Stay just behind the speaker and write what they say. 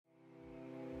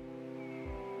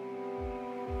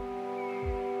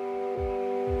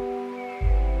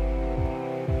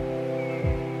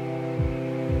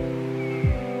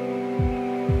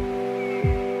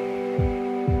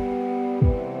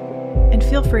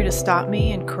feel free to stop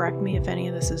me and correct me if any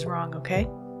of this is wrong, okay?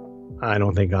 I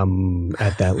don't think I'm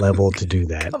at that level to do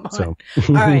that. Come on. So.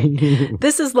 All right.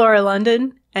 This is Laura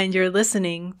London, and you're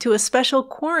listening to a special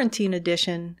quarantine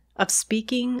edition of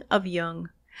Speaking of Jung.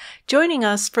 Joining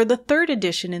us for the third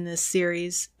edition in this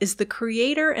series is the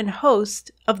creator and host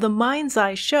of the Mind's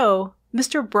Eye show,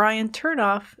 Mr. Brian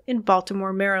Turnof in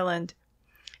Baltimore, Maryland.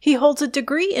 He holds a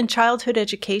degree in childhood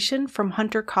education from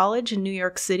Hunter College in New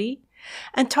York City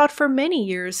and taught for many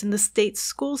years in the state's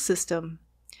school system.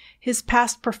 His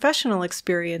past professional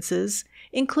experiences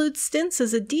include stints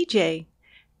as a DJ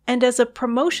and as a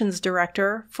promotions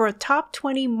director for a top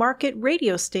 20 market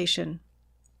radio station.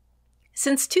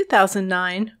 Since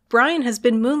 2009, Brian has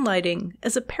been moonlighting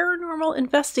as a paranormal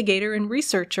investigator and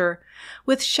researcher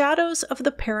with Shadows of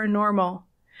the Paranormal.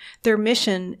 Their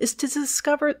mission is to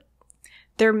discover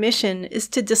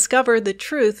the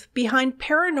truth behind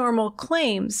paranormal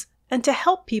claims and to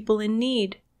help people in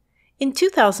need. In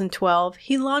 2012,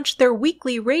 he launched their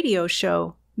weekly radio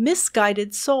show,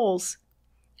 Misguided Souls.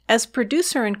 As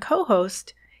producer and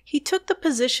co-host, he took the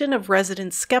position of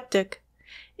resident skeptic.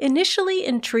 Initially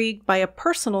intrigued by a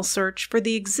personal search for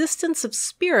the existence of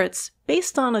spirits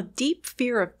based on a deep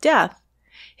fear of death,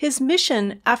 his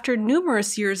mission after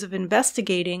numerous years of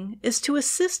investigating is to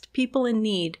assist people in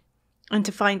need and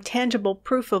to find tangible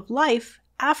proof of life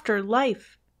after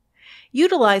life.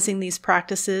 Utilizing these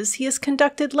practices, he has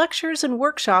conducted lectures and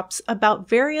workshops about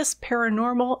various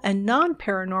paranormal and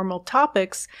non-paranormal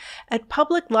topics at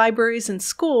public libraries and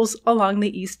schools along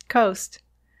the East Coast.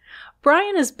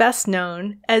 Brian is best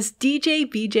known as DJ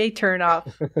BJ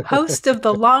Turnof, host of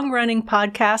the long-running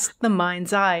podcast The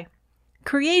Mind's Eye.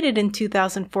 Created in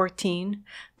 2014,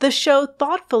 the show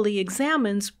thoughtfully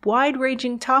examines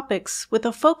wide-ranging topics with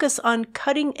a focus on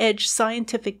cutting-edge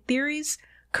scientific theories,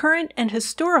 current and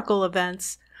historical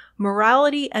events,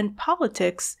 morality and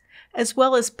politics, as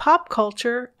well as pop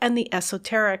culture and the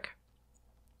esoteric.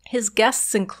 His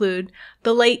guests include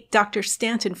the late Dr.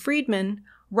 Stanton Friedman,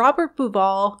 Robert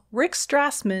Bauval, Rick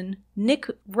Strassman, Nick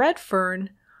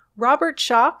Redfern, Robert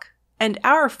Schock, and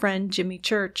our friend Jimmy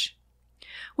Church.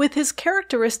 With his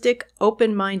characteristic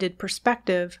open-minded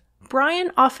perspective,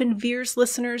 Brian often veers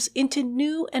listeners into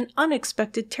new and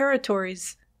unexpected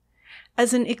territories.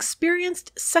 As an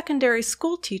experienced secondary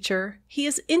school teacher, he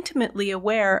is intimately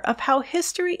aware of how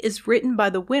history is written by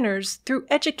the winners through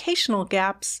educational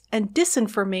gaps and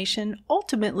disinformation,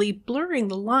 ultimately blurring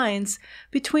the lines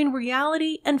between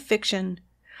reality and fiction.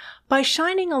 By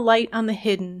shining a light on the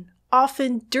hidden,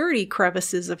 often dirty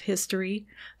crevices of history,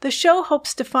 the show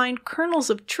hopes to find kernels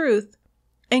of truth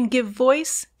and give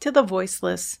voice to the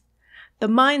voiceless. The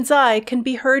Mind's Eye can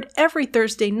be heard every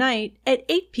Thursday night at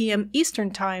 8 p.m.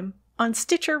 Eastern Time on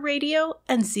Stitcher Radio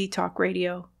and Z-Talk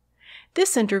Radio.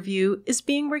 This interview is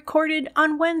being recorded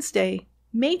on Wednesday,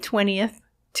 May 20th,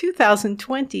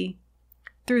 2020,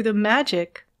 through the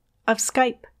magic of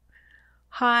Skype.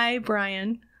 Hi,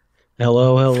 Brian.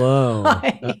 Hello.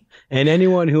 Hi. And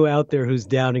anyone who out there who's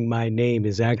doubting my name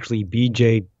is actually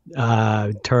BJ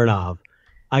Turnof.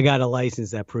 I got a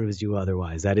license that proves you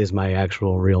otherwise. That is my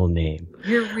actual real name.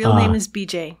 Your real name is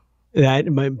BJ. My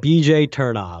BJ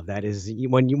Turnof. That is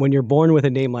when you're born with a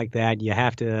name like that, you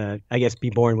have to, I guess,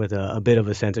 be born with a bit of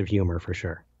a sense of humor for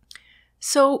sure.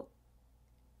 So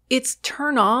it's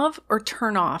Turnof or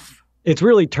Turnoff? It's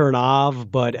really Turnof,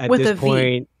 but at with this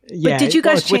point, yeah. But did you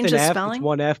guys change the F, spelling? It's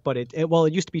one F, but it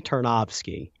used to be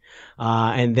Turnovsky.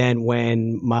 And then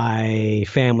when my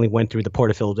family went through the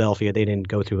Port of Philadelphia, they didn't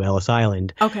go through Ellis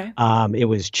Island. Okay. It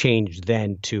was changed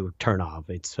then to Turnof.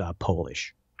 It's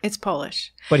Polish. It's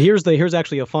Polish. But here's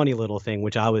actually a funny little thing,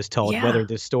 which I was told, Yeah. whether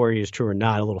this story is true or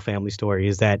not, a little family story,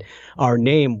 is that our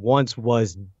name once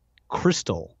was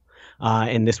Crystal.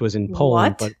 And this was in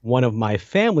Poland, What? but one of my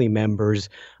family members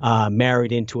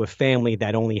married into a family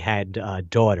that only had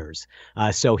daughters.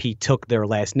 So he took their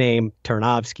last name,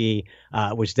 Turnovsky,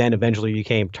 which then eventually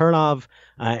became Turnof.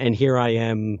 And here I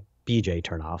am, BJ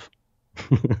Turnof.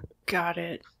 Got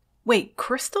it. Wait,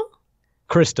 Crystal?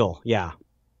 Crystal, yeah.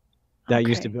 That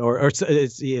used to be, or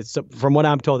it's from what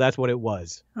I'm told, that's what it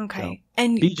was. Okay. So,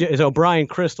 And BJ, so Brian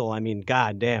Crystal, I mean,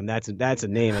 god damn, that's a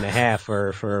name and a half for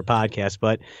a podcast.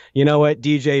 But you know what?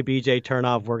 DJ BJ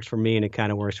Turnof works for me, and it kind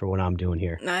of works for what I'm doing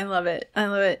here. I love it.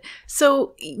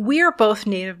 So we are both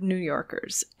native New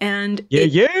Yorkers, and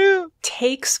Yeah.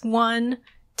 takes one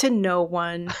to know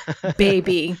one,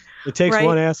 baby. It takes right?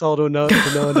 one asshole to know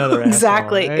another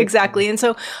Exactly, asshole. Right? exactly. And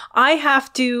so I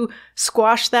have to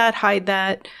squash that, hide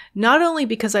that, not only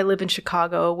because I live in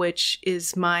Chicago, which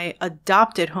is my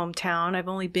adopted hometown. I've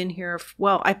only been here,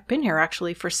 I've been here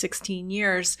actually for 16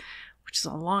 years, which is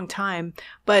a long time.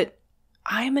 But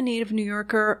I am a native New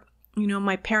Yorker. You know,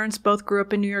 my parents both grew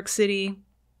up in New York City.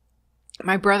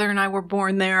 My brother and I were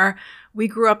born there. We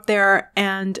grew up there.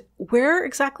 And where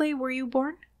exactly were you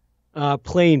born?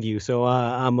 Plainview. So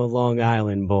I'm a Long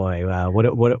Island boy.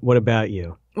 What about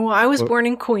you? Well, I was born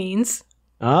in Queens.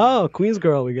 Oh, Queens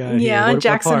girl, we got Yeah, here.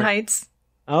 Jackson Heights.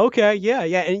 Okay, yeah.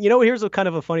 And here's a kind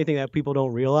of a funny thing that people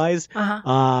don't realize.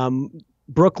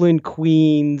 Brooklyn,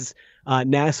 Queens,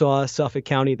 Nassau, Suffolk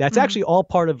County, that's actually all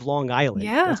part of Long Island.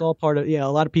 Yeah. That's all part of, a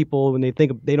lot of people, when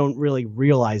they don't really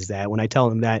realize that. When I tell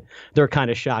them that, they're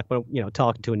kind of shocked. But,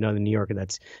 talking to another New Yorker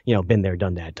that's, been there,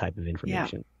 done that type of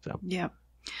information. Yeah. So, yeah.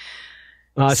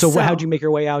 So how'd you make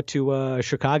your way out to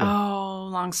Chicago? Oh,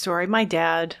 long story. My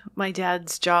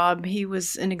dad's job, he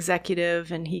was an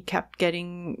executive and he kept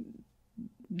getting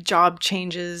job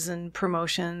changes and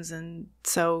promotions. And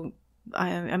so,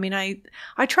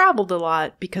 I traveled a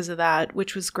lot because of that,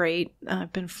 which was great.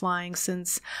 I've been flying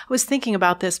since, I was thinking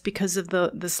about this because of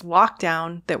this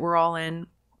lockdown that we're all in.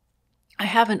 I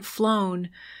haven't flown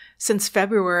since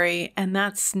February, and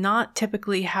that's not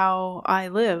typically how I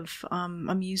live.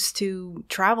 I'm used to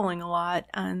traveling a lot,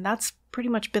 and that's pretty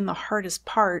much been the hardest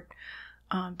part.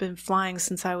 I've been flying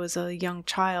since I was a young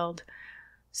child.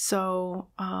 So,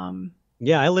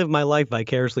 yeah, I live my life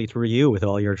vicariously through you with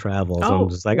all your travels. Oh, I'm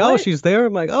just like, what? oh, she's there.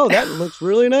 I'm like, oh, that looks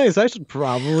really nice. I should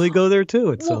probably go there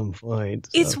too at some point.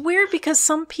 So. It's weird because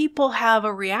some people have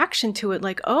a reaction to it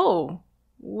like, oh,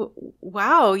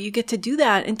 wow, you get to do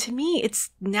that. And to me,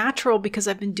 it's natural because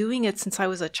I've been doing it since I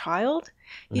was a child,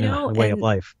 you know, a way of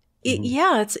life.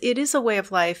 It is a way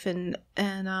of life, and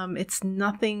it's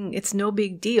nothing, it's no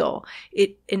big deal.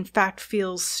 It in fact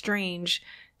feels strange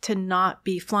to not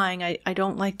be flying. I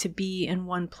don't like to be in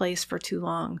one place for too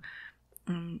long.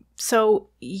 So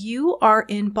you are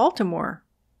in Baltimore.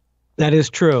 That is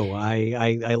true.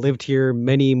 I lived here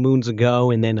many moons ago,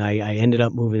 and then I ended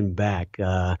up moving back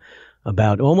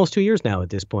about almost 2 years now at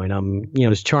this point.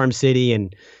 It's Charm City,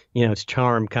 and its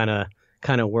charm kind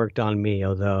of worked on me,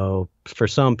 although for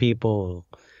some people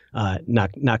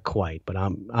not quite. But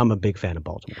I'm a big fan of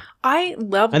Baltimore. I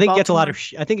love I think Baltimore. it gets a lot of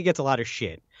I think it gets a lot of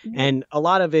shit. And a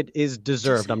lot of it is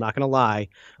deserved. I'm not going to lie.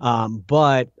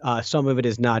 But some of it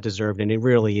is not deserved. And it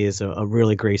really is a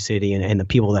really great city, and the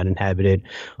people that inhabit it,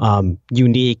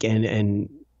 unique. And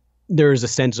there's a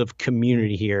sense of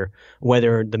community here,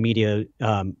 whether the media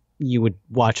you would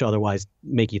watch otherwise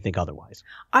make you think otherwise.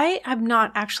 I have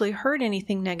not actually heard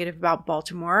anything negative about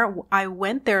Baltimore. I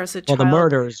went there as a child. Well, the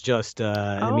murder is just,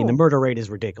 the murder rate is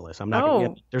ridiculous. I'm not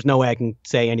gonna, there's no way I can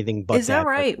say anything but that. Is that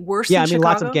right? But, worse than Chicago?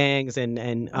 Lots of gangs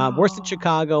and worse than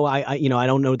Chicago. I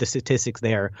don't know the statistics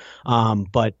there,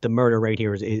 but the murder rate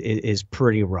here is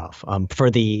pretty rough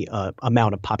for the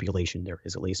amount of population there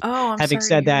is, at least. Oh, I'm Having sorry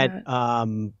said to hear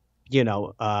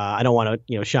that, I don't want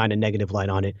to, shine a negative light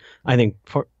on it. I think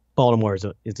Baltimore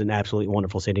is an absolutely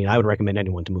wonderful city, and I would recommend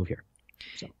anyone to move here.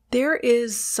 So. There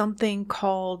is something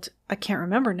called, I can't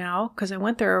remember now because I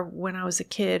went there when I was a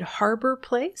kid, Harbor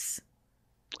Place.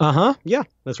 Yeah,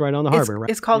 that's right on the harbor. Right?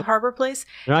 It's called Harbor Place.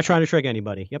 They're not trying to trick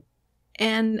anybody. Yep.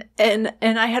 And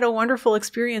I had a wonderful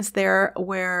experience there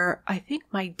where I think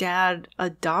my dad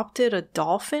adopted a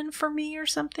dolphin for me or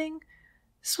something.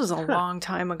 This was a long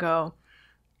time ago.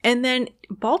 And then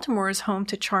Baltimore is home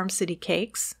to Charm City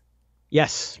Cakes.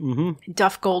 Yes. Mm-hmm.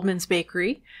 Duff Goldman's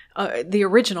Bakery, the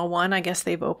original one. I guess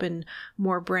they've opened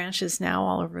more branches now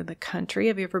all over the country.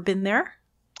 Have you ever been there?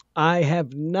 I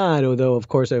have not, although of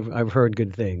course I've heard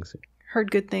good things. Heard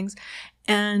good things.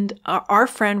 And our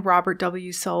friend Robert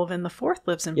W. Sullivan IV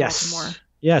lives in Baltimore.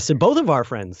 Yes, and both of our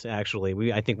friends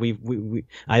actually. I think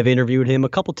I've interviewed him a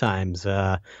couple times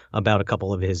about a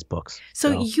couple of his books.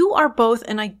 So you are both,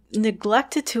 and I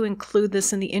neglected to include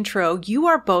this in the intro. You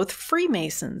are both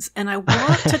Freemasons, and I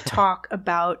want to talk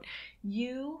about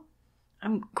you.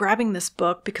 I'm grabbing this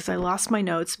book because I lost my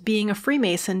notes. Being a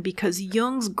Freemason because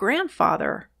Jung's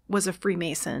grandfather was a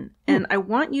Freemason, and I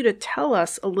want you to tell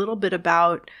us a little bit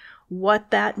about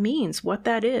what that means, what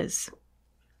that is.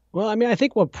 Well, I mean, I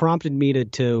think what prompted me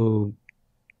to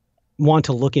want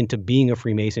to look into being a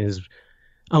Freemason is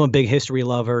I'm a big history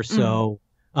lover, so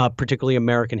particularly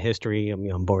American history.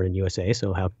 I'm born in USA,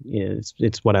 so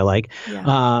it's what I like.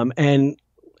 Yeah. And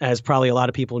as probably a lot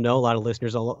of people know, a lot of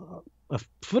listeners, a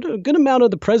good amount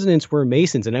of the presidents were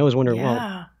Masons, and I was wondering,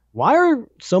 well, why are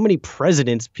so many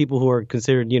presidents, people who are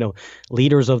considered,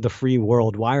 leaders of the free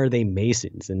world, why are they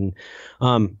Masons? And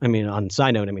I mean, on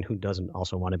side note, I mean, who doesn't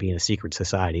also want to be in a secret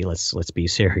society? Let's be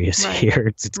serious here.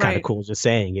 It's kind of cool just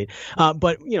saying it.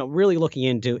 But really looking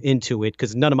into it,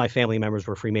 because none of my family members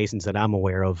were Freemasons that I'm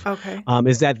aware of. Okay.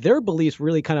 Is that their beliefs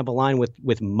really kind of align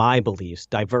with my beliefs: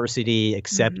 diversity,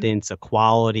 acceptance,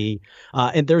 equality.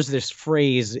 And there's this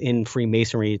phrase in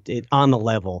Freemasonry, on the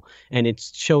level, and it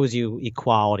shows you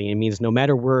equality. It means no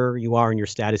matter where you are in your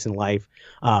status in life,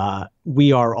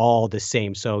 we are all the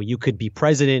same. So you could be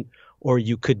president or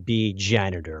you could be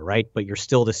janitor, right? But you're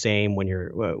still the same when you're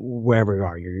wherever you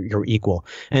are. You're equal.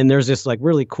 And there's this like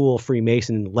really cool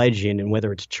Freemason legend, and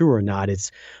whether it's true or not,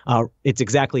 it's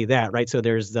exactly that, right? So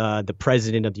there's the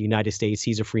president of the United States.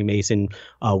 He's a Freemason.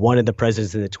 One of the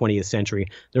presidents in the 20th century.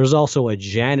 There's also a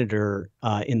janitor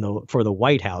for the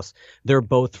White House. They're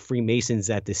both Freemasons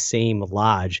at the same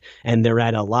lodge, and they're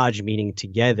at a lodge meeting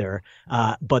together.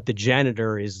 But the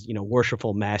janitor is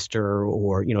worshipful master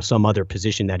or some other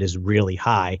position that is really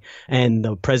high, and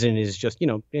the president is just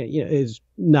is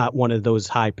not one of those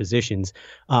high positions.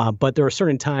 But there are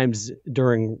certain times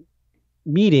during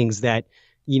meetings that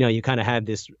you kind of have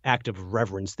this act of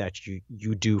reverence that you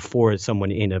do for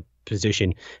someone in a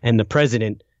position, and the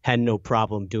president had no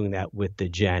problem doing that with the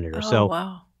janitor. Oh,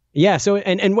 wow. Yeah, so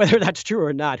and whether that's true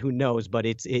or not, who knows? But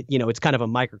it's kind of a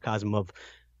microcosm of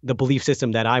the belief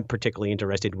system that I'm particularly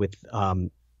interested with.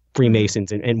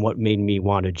 Freemasons and what made me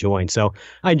want to join. So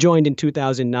I joined in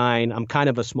 2009. I'm kind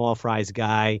of a small fries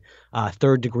guy,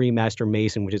 third degree Master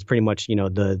Mason, which is pretty much,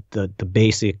 the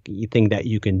basic thing that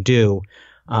you can do.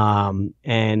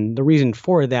 And the reason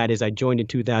for that is I joined in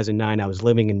 2009. I was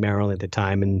living in Maryland at the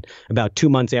time. And about 2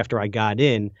 months after I got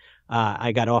in,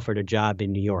 I got offered a job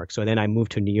in New York. So then I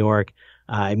moved to New York.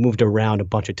 I moved around a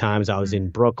bunch of times. I was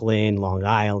in Brooklyn, Long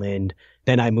Island.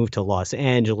 Then I moved to Los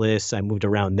Angeles. I moved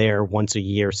around there once a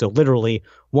year. So literally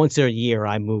once a year,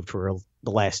 I moved for the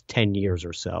last 10 years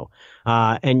or so.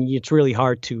 And it's really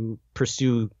hard to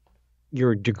pursue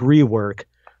your degree work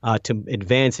to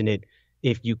advance in it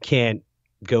if you can't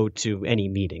go to any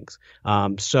meetings.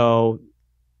 So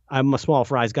I'm a small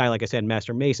fries guy, like I said,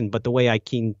 Master Mason, but the way I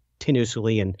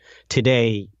continuously and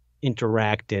today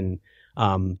interact and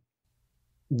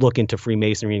look into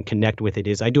Freemasonry and connect with it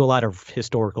is I do a lot of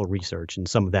historical research, and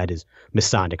some of that is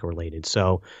Masonic related.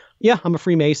 So yeah, I'm a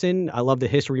Freemason. I love the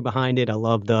history behind it. I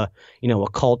love the,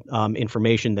 occult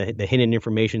information, the hidden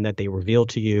information that they reveal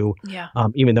to you. Yeah.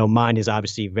 Even though mine is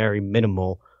obviously very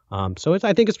minimal. So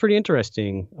I think it's pretty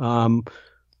interesting.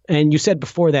 And you said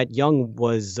before that Jung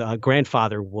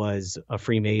grandfather was a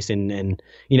Freemason, and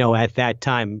at that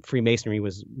time Freemasonry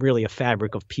was really a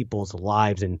fabric of people's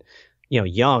lives. And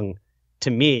Jung, to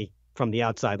me, from the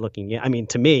outside looking,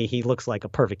 to me, he looks like a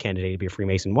perfect candidate to be a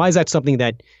Freemason. Why is that something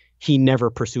that he never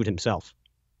pursued himself?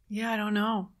 Yeah, I don't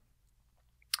know.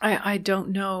 I don't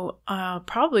know.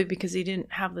 Probably because he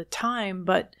didn't have the time,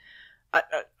 but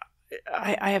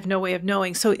I have no way of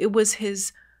knowing. So it was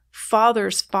his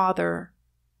father's father.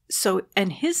 So,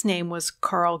 and his name was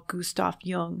Carl Gustav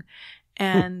Jung.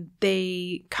 And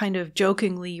they kind of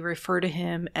jokingly refer to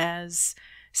him as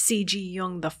C.G.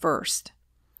 Jung the First.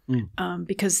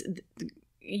 Because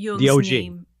Jung's the OG.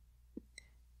 name.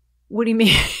 What do you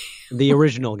mean? The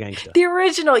original gangster. The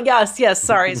original, yes.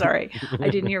 Sorry. I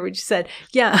didn't hear what you said.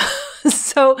 Yeah.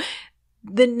 So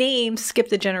the name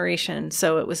skipped a generation.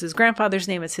 So it was his grandfather's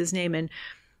name, it's his name. And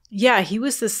yeah, he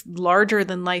was this larger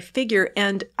than life figure.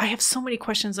 And I have so many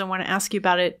questions I want to ask you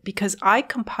about it, because I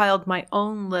compiled my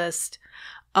own list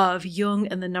of Jung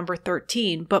and the number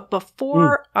 13. But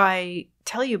before I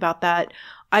tell you about that,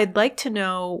 I'd like to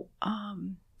know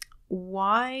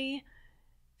why.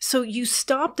 So you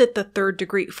stopped at the third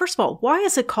degree. First of all, why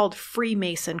is it called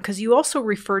Freemason? Because you also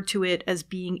referred to it as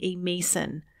being a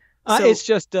Mason. So, it's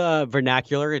just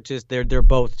vernacular. It's just they're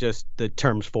both just the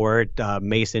terms for it.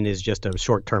 Mason is just a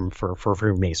short term for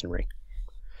Freemasonry.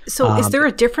 So is there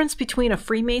a difference between a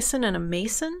Freemason and a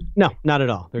Mason? No, not at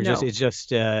all. It's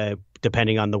just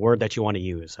depending on the word that you want to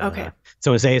use. Okay.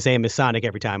 So say Masonic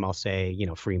every time, I'll say,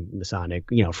 Free Masonic,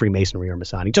 Freemasonry or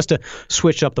Masonic, just to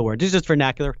switch up the word. It's just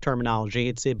vernacular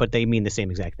terminology. But they mean the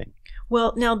same exact thing.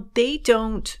 Well, now they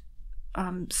don't.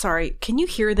 Sorry, can you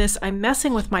hear this? I'm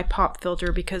messing with my pop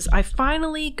filter because I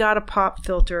finally got a pop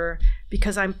filter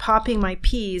because I'm popping my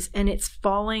peas and it's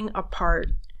falling apart.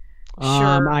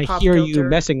 Sure, I hear filter. You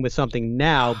messing with something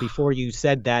now. Before you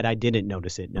said that, I didn't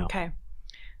notice it. No. Okay.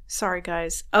 Sorry,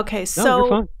 guys. Okay, so no, you're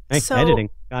fine. Hey, editing.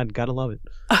 Gotta love it.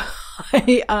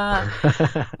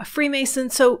 A Freemason.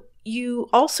 So you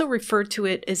also referred to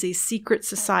it as a secret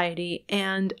society,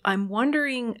 and I'm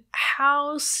wondering,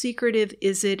 how secretive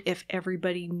is it if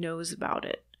everybody knows about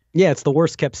it? Yeah, it's the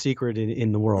worst kept secret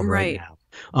in the world right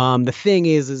now. The thing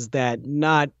is that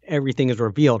not everything is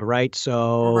revealed, right?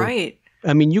 So, Right.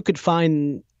 I mean, you could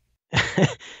find,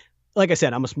 like I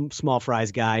said, I'm a small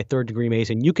fries guy, 3rd degree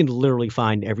Mason. You can literally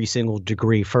find every single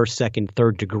degree, 1st, 2nd,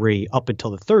 3rd degree, up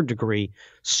until the 3rd degree,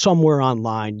 somewhere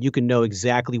online. You can know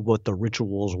exactly what the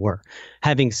rituals were.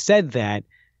 Having said that,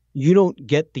 you don't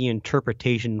get the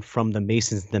interpretation from the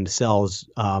Masons themselves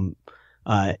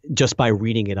just by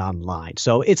reading it online.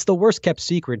 So it's the worst kept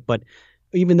secret, but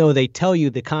even though they tell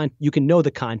you you can know the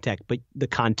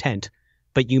content,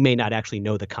 but you may not actually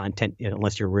know the content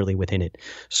unless you're really within it.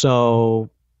 So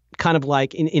kind of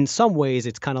like in some ways,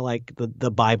 it's kind of like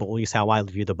the Bible, at least how I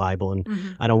view the Bible.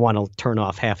 And I don't want to turn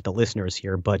off half the listeners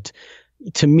here, but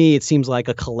to me, it seems like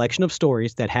a collection of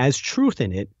stories that has truth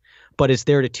in it, but it's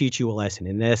there to teach you a lesson.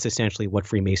 And that's essentially what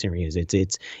Freemasonry is.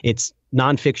 It's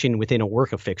nonfiction within a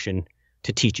work of fiction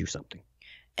to teach you something.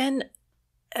 And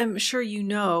I'm sure you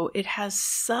know, it has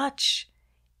such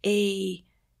a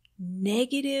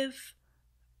negative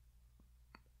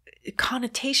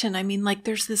connotation. I mean, like,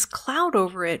 there's this cloud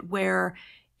over it where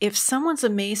if someone's a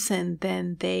Mason,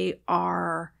 then they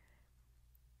are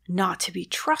not to be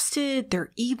trusted,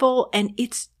 they're evil, and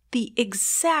it's the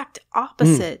exact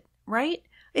opposite, right?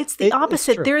 It's the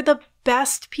opposite. They're the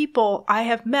best people I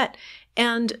have met.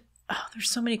 And there's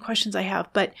so many questions I have.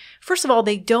 But first of all,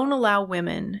 they don't allow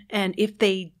women. And if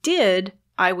they did,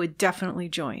 I would definitely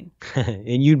join.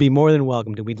 And you'd be more than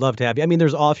welcome to. We'd love to have you. I mean,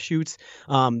 there's offshoots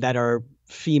that are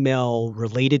female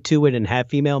related to it and have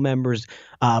female members.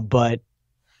 But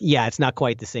yeah, it's not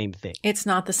quite the same thing. It's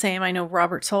not the same. I know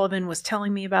Robert Sullivan was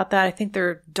telling me about that. I think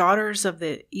they're Daughters of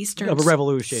the Eastern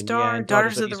Revolution. Star. Yeah,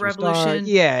 Daughters of the Revolution. Star.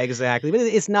 Yeah, exactly. But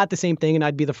it's not the same thing, and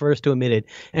I'd be the first to admit it.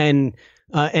 And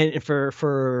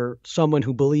for someone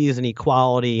who believes in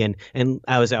equality and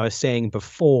as I was saying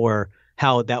before,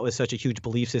 how that was such a huge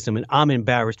belief system, and I'm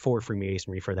embarrassed for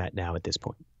Freemasonry for that now at this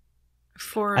point.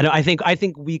 I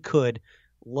think we could,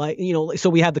 like, so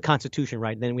we have the Constitution,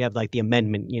 right? And then we have like the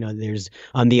amendment. There's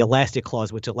the elastic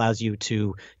clause, which allows you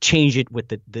to change it with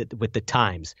the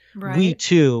times. Right. We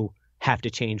too have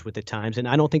to change with the times, and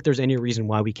I don't think there's any reason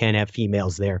why we can't have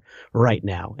females there right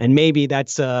now. And maybe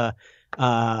that's a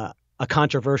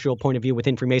controversial point of view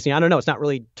within Freemasonry. I don't know. It's not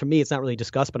really, to me, it's not really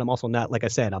discussed, but I'm also not, like I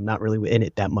said, I'm not really in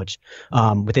it that much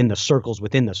within the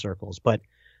circles. But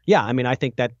yeah, I mean, I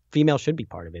think that females should be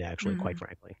part of it, actually, quite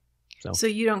frankly. So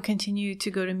you don't continue to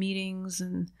go to meetings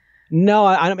and... No,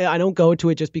 I don't go to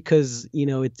it just because,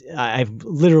 I've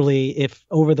literally, if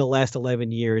over the last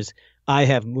 11 years, I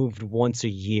have moved once a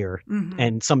year.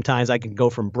 And sometimes I can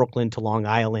go from Brooklyn to Long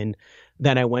Island.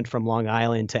 Then I went from Long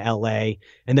Island to LA,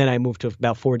 and then I moved to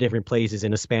about 4 different places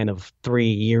in a span of 3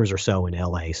 years or so in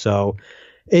LA. So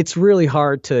it's really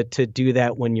hard to do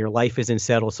that when your life isn't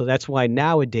settled. So that's why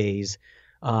nowadays,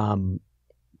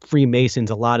 Freemasons,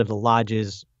 a lot of the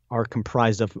lodges are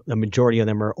comprised of, the majority of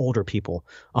them are older people.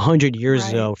 100 years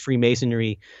ago,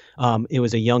 Freemasonry, it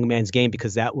was a young man's game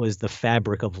because that was the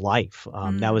fabric of life.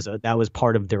 That was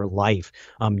part of their life.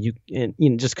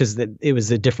 Just because it was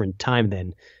a different time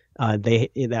then.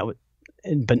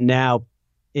 But now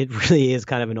it really is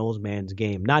kind of an old man's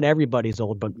game. Not everybody's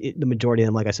old, but the majority of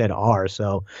them, like I said, are.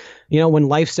 So, when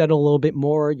life settled a little bit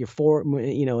more,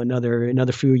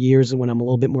 another few years, and when I'm a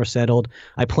little bit more settled,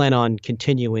 I plan on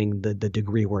continuing the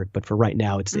degree work. But for right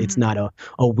now, it's not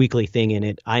a weekly thing in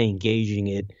it. I engage in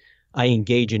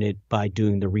it by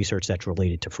doing the research that's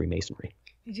related to Freemasonry.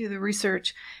 You do the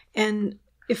research, and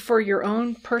if for your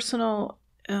own personal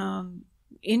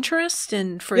interest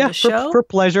and for the show? For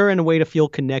pleasure and a way to feel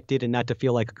connected and not to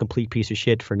feel like a complete piece of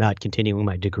shit for not continuing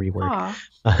my degree work.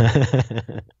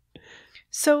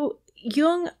 So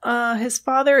Jung, his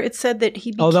father, it said that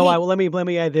he became... Although, let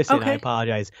me add this in. I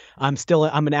apologize. I'm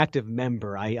an active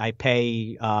member. I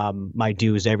pay my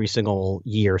dues every single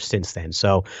year since then.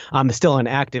 So I'm still an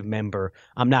active member.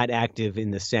 I'm not active in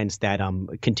the sense that I'm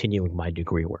continuing my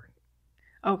degree work.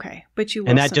 Okay, but you will.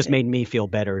 And that just made me feel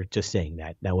better just saying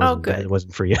that. That wasn't good. That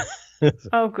wasn't for you.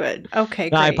 Oh, good.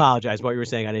 Okay, great. I apologize. What you were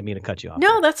saying, I didn't mean to cut you off.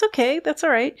 No, that's okay. That's all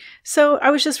right. So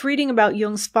I was just reading about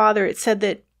Jung's father. It said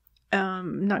that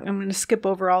I'm going to skip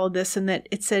over all of this, and that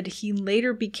it said he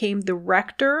later became the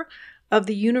rector of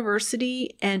the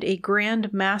university and a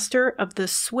grand master of the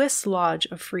Swiss Lodge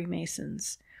of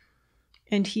Freemasons.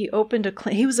 And he opened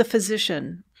he was a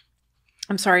physician.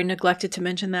 I'm sorry, neglected to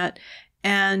mention that.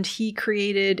 And he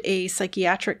created a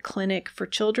psychiatric clinic for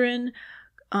children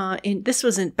Back in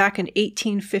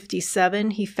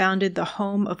 1857. He founded the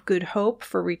Home of Good Hope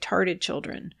for retarded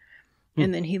children.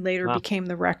 And then he later became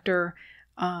the rector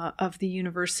of the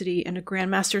university and a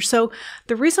Grand Master. So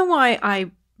the reason why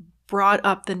I brought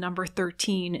up the number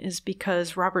 13 is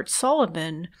because Robert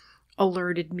Sullivan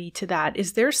alerted me to that.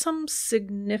 Is there some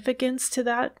significance to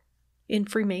that in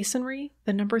Freemasonry,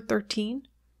 the number 13?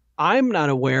 I'm not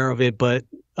aware of it, but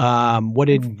what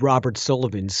did Robert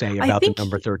Sullivan say about the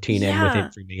number 13 and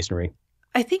within Freemasonry?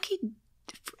 I think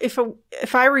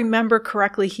if I remember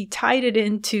correctly, he tied it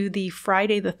into the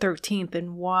Friday the 13th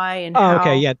and why and how.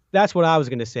 Okay, yeah, that's what I was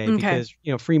going to say because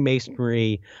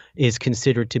Freemasonry is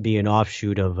considered to be an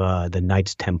offshoot of the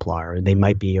Knights Templar. They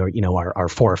might be, our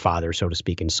forefathers, so to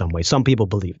speak, in some way. Some people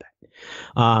believe that.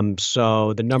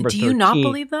 So the number 13. Do you not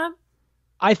believe that?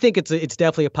 I think it's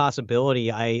definitely a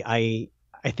possibility.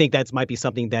 I think that might be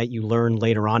something that you learn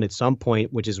later on at some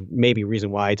point, which is maybe a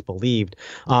reason why it's believed.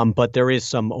 But there is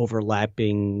some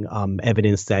overlapping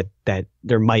evidence that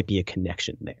there might be a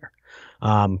connection there,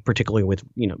 particularly with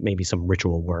maybe some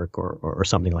ritual work or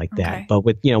something like that. Okay. But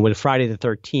with Friday the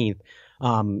 13th.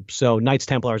 So Knights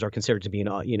Templars are considered to be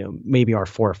maybe our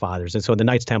forefathers, and so the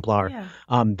Knights Templar,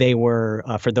 they were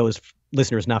for those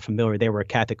listeners not familiar, they were a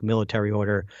Catholic military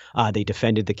order. They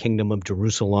defended the Kingdom of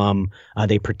Jerusalem.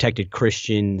 They protected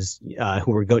Christians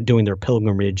who were doing their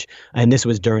pilgrimage, and this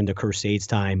was during the Crusades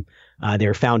time. They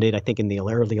were founded, I think, in the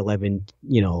early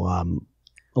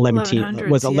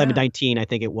 1119, I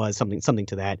think it was something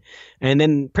to that. And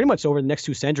then pretty much over the next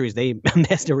 2 centuries, they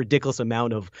amassed a ridiculous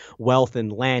amount of wealth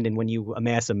and land. And when you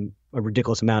amass a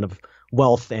ridiculous amount of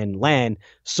wealth and land,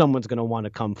 someone's going to want to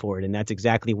come for it. And that's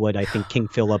exactly what I think King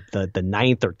Philip the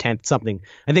ninth or 10th, something,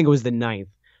 I think it was the 9th,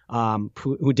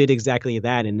 who did exactly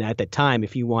that. And at that time,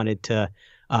 if you wanted to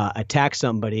attack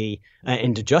somebody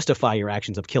and to justify your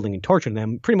actions of killing and torturing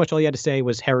them, pretty much all you had to say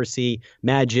was heresy,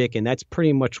 magic, and that's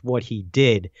pretty much what he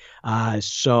did.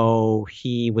 So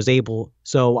he was able.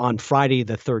 So on Friday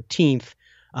the 13th,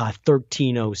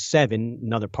 1307,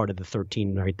 another part of the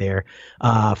 13 right there.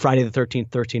 Friday the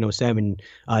 13th, 1307.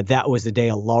 That was the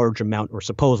day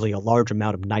supposedly a large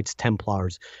amount of Knights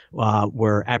Templars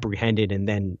were apprehended and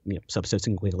then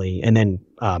subsequently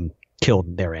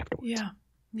killed thereafter.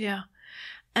 Yeah.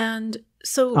 And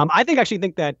so I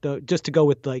think that just to go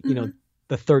with the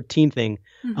 13 thing,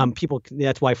 people,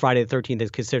 that's why Friday the 13th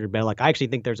is considered bad luck. I actually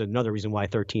think there's another reason why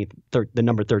the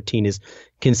number 13 is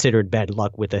considered bad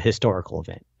luck with a historical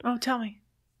event. Oh, tell me.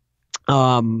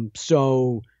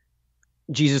 So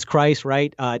Jesus Christ,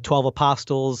 right? 12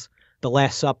 apostles, the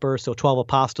Last Supper. So 12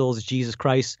 apostles, Jesus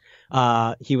Christ.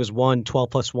 He was 1, 12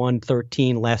 plus 1,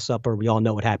 13, Last Supper. We all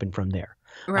know what happened from there.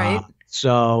 Right.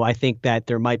 So I think that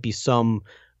there might be some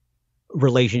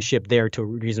relationship there to a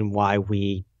reason why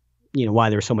why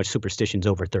there's so much superstitions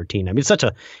over 13. I mean, it's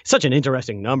such an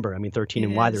interesting number. I mean, 13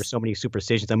 and why there's so many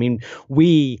superstitions. I mean,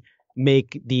 we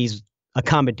make these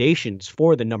accommodations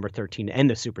for the number 13 and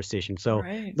the superstition. So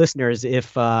listeners,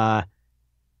 if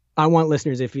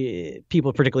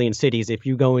people, particularly in cities, if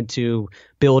you go into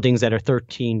buildings that are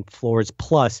 13 floors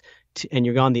plus and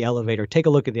you're on the elevator, take a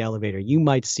look at the elevator. You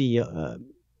might see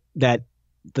that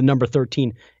the number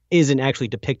 13 isn't actually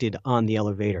depicted on the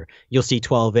elevator. You'll see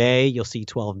 12A, you'll see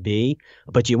 12B,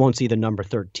 but you won't see the number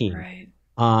 13. Right.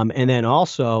 And then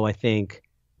also, I think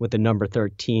with the number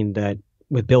 13, that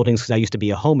with buildings, because I used to be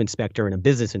a home inspector and a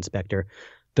business inspector,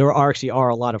 there are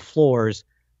a lot of floors.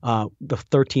 The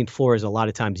 13th floor is a lot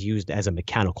of times used as a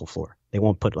mechanical floor. They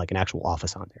won't put like an actual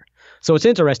office on there. So it's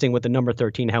interesting with the number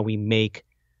 13 how we make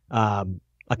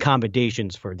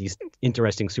accommodations for these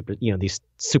interesting these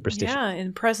superstitions. Yeah,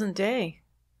 in present day.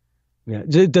 Yeah.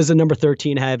 Does the number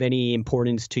 13 have any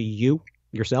importance to you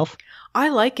yourself? I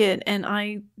like it, and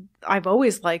I've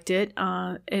always liked it.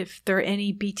 If there are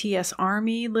any BTS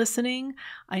Army listening,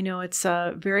 I know it's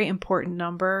a very important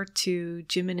number to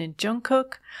Jimin and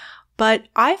Jungkook, but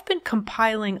I've been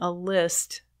compiling a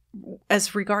list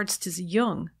as regards to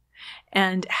Jung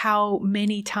and how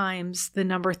many times the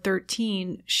number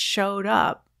 13 showed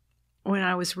up when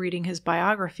I was reading his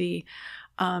biography.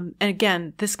 And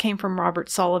again, this came from Robert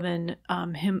Sullivan,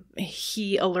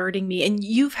 he alerting me. And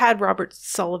you've had Robert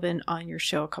Sullivan on your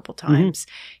show a couple times.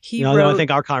 I think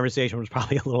our conversation was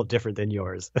probably a little different than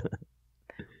yours.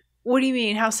 What do you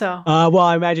mean? How so? Well,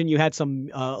 I imagine you had some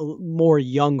more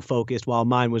Jung focused, while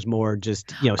mine was more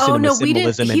just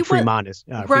symbolism and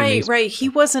Freemasonry. Right. He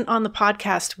wasn't on the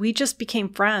podcast. We just became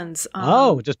friends.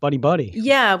 Just buddy.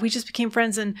 Yeah, we just became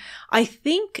friends, and I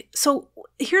think so.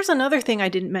 here's another thing I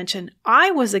didn't mention.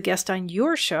 I was a guest on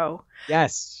your show.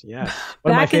 Yes.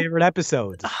 One of my favorite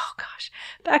episodes. Oh, gosh.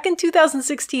 Back in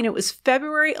 2016, it was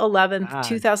February 11th,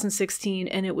 2016,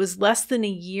 and it was less than a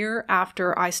year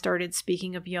after I started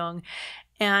speaking of Jung.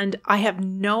 And I have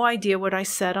no idea what I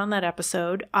said on that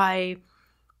episode. I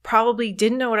probably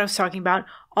didn't know what I was talking about.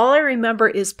 All I remember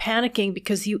is panicking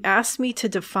because you asked me to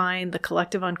define the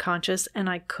collective unconscious, and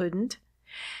I couldn't.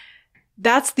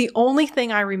 That's the only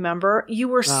thing I remember. You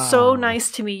were so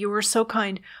nice to me. You were so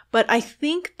kind. But I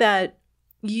think that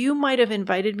you might have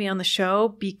invited me on the show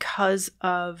because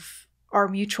of our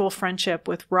mutual friendship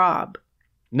with Rob.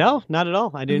 No, not at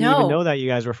all. I didn't even know that you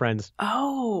guys were friends.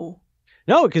 Oh.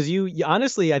 No, because you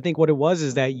honestly, I think what it was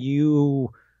is that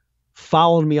you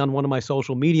followed me on one of my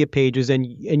social media pages and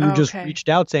you just reached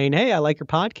out saying, hey, I like your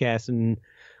podcast. And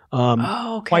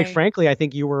quite frankly, I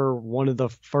think you were one of the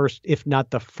first, if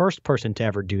not the first person to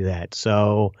ever do that.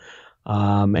 So,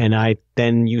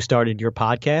 then you started your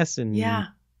podcast and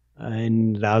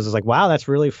I was just like, wow, that's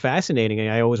really fascinating. And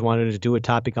I always wanted to do a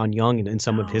topic on Jung and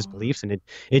some of his beliefs, and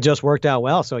it just worked out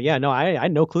well. So yeah, no, I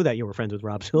had no clue that you were friends with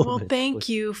Rob Sullivan. Well, thank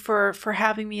you for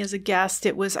having me as a guest.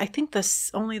 It was, I think,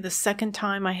 only the second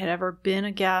time I had ever been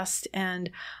a guest,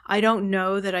 and I don't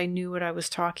know that I knew what I was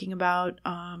talking about.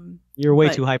 You're way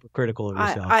too hypercritical of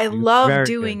yourself. I love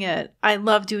doing it. I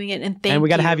love doing it, and thank you. And we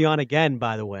got to have you on again,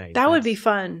 by the way. That would be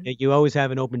fun. You always have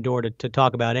an open door to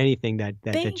talk about anything that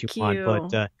you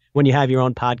want. But when you have your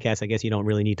own podcast, I guess you don't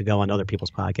really need to go on other people's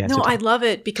podcasts. No, I love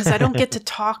it because I don't get to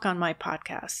talk on my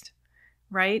podcast,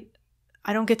 right?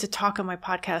 I don't get to talk on my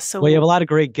podcast. So you have a lot of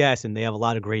great guests, and they have a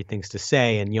lot of great things to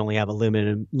say, and you only have a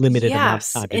limited amount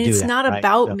of time to do that. And it's not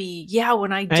about me. Yeah,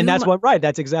 when I do, and that's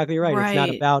that's exactly right. It's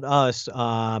not about us.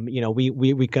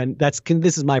 We can.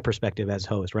 This is my perspective as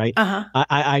host, right?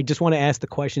 I just want to ask the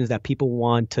questions that people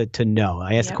want to know.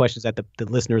 I ask the questions that the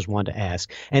listeners want to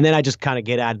ask, and then I just kind of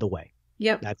get out of the way.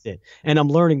 Yep. That's it. And I'm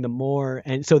learning the more.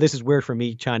 And so this is weird for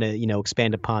me trying to,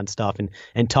 expand upon stuff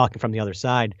and talking from the other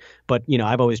side. But,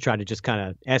 I've always tried to just kind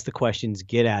of ask the questions,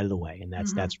 get out of the way. And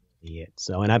that's really it.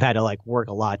 So, and I've had to work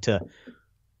a lot to,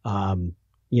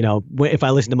 if I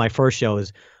listen to my first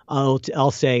shows,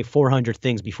 I'll say 400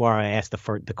 things before I ask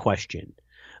the question.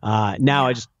 Now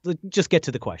I just get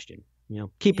to the question,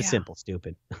 keep it simple,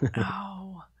 stupid.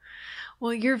 Oh.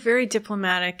 Well, you're very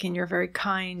diplomatic and you're very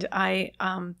kind. I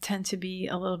tend to be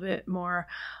a little bit more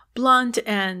blunt.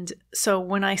 And so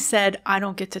when I said I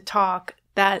don't get to talk,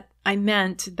 that I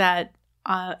meant that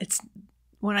it's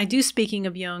when I do speaking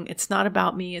of Jung, it's not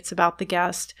about me. It's about the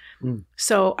guest.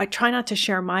 So I try not to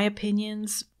share my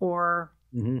opinions or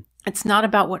it's not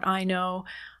about what I know.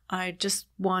 I just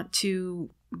want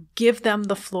to give them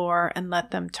the floor and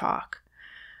let them talk.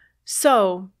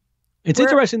 So it's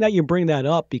interesting that you bring that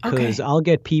up because I'll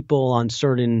get people on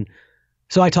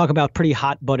so I talk about pretty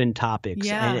hot button topics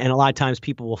and a lot of times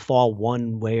people will fall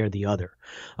one way or the other.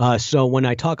 So when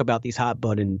I talk about these hot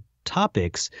button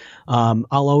topics, I'll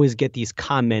always get these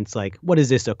comments like, what is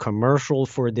this, a commercial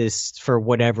for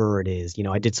whatever it is?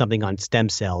 I did something on stem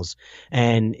cells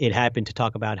and it happened to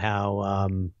talk about how,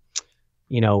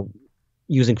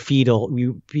 using fetal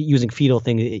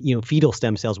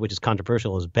stem cells, which is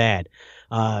controversial, is bad.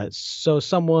 So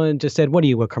someone just said, what are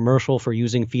you, a commercial for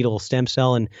using fetal stem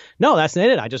cell? And no, that's not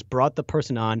it. I just brought the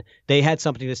person on. They had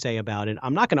something to say about it.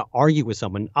 I'm not going to argue with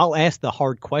someone. I'll ask the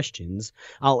hard questions.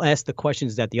 I'll ask the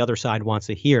questions that the other side wants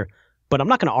to hear, but I'm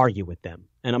not going to argue with them.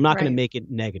 And I'm not going to make it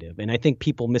negative. And I think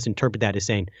people misinterpret that as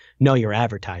saying, no, you're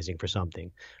advertising for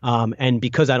something. And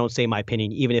because I don't say my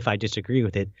opinion, even if I disagree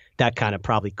with it, that kind of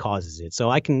probably causes it.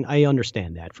 So I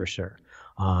understand that for sure.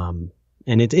 And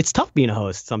it's tough being a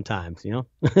host sometimes,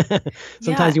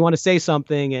 Sometimes you want to say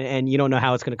something and you don't know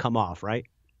how it's going to come off, right?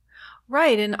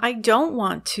 Right. And I don't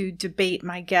want to debate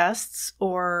my guests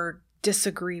or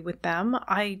disagree with them.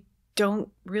 I don't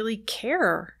really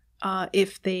care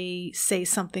if they say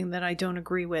something that I don't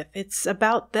agree with. It's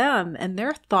about them and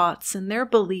their thoughts and their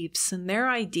beliefs and their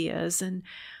ideas. And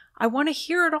I want to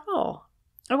hear it all.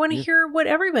 I want to hear what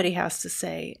everybody has to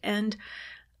say. And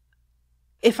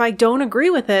if I don't agree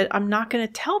with it, I'm not going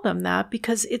to tell them that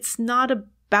because it's not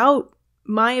about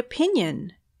my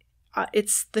opinion.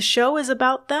 The show is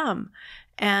about them.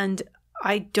 And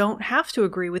I don't have to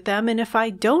agree with them. And if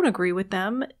I don't agree with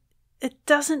them, it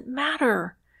doesn't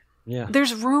matter. Yeah.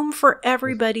 There's room for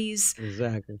everybody's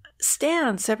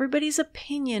stance, everybody's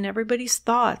opinion, everybody's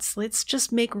thoughts. Let's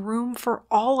just make room for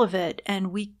all of it.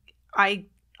 And I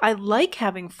like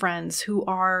having friends who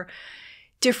are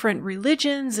different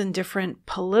religions and different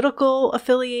political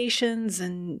affiliations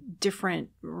and different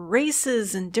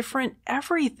races and different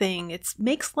everything. It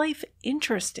makes life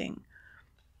interesting.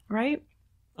 right?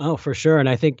 Oh, for sure. And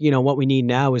I think, what we need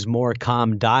now is more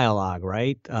calm dialogue,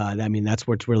 right? I mean, that's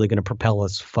what's really going to propel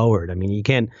us forward. I mean, you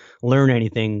can't learn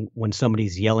anything when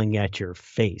somebody's yelling at your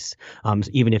face,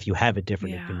 even if you have a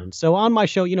different opinion. So on my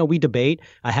show, we debate.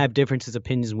 I have differences of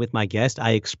opinions with my guest.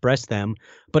 I express them.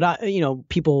 But,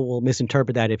 people will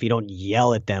misinterpret that if you don't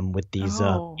yell at them with these,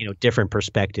 different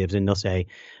perspectives. And they'll say,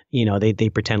 they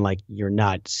pretend like you're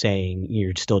not saying,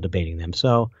 you're still debating them.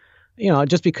 So,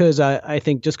 just because I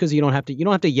think just because you don't have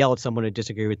to yell at someone to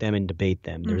disagree with them and debate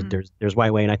them. There's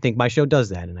right way, and I think my show does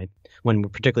that. And when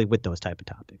particularly with those type of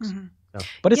topics. So,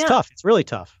 but it's tough. It's really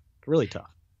tough. Really tough.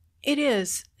 It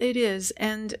is.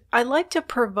 And I like to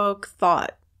provoke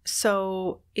thought.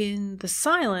 So in the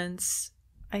silence,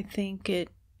 I think it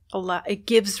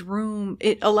gives room.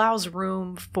 It allows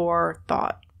room for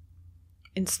thought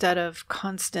instead of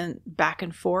constant back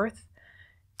and forth,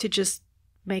 to just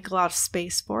make a lot of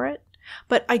space for it.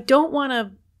 But I don't want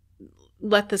to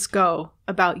let this go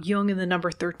about Jung and the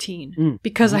number 13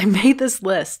 because I made this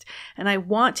list and I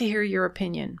want to hear your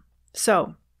opinion.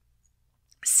 So,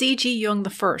 C.G. Jung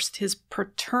I, his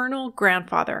paternal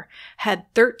grandfather, had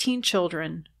 13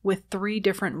 children with 3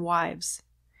 different wives.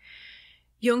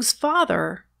 Jung's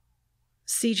father,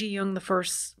 C.G. Jung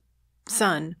I's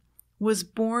son, was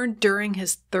born during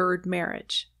his 3rd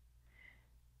marriage.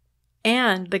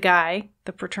 And the guy,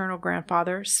 the paternal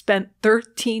grandfather, spent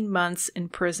 13 months in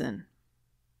prison.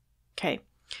 Okay.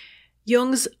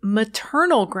 Jung's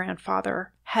maternal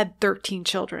grandfather had 13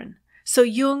 children. So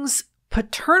Jung's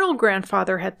paternal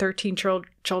grandfather had 13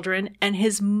 children, and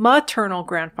his maternal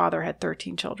grandfather had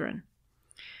 13 children.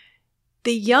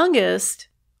 The youngest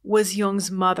was Jung's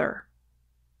mother,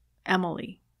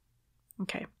 Emily.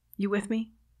 Okay. You with me?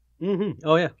 Mm-hmm.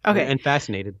 Oh, yeah. Okay. And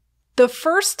fascinated. The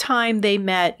first time they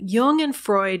met, Jung and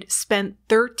Freud spent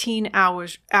 13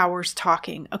 hours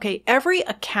talking. Okay, every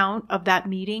account of that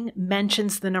meeting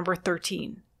mentions the number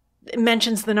 13. It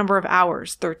mentions the number of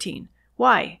hours, 13.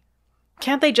 Why?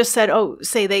 Can't they just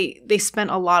say they spent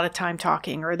a lot of time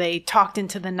talking, or they talked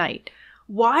into the night?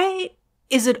 Why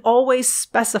is it always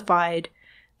specified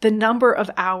the number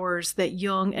of hours that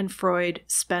Jung and Freud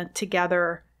spent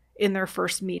together in their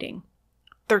first meeting?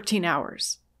 13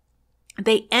 hours.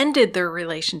 They ended their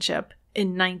relationship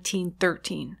in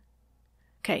 1913.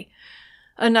 Okay,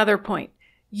 another point.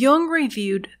 Jung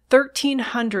reviewed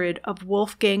 1,300 of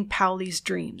Wolfgang Pauli's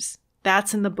dreams.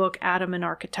 That's in the book Adam and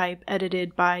Archetype,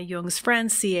 edited by Jung's friend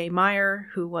C.A. Meyer,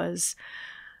 who was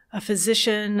a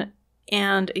physician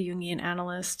and a Jungian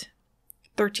analyst.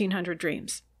 1,300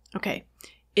 dreams. Okay,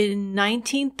 in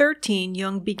 1913,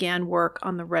 Jung began work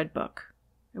on the Red Book.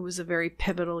 It was a very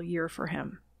pivotal year for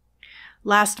him.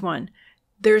 Last one.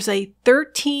 There's a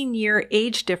 13-year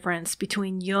age difference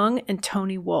between Jung and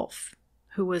Tony Wolff,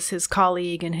 who was his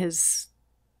colleague and his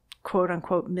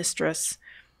quote-unquote mistress,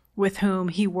 with whom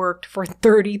he worked for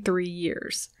 33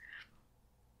 years.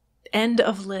 End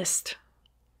of list.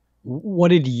 What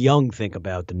did Jung think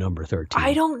about the number 13?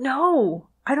 I don't know.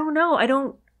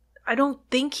 I don't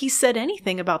think he said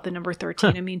anything about the number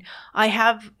 13. I mean, I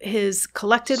have his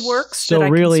collected works. So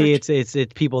really, it's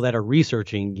people that are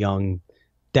researching Jung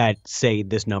that say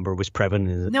this number was prevalent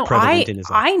in his life.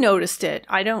 I noticed it.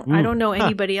 I don't know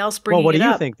anybody else bringing it up. Well, what do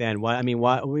you think then?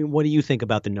 What do you think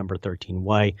about the number 13?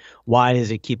 Why does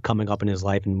it keep coming up in his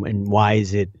life, and why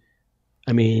is it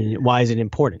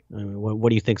important? What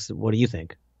do you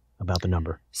think about the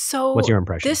number? So what's your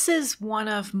impression? This is one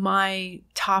of my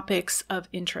topics of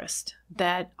interest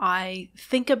that I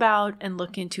think about and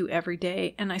look into every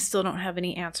day, and I still don't have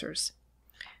any answers.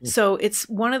 So it's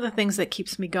one of the things that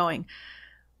keeps me going.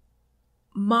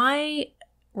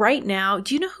 Right now,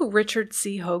 do you know who Richard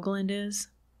C. Hoagland is?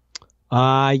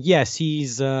 Yes,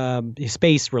 he's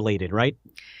space related, right?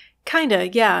 Kinda,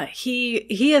 yeah.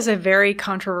 He is a very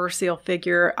controversial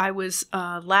figure. I was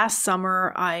last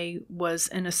summer. I was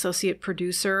an associate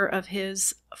producer of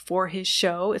his for his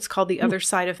show. It's called The Other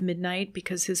Side of Midnight,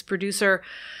 because his producer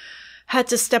had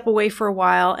to step away for a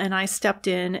while, and I stepped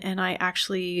in, and I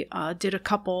actually I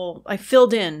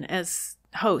filled in as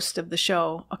host of the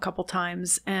show a couple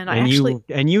times, and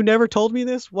you never told me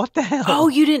this? What the hell? Oh,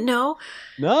 you didn't know?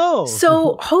 No.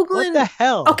 So Hoagland. What the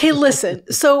hell? Okay, listen.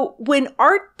 So when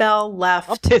Art Bell left,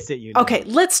 I'll piss at you now. Okay,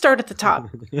 let's start at the top.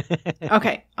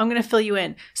 Okay, I'm going to fill you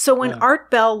in. So when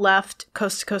Art Bell left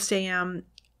Coast to Coast AM,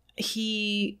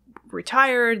 he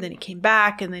retired, then he came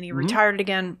back, and then he retired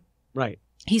again. Right.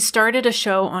 He started a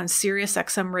show on Sirius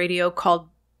XM radio called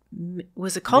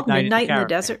Midnight in the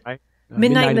Desert? Right?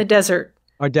 Midnight in the Desert.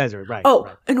 Or Desert, right. Oh,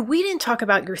 right. And we didn't talk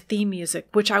about your theme music,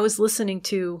 which I was listening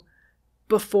to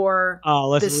before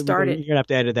this started. You're gonna have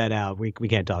to edit that out. We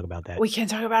can't talk about that. We can't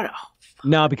talk about it. Oh,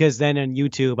 no, because then on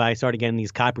YouTube I started getting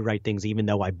these copyright things, even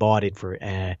though I bought it for,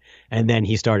 and then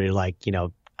he started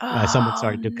someone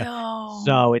started to. No.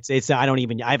 So it's I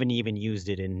haven't even used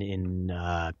it in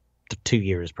 2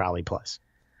 years probably plus.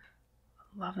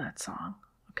 Love that song.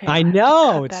 Okay, I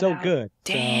know it's so good.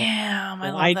 Damn, so, I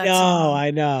love that song.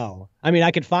 I know. I mean,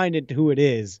 I can find it who it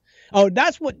is. Oh,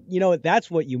 that's what That's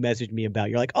what you messaged me about.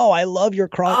 You're like, oh, I love your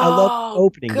I love the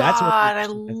opening. God, That's what I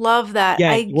love that.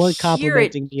 Yeah, you weren't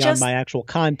complimenting me on my actual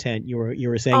content. You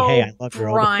were saying, hey, I love your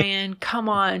opening. Brian, come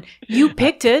on, you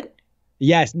picked it.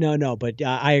 Yes, no, but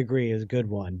I agree, it's a good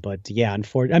one. But yeah,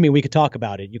 unfortunately, I mean, we could talk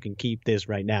about it. You can keep this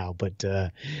right now, but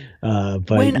when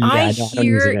yeah, I don't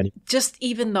use it anymore. Just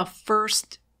even the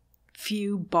first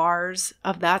few bars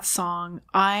of that song,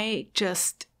 I'm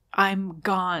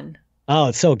gone. Oh,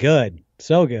 it's so good,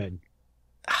 so good.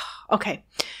 Okay,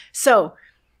 so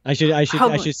I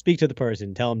should speak to the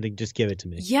person. Tell them to just give it to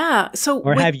me. Yeah. So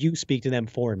have you speak to them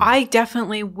for me. I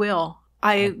definitely will.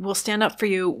 I will stand up for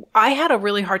you. I had a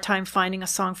really hard time finding a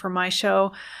song for my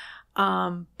show,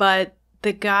 but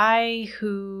the guy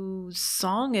whose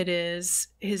song it is,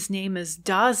 his name is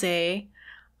Daze.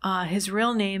 His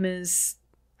real name is,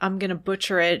 I'm going to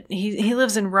butcher it. He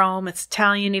lives in Rome. It's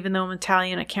Italian, even though I'm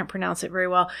Italian. I can't pronounce it very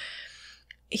well.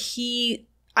 I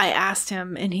asked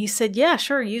him and he said, yeah,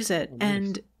 sure, use it. Oh,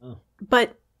 nice.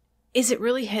 But is it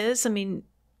really his? I mean,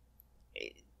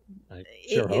 I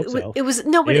sure hope so. It was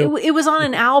no, but it was on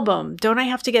an album. Don't I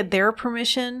have to get their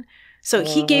permission? So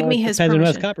he gave me his permission.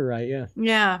 Depends on copyright, yeah.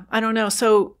 Yeah, I don't know.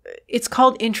 So it's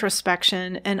called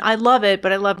Introspection, and I love it,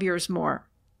 but I love yours more.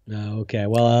 Oh, okay.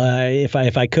 Well, if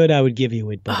I could, I would give you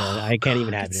it, but I can't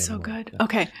even have it anymore. So good. So.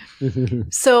 Okay.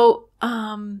 So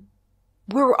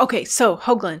So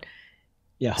Hoagland.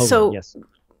 Yeah. Hoagland, yes.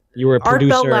 You were a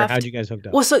producer. How'd you guys hook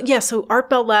up? Well, so Art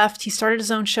Bell left. He started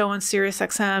his own show on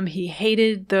SiriusXM. He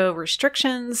hated the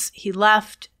restrictions. He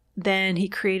left. Then he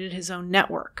created his own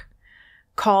network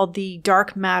called the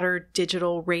Dark Matter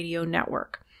Digital Radio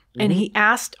Network. Mm-hmm. And he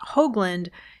asked Hoagland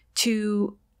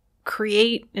to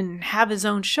create and have his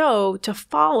own show to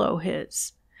follow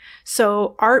his.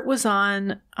 So Art was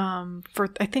on for,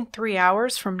 I think, 3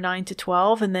 hours from 9 to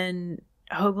 12. And then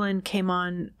Hoagland came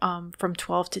on from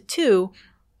 12 to 2.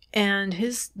 And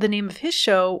the name of his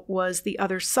show was The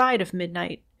Other Side of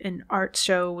Midnight. And Art's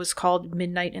show was called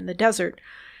Midnight in the Desert.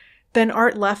 Then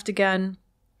Art left again.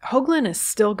 Hoagland is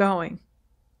still going.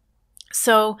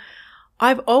 So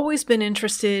I've always been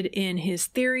interested in his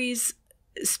theories,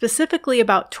 specifically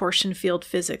about torsion field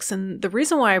physics. And the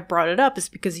reason why I brought it up is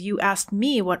because you asked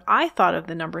me what I thought of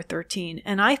the number 13.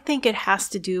 And I think it has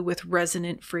to do with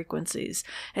resonant frequencies.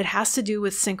 It has to do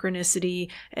with synchronicity,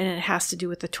 and it has to do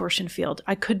with the torsion field.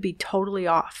 I could be totally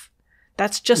off.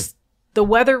 That's just the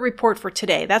weather report for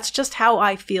today. That's just how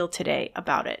I feel today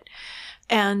about it.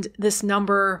 And this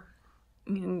number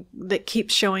that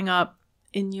keeps showing up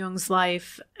in Jung's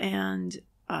life, and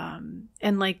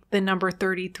like the number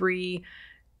 33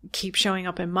 keeps showing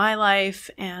up in my life,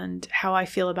 and how I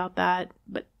feel about that.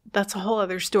 But that's a whole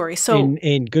other story. So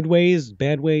in good ways,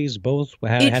 bad ways, both.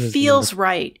 It feels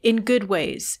right in good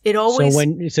ways. It always.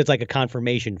 So it's like a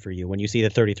confirmation for you when you see the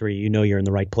 33, you know you're in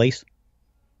the right place.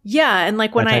 Yeah, and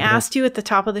like when I asked you at the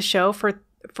top of the show for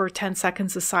 10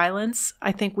 seconds of silence,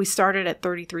 I think we started at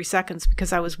 33 seconds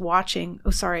because I was watching. Oh,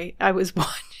 sorry, I was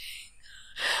watching.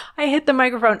 I hit the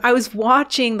microphone. I was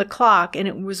watching the clock, and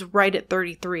it was right at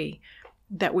 33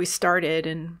 that we started.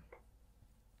 And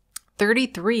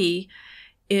 33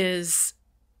 is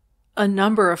a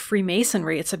number of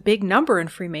Freemasonry. It's a big number in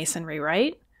Freemasonry,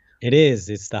 right? It is.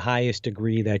 It's the highest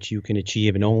degree that you can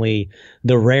achieve, and only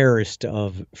the rarest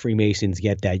of Freemasons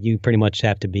get that. You pretty much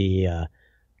have to be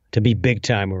big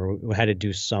time, or had to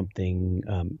do something,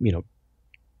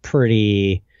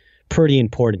 pretty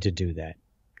important to do that.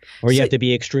 Or you have to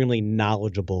be extremely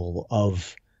knowledgeable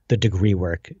of the degree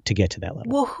work to get to that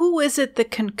level. Well, who is it that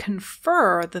can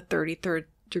confer the 33rd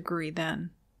degree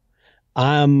then?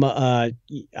 I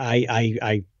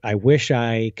wish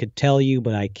I could tell you,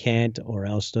 but I can't, or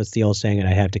else that's the old saying, and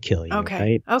I have to kill you. Okay.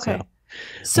 Right? Okay.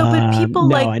 So but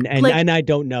people and I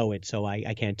don't know it, so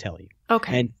I can't tell you.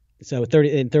 Okay. And so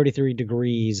 33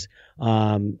 degrees,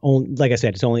 like I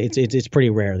said, it's pretty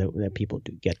rare that people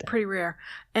do get that. Pretty rare.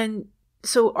 And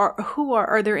so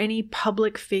are there any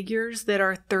public figures that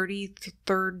are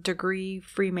 33rd degree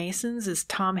Freemasons? Is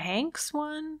Tom Hanks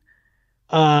one?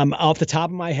 Off the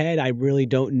top of my head, I really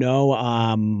don't know.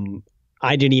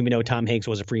 I didn't even know Tom Hanks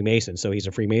was a Freemason, so he's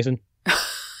a Freemason.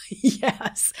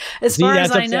 Yes, as far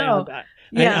as I know.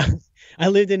 I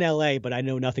lived in L.A., but I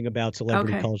know nothing about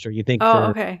celebrity Okay. culture. You think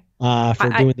Oh, okay. for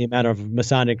I doing the amount of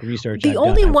Masonic research the I've done,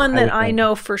 only one I that would I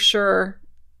know for sure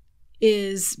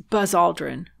is Buzz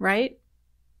Aldrin, right?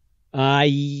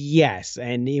 Yes,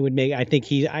 and he would make. I think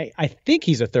he's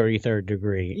a 33rd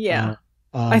degree. Yeah.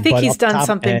 I think But he's off the done top of my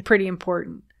something head, pretty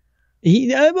important.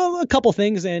 well, a couple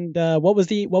things. And what was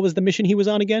the mission he was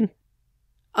on again?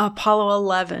 Apollo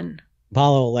 11.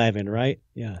 Apollo 11, right?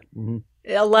 Yeah. Mm-hmm.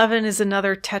 11 is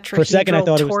another tetrahedral For a second, I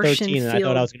thought it was torsion 13, and I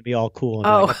thought I was going to be all cool and be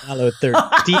Oh. like, Apollo 13,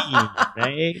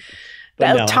 right? But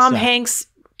That no, Tom Hanks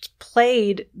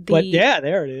played the. But yeah,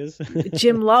 there it is.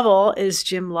 Jim Lovell. Is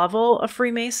Jim Lovell a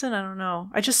Freemason? I don't know.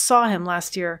 I just saw him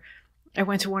last year. I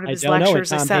went to one of his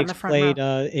lectures. I sat in the front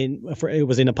row. It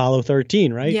was in Apollo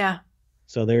 13, right? Yeah.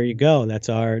 So there you go.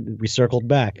 We circled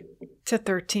back to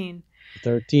 13.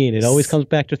 13. It always comes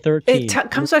back to 13.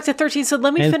 It comes back to 13. So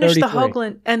let me And finish 33. the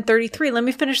Hoagland and 33. Let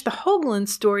me finish the Hoagland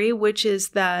story, which is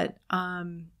that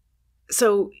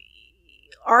so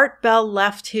Art Bell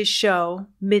left his show,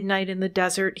 Midnight in the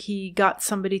Desert. He got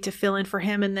somebody to fill in for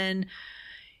him, and then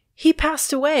he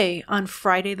passed away on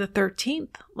Friday the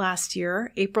 13th last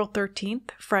year, April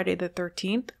 13th, Friday the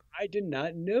 13th. I did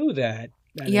not know that.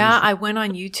 I went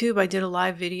on YouTube. I did a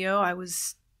live video. I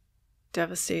was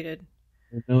devastated.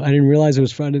 No, I didn't realize it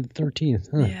was Friday the 13th.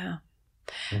 Huh. Yeah.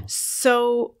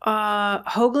 So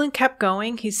Hoagland kept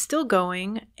going. He's still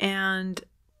going. And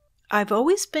I've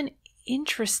always been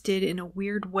interested in a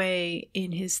weird way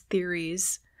in his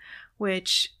theories,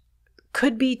 which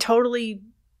could be totally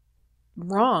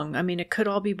wrong. I mean, it could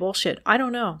all be bullshit. I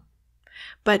don't know.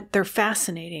 But they're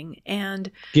fascinating.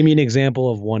 And give me an example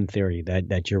of one theory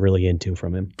that you're really into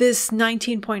from him. This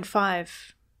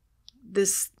 19.5,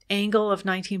 this angle of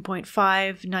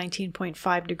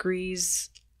 19.5 degrees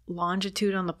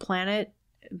longitude on the planet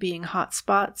being hot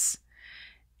spots,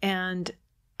 and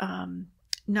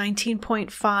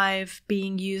 19.5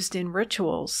 being used in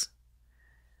rituals,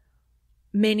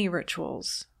 many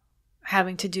rituals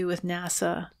having to do with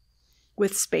NASA,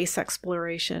 with space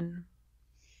exploration.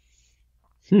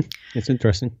 It's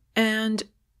interesting. And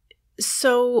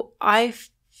so I've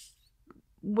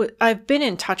been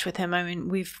in touch with him. I mean,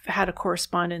 we've had a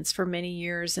correspondence for many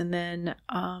years, and then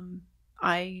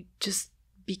I just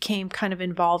became kind of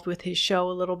involved with his show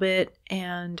a little bit,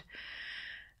 and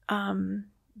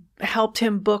helped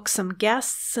him book some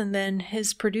guests, and then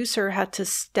his producer had to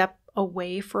step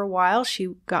away for a while.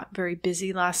 She got very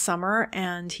busy last summer,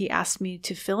 and he asked me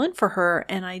to fill in for her,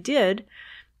 and I did.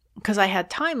 Because I had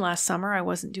time last summer. I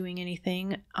wasn't doing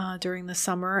anything during the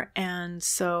summer. And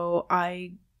so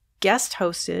I guest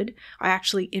hosted. I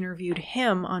actually interviewed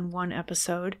him on one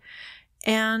episode.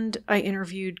 And I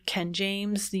interviewed Ken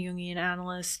James, the Jungian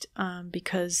analyst,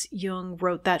 because Jung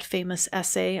wrote that famous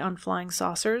essay on flying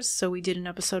saucers. So we did an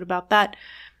episode about that.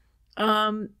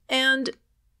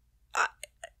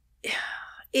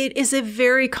 It is a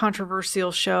very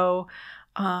controversial show.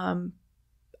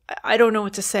 I don't know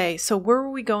what to say. So where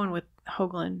were we going with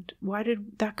Hoagland? Why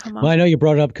did that come up? Well, I know you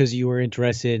brought it up because you were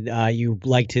interested. You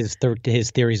liked his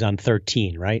theories on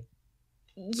 13, right?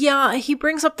 Yeah, he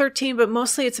brings up 13, but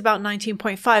mostly it's about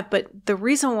 19.5. But the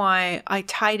reason why I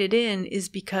tied it in is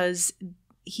because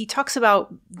he talks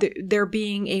about there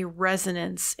being a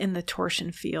resonance in the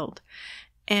torsion field.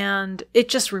 And it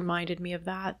just reminded me of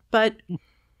that. But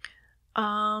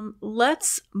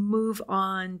let's move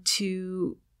on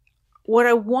to what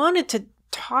I wanted to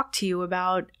talk to you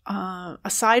about,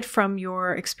 aside from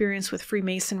your experience with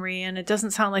Freemasonry, and it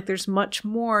doesn't sound like there's much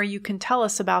more you can tell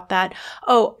us about that.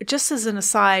 Oh, just as an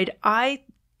aside, I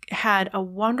had a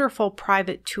wonderful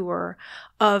private tour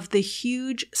of the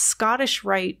huge Scottish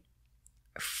Rite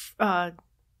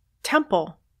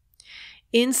temple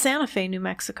in Santa Fe, New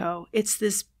Mexico. It's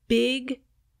this big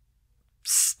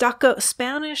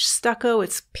Spanish stucco.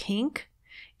 It's pink.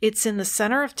 It's in the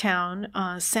center of town.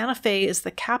 Santa Fe is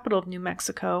the capital of New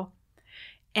Mexico,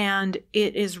 and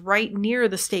it is right near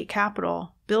the state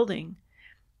capitol building.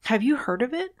 Have you heard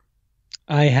of it?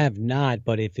 I have not,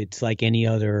 but if it's like any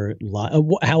other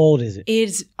how old is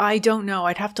it? I don't know.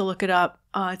 I'd have to look it up.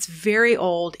 It's very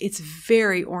old. It's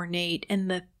very ornate, and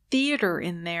the theater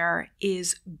in there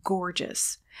is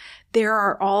gorgeous. There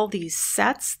are all these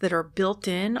sets that are built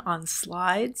in on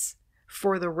slides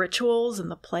for the rituals and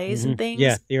the plays and things.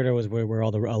 Yeah, theater was where a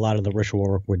lot of the ritual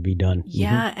work would be done.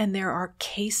 Yeah, and there are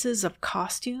cases of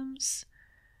costumes.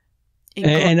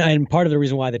 And part of the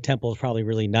reason why the temple is probably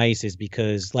really nice is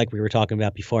because, like we were talking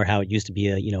about before, how it used to be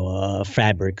a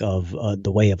fabric of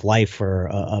the way of life for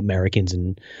Americans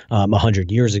and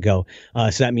 100 years ago.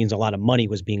 So that means a lot of money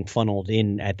was being funneled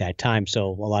in at that time. So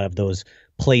a lot of those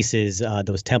places,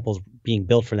 those temples being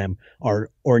built for them are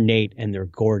ornate and they're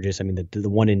gorgeous. I mean, the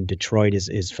one in Detroit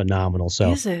is phenomenal.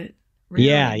 So Is it really?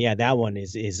 yeah, that one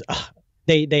is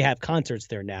they have concerts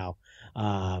there now.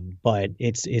 But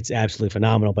it's absolutely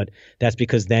phenomenal. But that's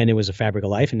because then it was a fabric of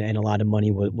life, and a lot of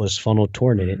money was funneled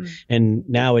toward it. And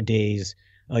nowadays,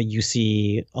 you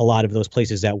see a lot of those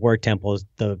places that were temples,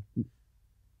 the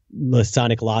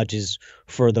Masonic lodges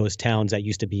for those towns that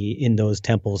used to be in those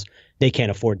temples, they can't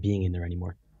afford being in there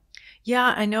anymore.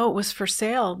 Yeah, I know it was for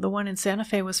sale. The one in Santa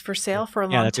Fe was for sale for a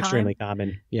long time. Yeah, that's extremely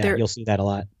common. Yeah, you'll see that a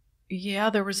lot. Yeah,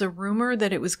 there was a rumor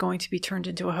that it was going to be turned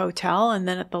into a hotel, and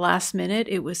then at the last minute,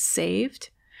 it was saved.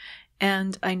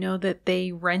 And I know that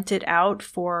they rent it out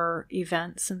for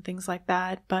events and things like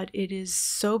that, but it is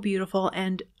so beautiful.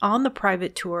 And on the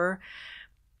private tour,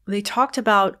 they talked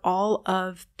about all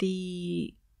of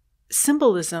the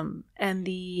symbolism and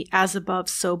the as above,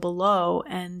 so below,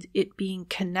 and it being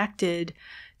connected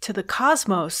to the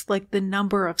cosmos, like the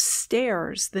number of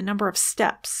stairs, the number of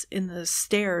steps in the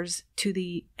stairs to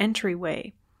the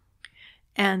entryway,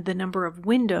 and the number of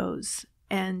windows.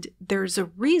 And there's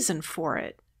a reason for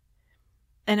it.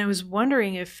 And I was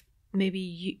wondering if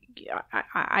maybe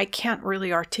I can't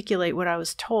really articulate what I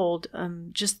was told,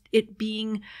 just it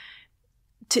being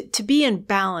to be in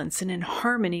balance and in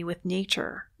harmony with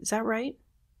nature. Is that right?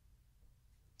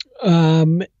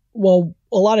 Well,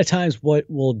 a lot of times what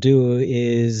we'll do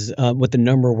is with the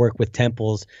number work with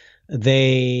temples,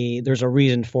 there's a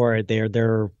reason for it.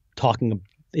 They're talking.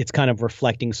 It's kind of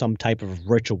reflecting some type of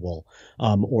ritual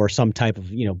or some type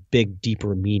of big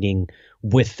deeper meaning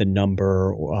with the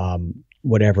number,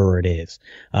 whatever it is.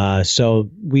 So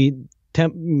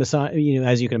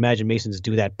as you can imagine, Masons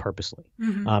do that purposely.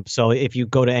 So if you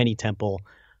go to any temple,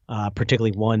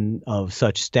 particularly one of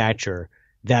such stature,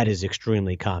 that is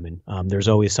extremely common. There's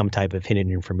always some type of hidden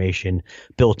information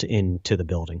built into the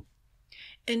building.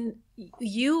 And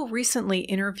you recently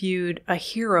interviewed a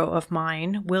hero of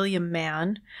mine, William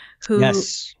Mann, who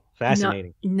yes,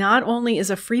 fascinating. Not only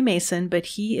is a Freemason, but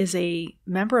he is a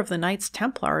member of the Knights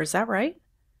Templar. Is that right?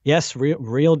 Yes,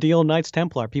 real deal Knights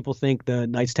Templar. People think the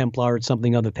Knights Templar is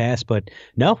something of the past, but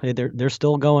no, they're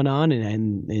still going on,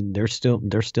 and they're still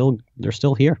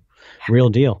here. Real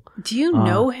deal. Do you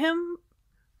know him?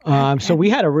 So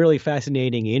we had a really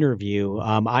fascinating interview.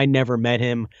 I never met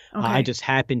him. Okay. I just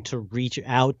happened to reach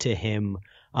out to him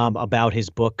about his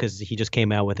book because he just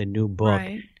came out with a new book.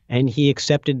 Right. And he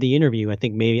accepted the interview. I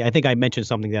think I mentioned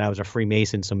something that I was a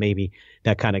Freemason, so maybe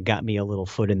that kind of got me a little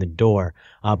foot in the door.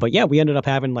 But yeah, we ended up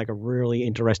having like a really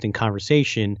interesting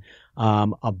conversation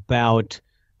about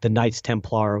the Knights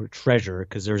Templar treasure,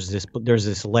 because there's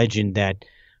this legend that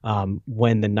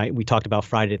when we talked about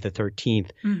Friday the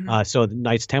 13th, so the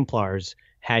Knights Templars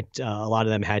had a lot of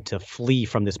them had to flee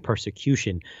from this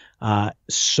persecution.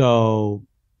 So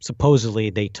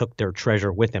supposedly they took their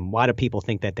treasure with them. Why do people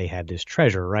think that they had this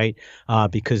treasure, right?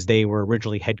 Because they were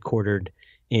originally headquartered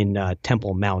in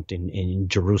Temple Mount in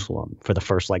Jerusalem for the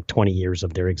first 20 years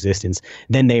of their existence.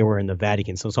 Then they were in the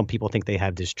Vatican. So some people think they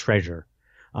have this treasure.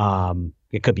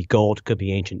 It could be gold, it could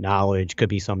be ancient knowledge, could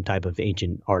be some type of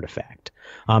ancient artifact.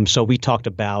 So we talked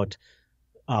about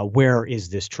where is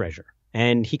this treasure?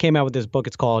 And he came out with this book.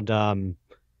 It's called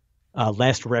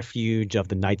Last Refuge of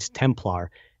the Knights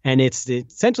Templar. And it's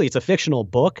essentially a fictional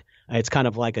book. It's kind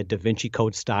of like a Da Vinci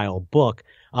Code style book,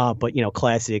 but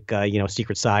classic,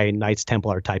 secret side Knights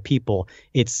Templar type people.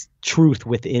 It's truth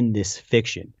within this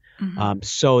fiction.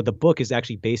 So the book is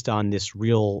actually based on these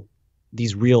real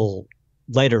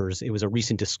letters. It was a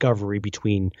recent discovery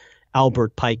between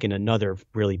Albert Pike and another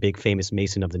really big famous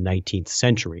Mason of the 19th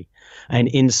century. And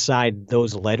inside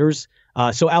those letters,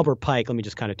 so Albert Pike, let me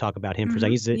just kind of talk about him for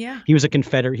a second. He was a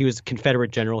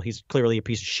Confederate general. He's clearly a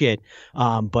piece of shit,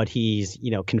 but he's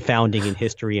confounding in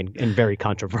history and very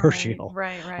controversial.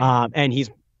 Right. And he's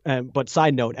but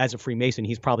side note, as a Freemason,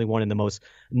 he's probably one of the most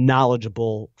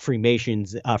knowledgeable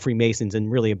Freemasons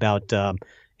and really about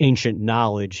ancient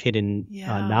knowledge, hidden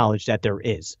knowledge that there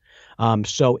is.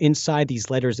 So inside these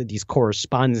letters, these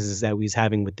correspondences that he's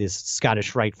having with this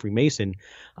Scottish Rite Freemason,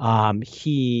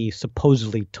 he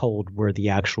supposedly told where the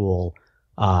actual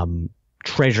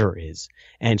treasure is.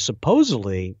 And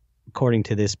supposedly, according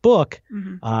to this book,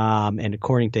 and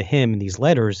according to him in these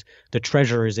letters, the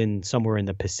treasure is somewhere in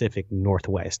the Pacific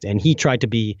Northwest. And he tried to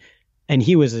be, and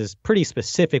he was as pretty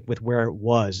specific with where it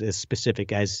was, as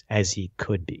specific as he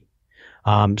could be.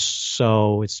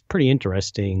 So it's pretty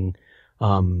interesting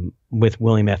with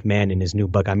William F. Mann in his new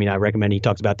book. I mean, I recommend he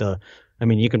talks about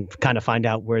you can kind of find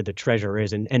out where the treasure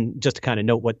is. And just to kind of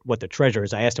note what the treasure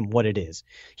is, I asked him what it is.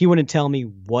 He wouldn't tell me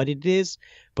what it is,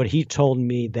 but he told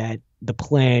me that the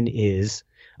plan is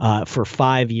for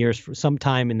 5 years, for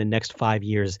sometime in the next 5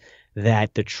 years,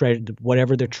 that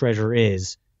whatever the treasure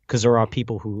is, because there are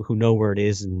people who know where it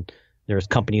is, and there's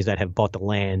companies that have bought the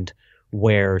land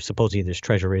where supposedly this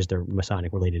treasure is. They're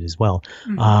Masonic related as well,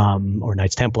 or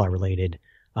Knights Templar related.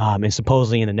 And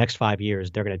supposedly in the next 5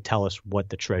 years, they're going to tell us what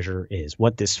the treasure is,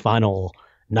 what this final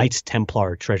Knights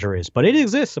Templar treasure is. But it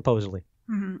exists, supposedly.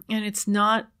 Mm-hmm. And it's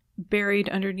not buried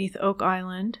underneath Oak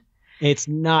Island. It's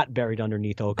not buried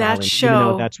underneath Oak that Island. Show, even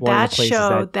though that's one of the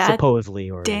places that supposedly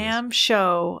or damn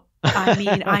show. I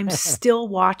mean, I'm still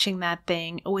watching that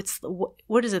thing. Oh, it's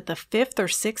what is it? The 5th or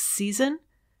 6th season?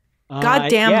 God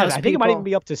damn those people. I think it might even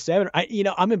be up to 7.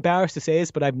 I'm embarrassed to say this,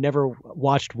 but I've never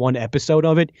watched one episode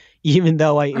of it, even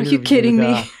though I interviewed. Are you kidding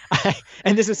me?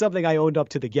 And this is something I owned up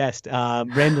to the guest,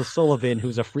 Randall Sullivan,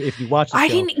 who's if you watch the show. I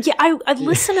didn't. Yeah, I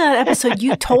listened to that episode.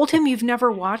 You told him you've never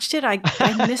watched it. I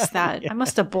missed that. Yeah. I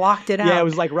must have blocked it out. Yeah, it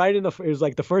was like it was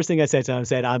like the first thing I said to him. I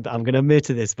said, I'm going to admit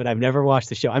to this, but I've never watched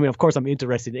the show. I mean, of course, I'm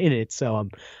interested in it, so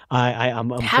I'm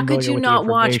How could you not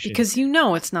watch? Because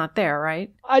it's not there,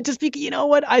 right? I just think, you know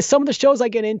what? Some of the shows I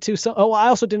get into. I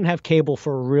also didn't have cable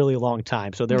for a really long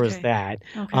time, so there was that.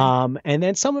 Okay. And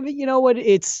then some of it, you know what?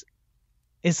 It's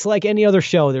like any other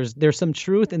show. There's some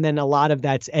truth, and then a lot of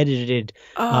that's edited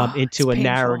into a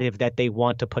narrative that they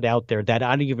want to put out there. That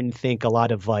I don't even think a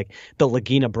lot of like the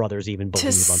Lagina brothers even believe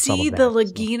on some of that. To see the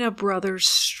Lagina brothers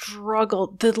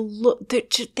struggle,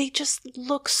 they just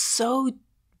look so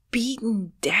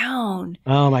beaten down.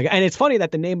 Oh my God. And it's funny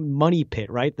that the name Money Pit,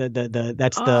 right? That's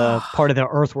the part of the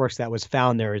earthworks that was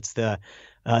found there. It's the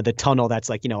tunnel that's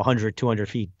like, 100, 200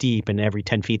 feet deep, and every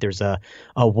 10 feet there's a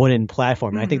wooden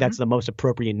platform. And I think that's the most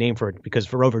appropriate name for it, because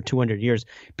for over 200 years,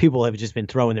 people have just been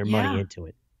throwing their money into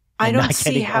it. I don't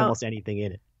see how almost anything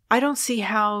in it. I don't see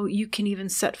how you can even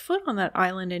set foot on that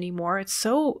island anymore. It's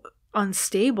so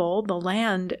unstable. The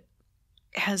land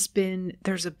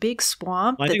there's a big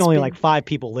swamp. Well, I think only like 5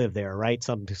 people live there, right?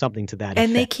 Something to that effect.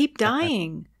 And they keep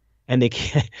dying. And they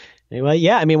can't. Well,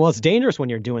 yeah. I mean, it's dangerous when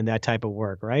you're doing that type of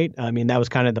work, right? I mean, that was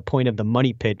kind of the point of the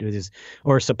Money Pit,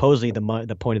 or supposedly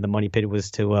the point of the Money Pit was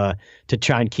to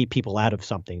try and keep people out of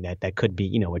something that could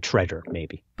be, a treasure,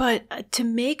 maybe. But to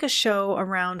make a show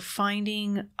around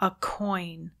finding a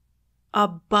coin, a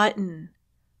button,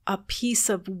 a piece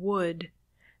of wood,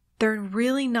 they're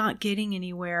really not getting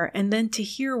anywhere. And then to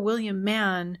hear William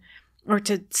Mann, or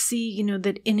to see,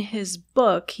 that in his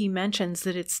book, he mentions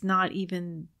that it's not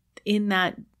even in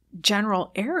that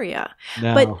general area.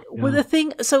 With the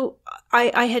thing, so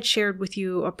I had shared with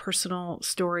you a personal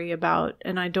story about,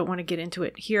 and I don't want to get into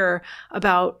it here,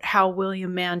 about how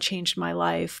William Mann changed my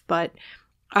life, but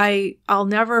I'll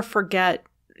never forget,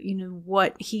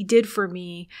 what he did for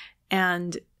me.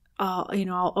 And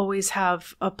I'll always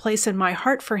have a place in my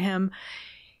heart for him.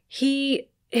 He,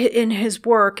 in his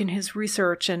work and his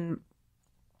research,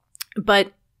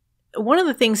 but one of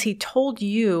the things he told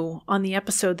you on the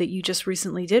episode that you just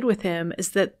recently did with him is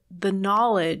that the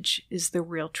knowledge is the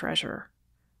real treasure,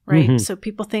 right? Mm-hmm. So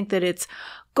people think that it's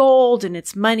gold and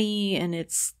it's money and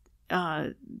it's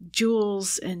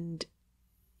jewels, and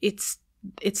it's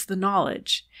the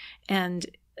knowledge. And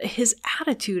his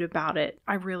attitude about it,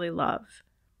 I really love.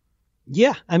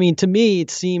 Yeah. I mean, to me,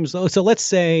 it seems, so let's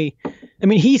say, to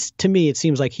me, it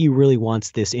seems like he really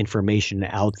wants this information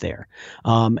out there.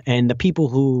 And the people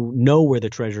who know where the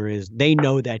treasure is, they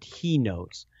know that he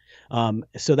knows.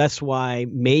 So that's why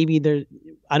maybe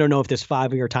I don't know if this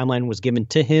 5-year timeline was given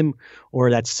to him or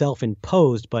that's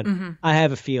self-imposed, but I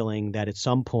have a feeling that at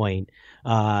some point,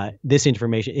 this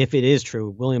information, if it is true,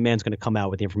 William Mann's going to come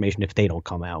out with the information if they don't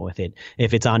come out with it.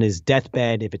 If it's on his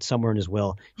deathbed, if it's somewhere in his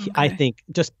will, I think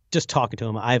just talking to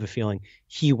him, I have a feeling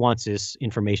he wants this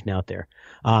information out there.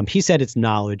 He said it's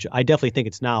knowledge. I definitely think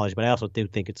it's knowledge, but I also do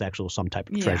think it's actual some type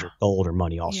of treasure, gold or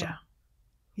money also. Yeah.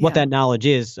 What that knowledge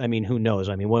is, who knows?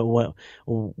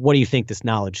 What do you think this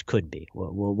knowledge could be?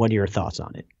 What are your thoughts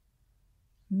on it?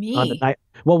 Me?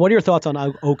 What are your thoughts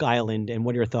on Oak Island, and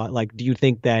what are your thoughts? Like, do you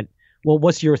think that? Well,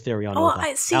 what's your theory on Oak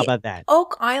Island? How about that?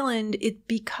 Oak Island,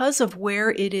 because of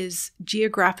where it is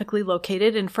geographically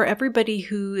located, and for everybody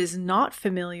who is not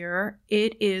familiar,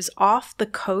 it is off the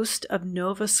coast of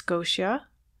Nova Scotia.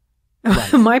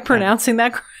 Right. Am I pronouncing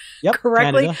that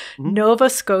correctly? Mm-hmm. Nova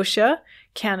Scotia,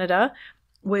 Canada.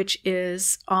 Which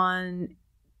is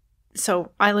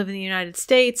so I live in the United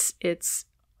States. It's,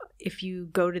 if you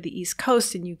go to the East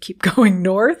Coast and you keep going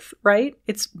north, right?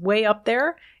 It's way up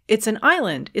there. It's an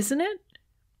island, isn't it?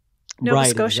 Nova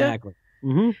Scotia. Exactly.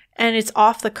 Mm-hmm. And it's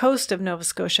off the coast of Nova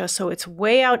Scotia. So it's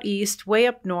way out east, way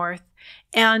up north.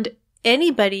 And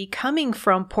anybody coming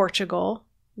from Portugal,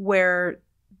 where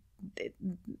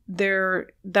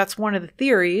that's one of the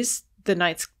theories, the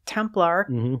Knights Templar.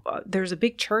 Mm-hmm. There's a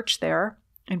big church there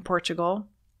in Portugal.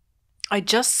 I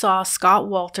just saw Scott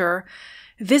Walter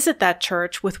visit that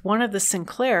church with one of the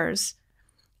Sinclairs,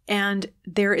 and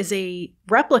there is a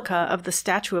replica of the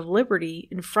Statue of Liberty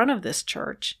in front of this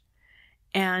church,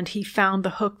 and he found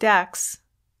the hooked X.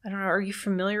 I don't know. Are you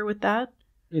familiar with that?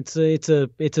 It's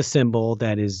a symbol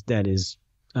that is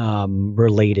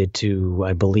related to,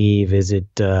 I believe, is it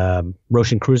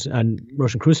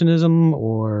Rosicrucianism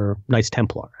or Knights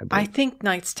Templar? I think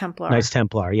Knights Templar. Knights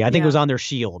Templar. Yeah, I think it was on their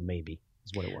shield, maybe,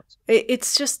 is what it was.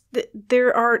 It's just that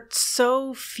there are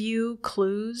so few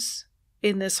clues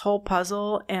in this whole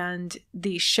puzzle, and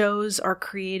the shows are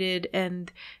created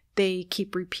and they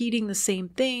keep repeating the same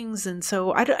things. And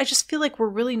so I just feel like we're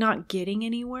really not getting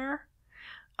anywhere.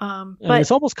 But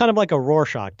it's almost kind of like a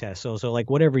Rorschach test. So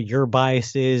like whatever your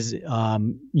bias is,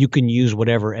 you can use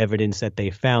whatever evidence that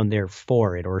they found there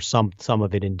for it, or some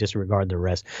of it and disregard the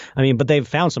rest. I mean, but they've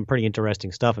found some pretty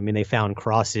interesting stuff. I mean, they found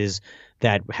crosses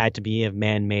that had to be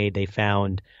man-made. They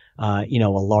found, a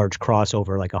large cross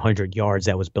over like 100 yards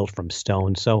that was built from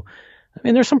stone. So, I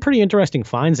mean, there's some pretty interesting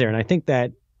finds there. And I think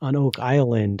that on Oak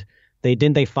Island,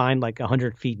 they find like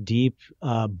 100 feet deep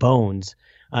bones.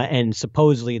 And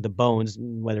supposedly the bones,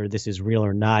 whether this is real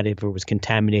or not, if it was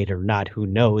contaminated or not, who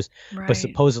knows? Right. But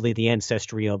supposedly the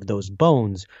ancestry of those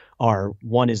bones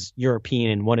one is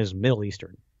European and one is Middle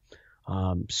Eastern.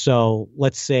 So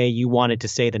let's say you wanted to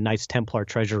say the Knights Templar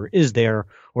treasure is there,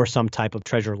 or some type of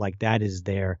treasure like that is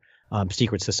there,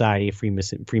 secret society,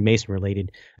 Freemason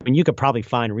related. I mean, you could probably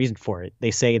find a reason for it.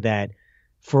 They say that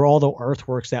for all the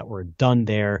earthworks that were done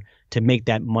there to make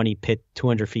that money pit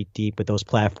 200 feet deep with those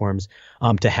platforms,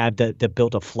 to have the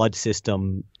built a flood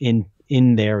system in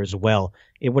there as well,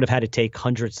 it would have had to take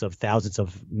hundreds of thousands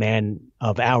of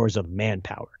hours of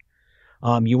manpower.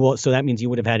 So that means you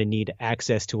would have had to need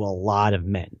access to a lot of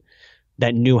men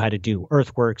that knew how to do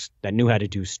earthworks, that knew how to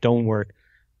do stonework,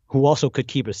 who also could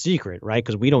keep a secret, right?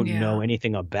 Because we don't know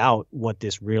anything about what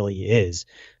this really is.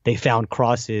 They found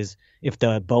crosses. If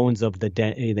the bones of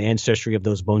the ancestry of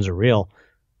those bones are real,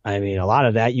 I mean, a lot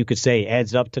of that you could say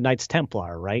adds up to Knights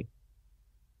Templar, right?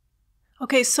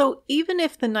 Okay, so even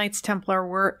if the Knights Templar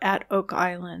were at Oak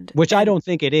Island, which I don't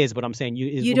think it is, but I'm saying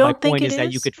you don't think it is?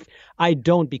 that you could. I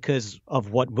don't, because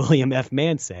of what William F.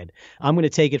 Mann said. I'm going to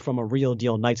take it from a real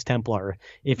deal Knights Templar.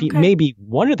 Maybe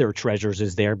one of their treasures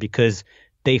is there because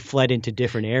they fled into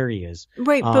different areas.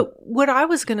 Right, but what I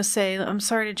was going to say, I'm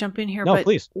sorry to jump in here, no, but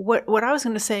please. What I was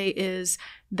going to say is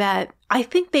that I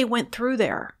think they went through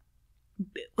there.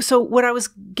 So what I was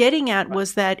getting at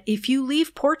was that if you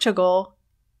leave Portugal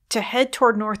to head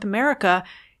toward North America,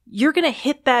 you're going to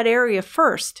hit that area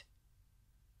first.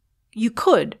 You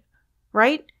could,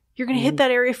 right? You're going to hit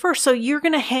that area first. So you're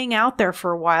going to hang out there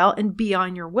for a while and be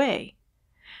on your way.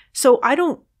 So I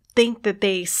don't think that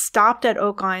they stopped at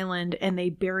Oak Island and they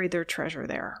buried their treasure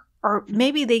there. Or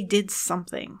maybe they did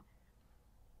something.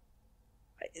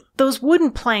 Those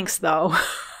wooden planks, though,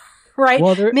 right?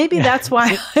 Well, maybe that's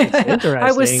why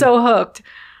I was so hooked.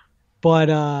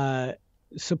 But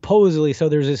supposedly, so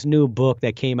there's this new book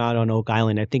that came out on Oak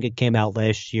Island. I think it came out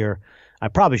last year. I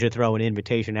probably should throw an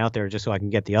invitation out there just so I can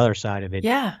get the other side of it.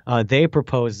 Yeah. They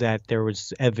proposed that there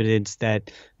was evidence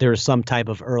that there was some type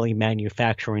of early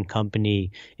manufacturing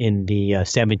company in the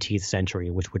 17th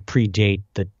century, which would predate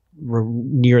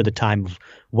near the time of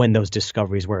when those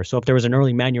discoveries were. So if there was an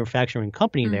early manufacturing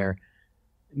company there,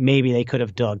 maybe they could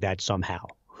have dug that somehow.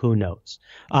 Who knows?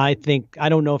 I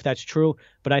don't know if that's true,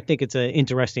 but I think it's an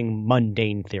interesting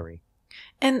mundane theory.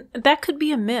 And that could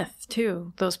be a myth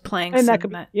too. Those planks. And that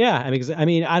could, yeah. I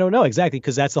mean, I don't know exactly,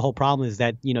 because that's the whole problem, is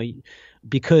that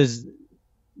because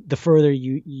the further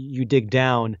you dig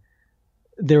down,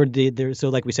 so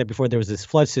like we said before, there was this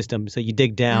flood system. So you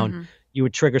dig down, you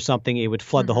would trigger something, it would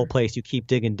flood the whole place. You keep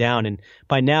digging down, and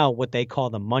by now, what they call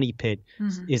the money pit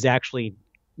is actually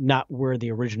not where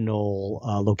the original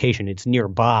location. It's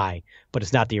nearby, but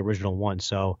it's not the original one.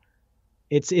 So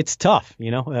it's tough,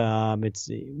 it's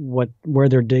where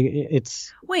they're digging.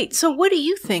 Wait, so what do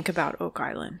you think about Oak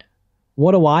Island?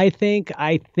 What do I think?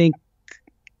 I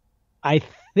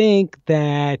think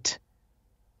that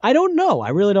I don't know. I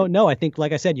really don't know. I think,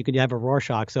 like I said, you could have a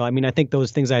Rorschach. So, I mean, I think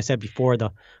those things I said before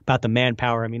about the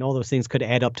manpower, I mean, all those things could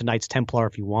add up to Knights Templar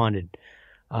if you wanted.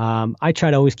 I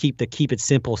try to always keep it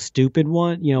simple, stupid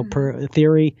one, per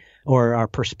theory or our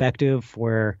perspective,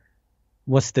 where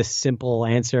what's the simple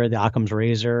answer, the Occam's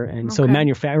razor. And so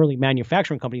early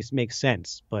manufacturing companies make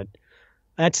sense, but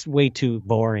that's way too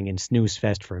boring and snooze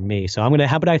fest for me. So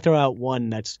how about I throw out one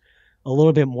that's a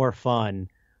little bit more fun,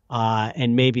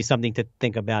 and maybe something to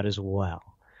think about as well.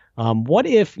 What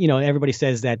if, everybody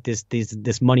says that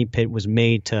this money pit was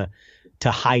made to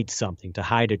hide something, to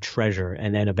hide a treasure,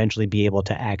 and then eventually be able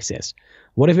to access?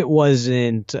 What if it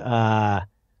wasn't?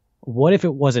 What if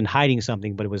it wasn't hiding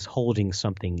something, but it was holding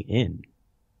something in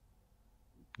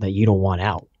that you don't want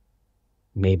out?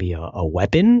 Maybe a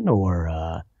weapon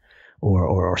or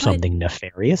something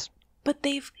nefarious. But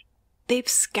they've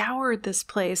scoured this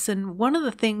place, and one of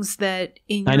the things that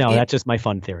I know that's just my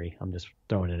fun theory. I'm just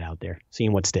throwing it out there,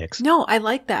 seeing what sticks. No, I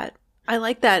like that,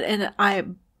 and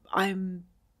I'm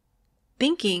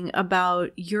thinking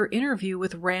about your interview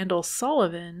with Randall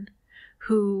Sullivan,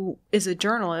 who is a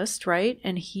journalist, right?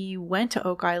 And he went to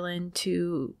Oak Island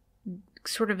to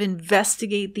sort of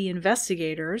investigate the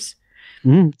investigators.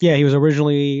 Mm-hmm. Yeah, he was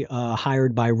originally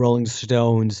hired by Rolling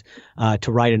Stones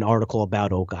to write an article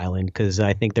about Oak Island, because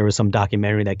I think there was some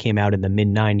documentary that came out in the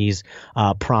mid-'90s,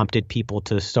 prompted people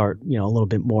to start, a little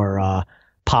bit more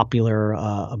popular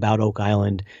about Oak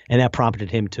Island, and that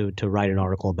prompted him to write an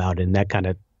article about it, and that kind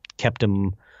of kept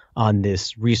him on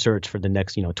this research for the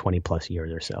next 20 plus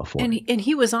years or so. And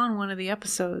he was on one of the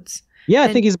episodes. Yeah,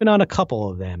 I think he's been on a couple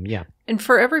of them. Yeah. And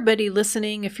for everybody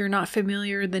listening, if you're not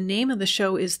familiar, the name of the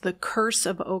show is The Curse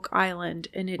of Oak Island,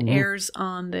 and it airs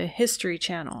on the History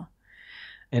Channel.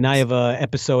 And I have an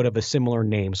episode of a similar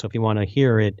name, so if you want to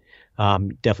hear it,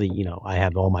 definitely, I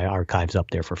have all my archives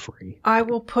up there for free. I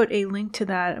will put a link to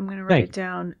that. I'm going to write it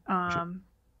down. Sure.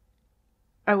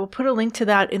 I will put a link to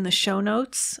that in the show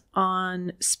notes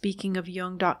on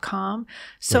speakingofjung.com.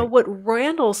 So what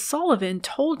Randall Sullivan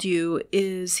told you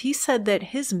is he said that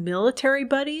his military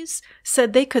buddies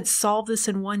said they could solve this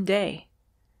in one day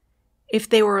if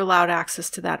they were allowed access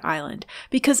to that island.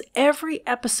 Because every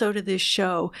episode of this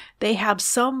show, they have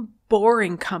some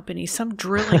boring company, some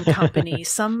drilling company,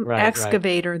 some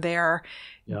excavator there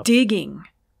digging.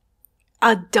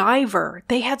 A diver.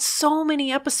 They had so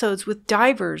many episodes with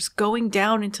divers going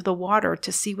down into the water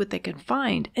to see what they can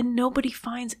find, and nobody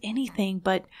finds anything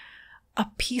but a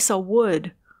piece of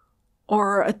wood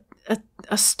or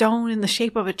a stone in the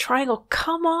shape of a triangle.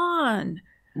 Come on.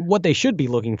 What they should be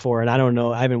looking for, and I don't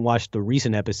know, I haven't watched the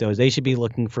recent episodes, they should be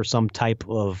looking for some type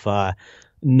of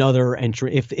another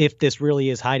entry. If this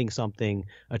really is hiding something,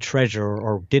 a treasure,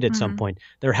 or did at some point,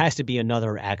 there has to be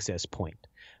another access point.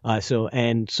 So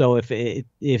if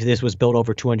this was built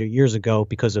over 200 years ago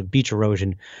because of beach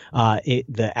erosion,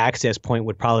 the access point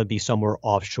would probably be somewhere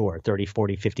offshore, 30,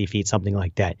 40, 50 feet, something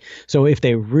like that. So if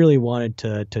they really wanted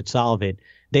to solve it,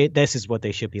 this is what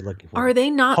they should be looking for. Are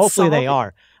they not? Hopefully they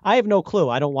are. I have no clue.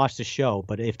 I don't watch the show,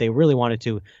 but if they really wanted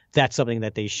to, that's something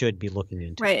that they should be looking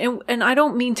into. Right. And I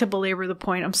don't mean to belabor the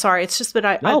point. I'm sorry. It's just that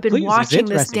I've been watching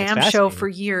this damn show for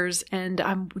years, and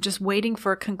I'm just waiting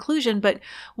for a conclusion. But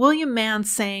William Mann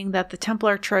saying that the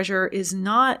Templar treasure is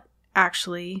not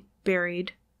actually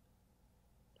buried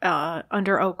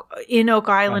under Oak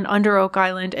Island, under Oak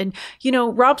Island. And,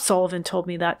 Rob Sullivan told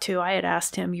me that too. I had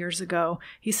asked him years ago.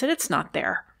 He said, it's not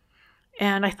there.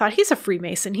 And I thought, he's a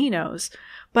Freemason. He knows.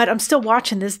 But I'm still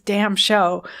watching this damn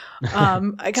show.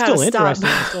 I gotta still interesting.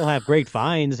 Stop. Still have great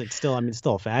finds. It's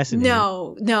still fascinating.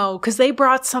 No, because they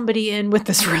brought somebody in with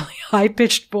this really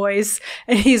high-pitched voice,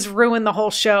 and he's ruined the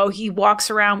whole show. He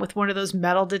walks around with one of those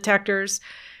metal detectors.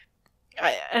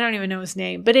 I don't even know his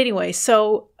name. But anyway,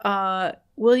 so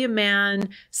William Mann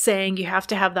saying you have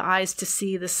to have the eyes to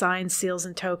see the signs, seals,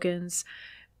 and tokens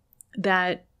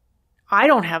that I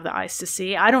don't have the eyes to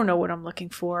see. I don't know what I'm looking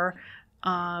for.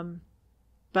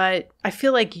 But I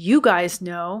feel like you guys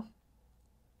know.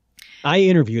 I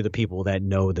interview the people that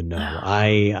know the know.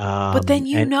 But then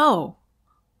know.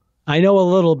 I know a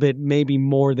little bit, maybe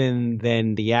more than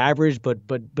the average, but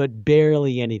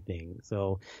barely anything.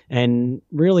 So, and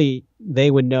really, they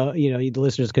would know. The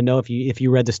listeners could know if you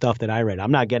read the stuff that I read.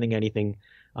 I'm not getting anything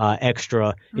extra.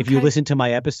 Okay. If you listen to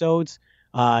my episodes,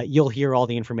 you'll hear all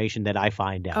the information that I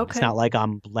find out. Okay. It's not like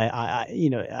I'm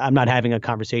not having a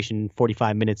conversation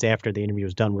 45 minutes after the interview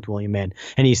is done with William Mann,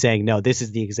 and he's saying, no, this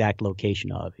is the exact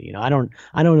location of it. I don't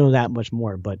know that much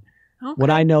more, but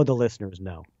what I know, the listeners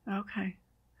know. Okay.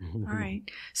 All right.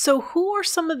 So who are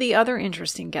some of the other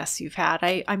interesting guests you've had?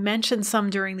 I mentioned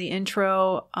some during the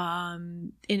intro.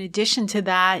 In addition to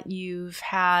that, you've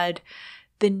had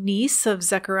the niece of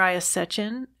Zechariah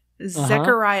Sitchin,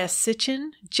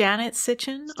 Janet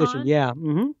Sitchin. Yeah.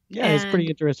 Mm-hmm. Yeah, it's pretty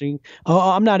interesting.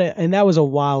 And that was a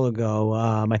while ago.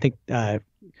 I think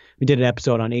we did an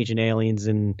episode on Ancient Aliens,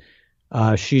 and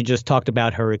she just talked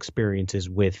about her experiences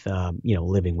with,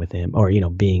 living with him, or,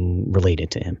 being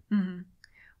related to him. Mm-hmm.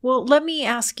 Well, let me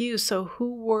ask you, so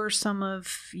who were some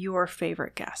of your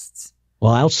favorite guests?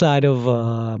 Well, outside of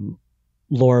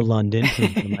Laura London,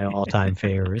 who's one of my all-time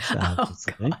favorites, Oh,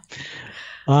 obviously.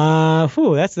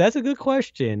 God. That's a good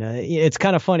question. It's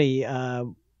kind of funny,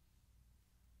 and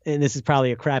this is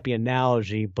probably a crappy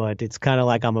analogy, but it's kind of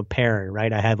like I'm a parent,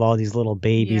 right? I have all these little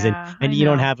babies, Yeah, I and you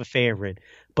don't know. have a favorite.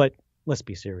 But let's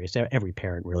be serious. Every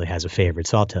parent really has a favorite,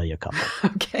 so I'll tell you a couple.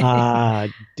 Okay.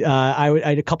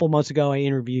 A couple months ago, I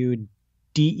interviewed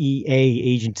DEA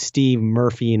agent Steve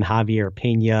Murphy and Javier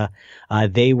Pena.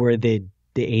 They were the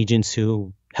agents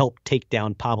who helped take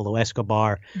down Pablo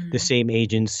Escobar, the same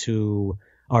agents who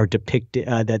are depicted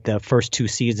that the first two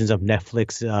seasons of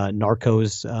Netflix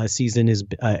Narcos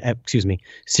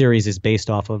series is based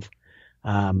off of.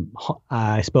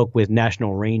 I spoke with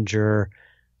National Ranger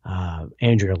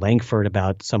Andrea Langford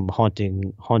about some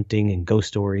haunting and ghost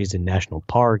stories in national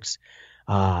parks.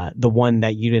 The one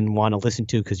that you didn't want to listen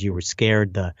to because you were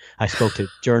scared. I spoke to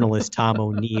journalist Tom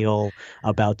O'Neill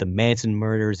about the Manson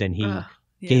murders, and he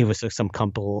gave us some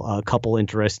couple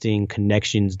interesting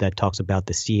connections that talks about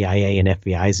the CIA and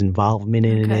FBI's involvement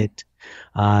in it.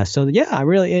 So yeah, I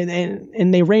really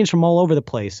and they range from all over the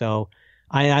place. So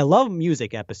I love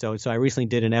music episodes. So I recently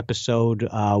did an episode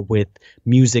with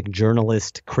music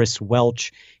journalist Chris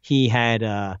Welch. He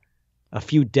had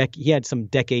he had some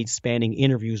decades spanning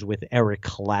interviews with Eric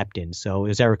Clapton. So it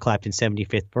was Eric Clapton's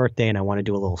 75th birthday, and I want to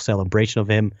do a little celebration of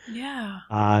him.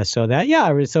 Yeah. So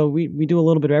we do a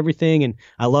little bit of everything, and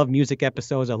I love music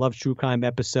episodes. I love true crime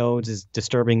episodes. As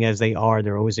disturbing as they are,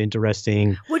 they're always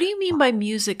interesting. What do you mean by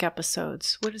music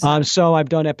episodes? What is that? So I've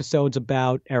done episodes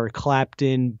about Eric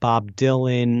Clapton, Bob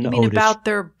Dylan. You mean Otis, about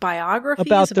their biographies?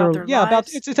 About their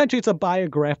lives? It's a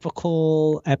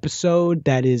biographical episode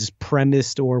that is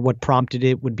premised, or what prompted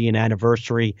it would be an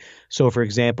anniversary. So, for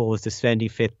example, it was the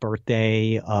 75th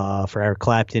birthday for Eric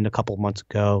Clapton a couple of months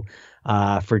ago.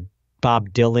 For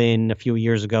Bob Dylan a few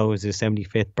years ago, it was his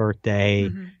 75th birthday.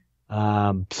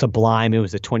 Sublime, it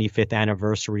was the 25th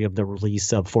anniversary of the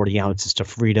release of 40 Ounces to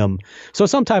Freedom. So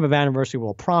some type of anniversary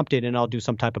will prompt it, and I'll do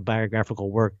some type of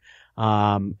biographical work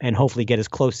and hopefully get as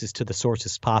close to the source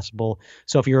as possible.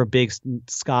 So if you're a big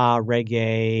ska,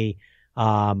 reggae,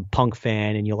 punk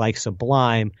fan and you like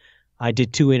Sublime, I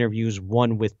did two interviews,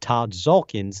 one with Todd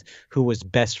Zulkins, who was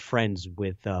best friends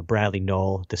with Bradley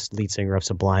Noel, the lead singer of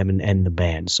Sublime, and the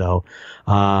band. So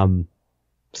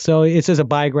it's just a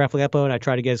biographical episode. I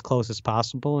try to get as close as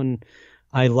possible, and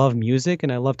I love music,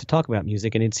 and I love to talk about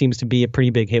music, and it seems to be a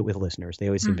pretty big hit with listeners. They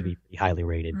always seem to be pretty highly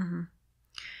rated.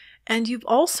 And you've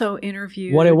also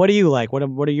interviewed. What do you like? What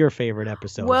are your favorite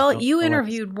episodes? Well, you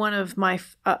interviewed one of my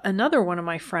another one of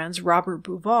my friends, Robert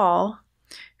Bouval,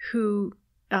 who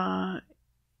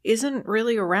isn't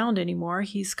really around anymore.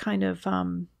 He's kind of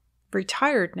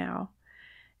retired now.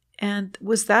 And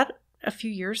was that a few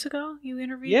years ago you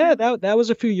interviewed him? that was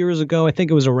a few years ago. I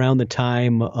think it was around the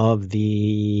time of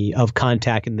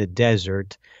Contact in the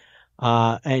Desert.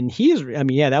 And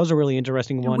that was a really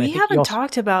interesting one. We haven't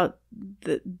talked about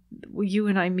you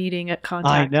and I meeting at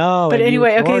Contact. I know. But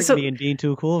anyway, okay, so me and being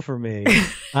too cool for me.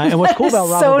 And what's cool about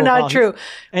Robert so Bouval, not true.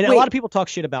 And a lot of people talk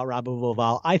shit about Robert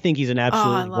Bouval. I think he's an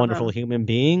absolutely wonderful human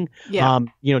being. Yeah.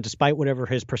 Despite whatever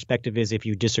his perspective is, if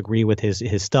you disagree with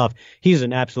his stuff, he's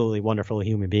an absolutely wonderful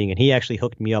human being. And he actually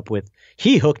hooked me up with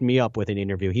an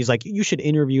interview. He's like, you should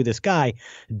interview this guy,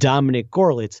 Dominic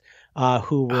Gorlitz,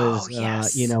 who was,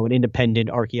 an independent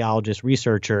archaeologist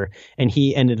researcher, and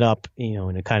he ended up, in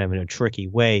a tricky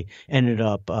way,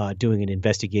 doing an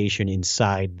investigation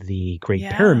inside the Great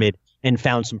Pyramid and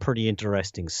found some pretty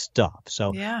interesting stuff.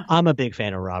 So I'm a big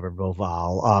fan of Robert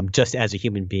Bouval, just as a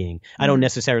human being. I don't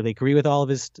necessarily agree with all of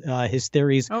his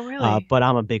theories, but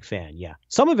I'm a big fan. Yeah,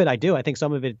 some of it I do. I think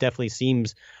some of it definitely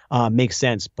makes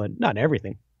sense, but not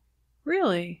everything.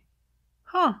 Really?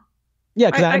 Huh. Yeah,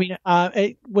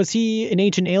 because was he an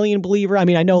ancient alien believer? I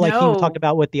mean, I know he talked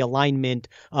about with the alignment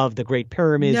of the Great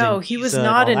Pyramids. No, he was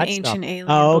not an ancient alien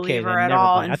believer at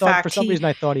all. In fact, for some reason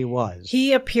I thought he was.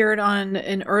 He appeared on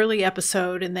an early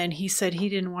episode, and then he said he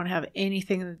didn't want to have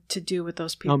anything to do with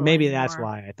those people. Oh, maybe anymore. That's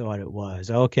why I thought it was.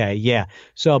 Okay, yeah.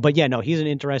 So, but yeah, no, he's an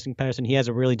interesting person. He has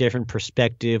a really different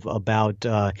perspective about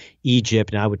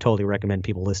Egypt, and I would totally recommend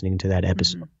people listening to that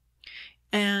episode.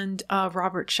 And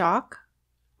Robert Schoch.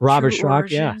 Robert True Schoch,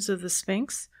 Origins of the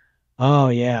Sphinx. Oh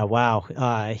yeah, wow.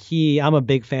 I'm a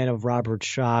big fan of Robert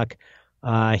Schoch.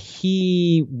 I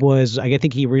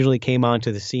think he originally came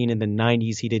onto the scene in the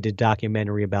 90s. He did a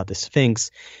documentary about the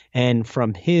Sphinx, and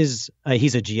from he's a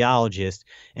geologist,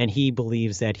 and he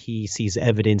believes that he sees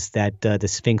evidence that the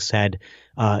Sphinx had,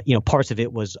 parts of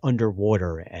it was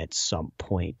underwater at some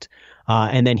point.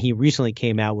 And then he recently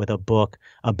came out with a book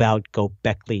about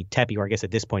Göbekli Tepe, or I guess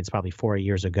at this point it's probably 4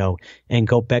 years ago. And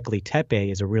Göbekli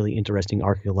Tepe is a really interesting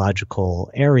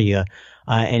archaeological area,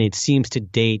 and it seems to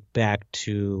date back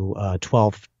to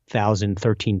 12,000,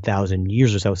 13,000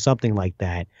 years or so, something like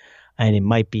that. And it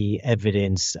might be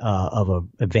evidence of an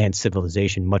advanced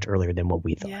civilization much earlier than what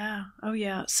we thought. Yeah. Oh,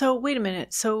 yeah. So wait a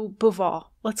minute. So Bauval.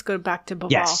 Let's go back to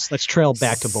Bauval. Yes, let's trail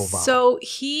back to Bauval. So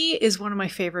he is one of my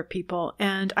favorite people,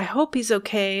 and I hope he's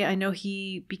okay. I know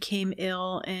he became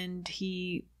ill and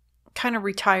he kind of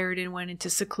retired and went into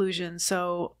seclusion.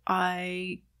 So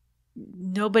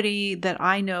nobody that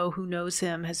I know who knows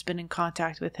him has been in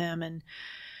contact with him, and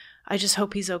I just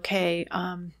hope he's okay.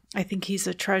 I think he's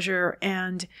a treasure,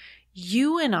 and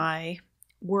you and I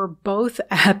were both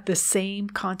at the same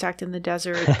Contact in the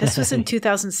Desert. This was in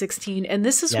 2016, and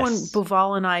this is when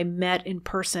Bauval and I met in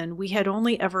person. We had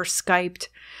only ever Skyped.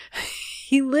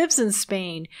 He lives in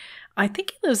Spain. I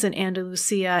think he lives in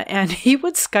Andalusia, and he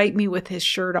would Skype me with his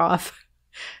shirt off.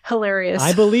 Hilarious.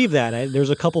 I believe that. There's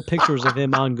a couple pictures of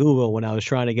him on Google when I was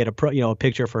trying to get a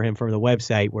picture for him from the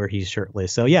website where he's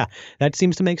shirtless. So yeah, that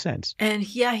seems to make sense. And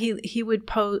yeah, he would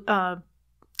post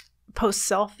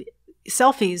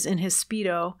selfies in his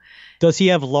Speedo. Does he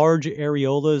have large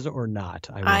areolas or not?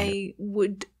 I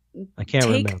can't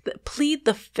remember. Plead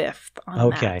the fifth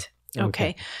on that.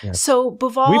 Okay. Yes. So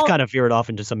Bauval, we've kind of veered off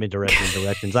into some interesting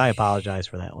directions. I apologize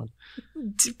for that one.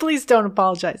 Please don't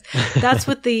apologize. That's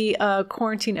what the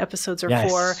quarantine episodes are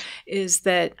for, is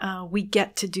that we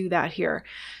get to do that here.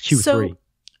 Q3. So,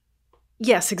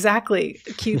 yes, exactly.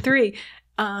 Q3.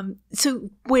 So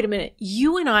wait a minute.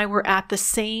 You and I were at the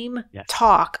same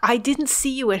talk. I didn't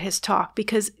see you at his talk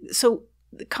because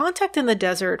the Contact in the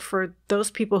Desert, for those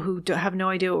people who have no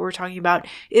idea what we're talking about,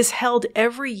 is held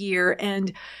every year.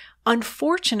 And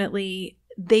unfortunately,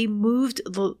 they moved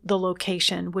the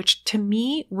location, which to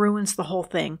me ruins the whole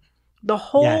thing. The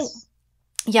whole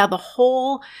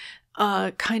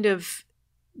kind of,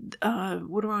 what do I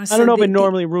want to say? I don't know if it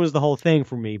normally ruins the whole thing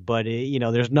for me, but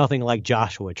there's nothing like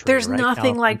Joshua Tree. There's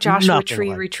nothing like Joshua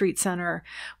Tree Retreat Center,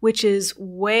 which is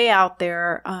way out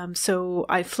there. So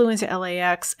I flew into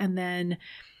LAX, and then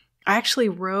I actually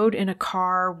rode in a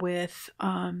car with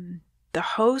the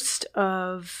host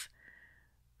of,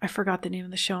 I forgot the name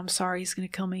of the show. I'm sorry, he's going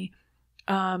to kill me.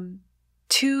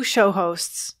 2 show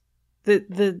hosts.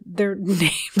 Their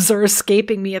names are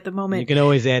escaping me at the moment. You can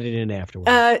always add it in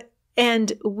afterwards.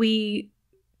 And we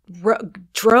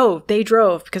drove. They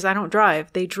drove, because I don't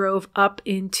drive. They drove up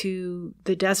into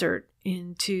the desert,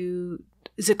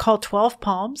 is it called 12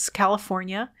 Palms,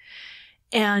 California?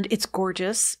 And it's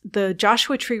gorgeous. The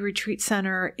Joshua Tree Retreat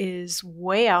Center is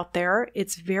way out there.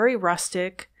 It's very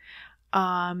rustic.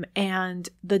 And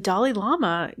the Dalai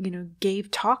Lama,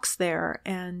 gave talks there,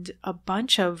 and a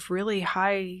bunch of really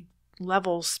high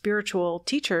level spiritual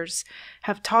teachers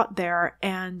have taught there.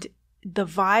 And the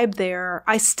vibe there,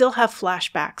 I still have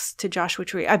flashbacks to Joshua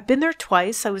Tree. I've been there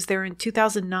twice. I was there in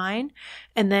 2009,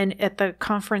 and then at the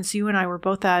conference you and I were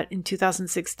both at in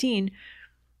 2016.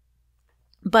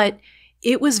 But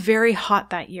it was very hot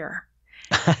that year.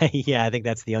 Yeah, I think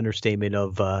that's the understatement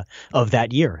of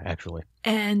that year, actually.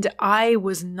 And I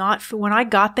was not, when I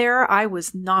got there, I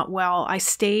was not well. I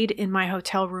stayed in my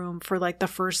hotel room for like the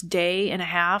first day and a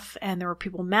half, and there were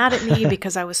people mad at me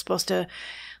because I was supposed to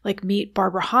meet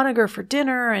Barbara Honegger for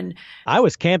dinner. And I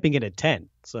was camping in a tent.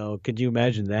 So could you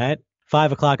imagine that?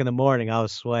 5 o'clock in the morning, I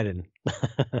was sweating.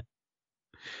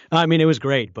 I mean, it was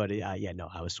great, but I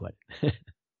was sweating.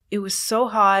 It was so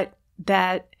hot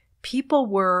that people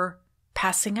were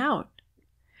passing out.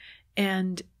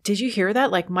 And did you hear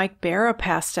that? Like Mike Barra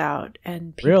passed out,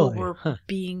 and people were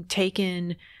being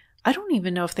taken. I don't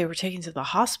even know if they were taken to the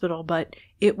hospital, but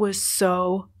it was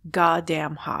so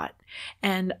goddamn hot.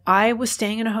 And I was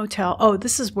staying in a hotel. Oh,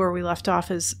 this is where we left off,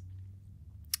 is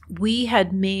we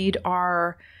had made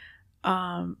our,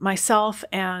 myself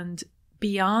and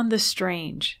Beyond the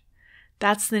Strange.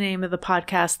 That's the name of the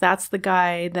podcast. That's the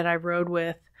guy that I rode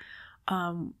with,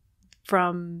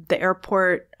 from the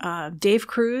airport, Dave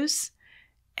Cruz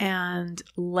and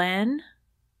Len.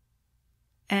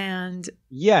 And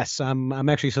yes, I'm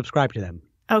actually subscribed to them.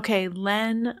 Okay,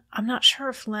 Len. I'm not sure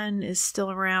if Len is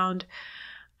still around.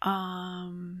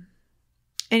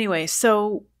 Anyway,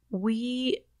 so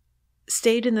we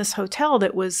stayed in this hotel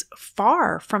that was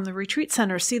far from the retreat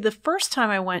center. See, the first time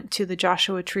I went to the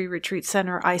Joshua Tree Retreat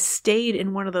Center, I stayed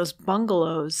in one of those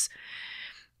bungalows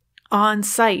on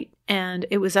site, and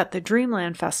it was at the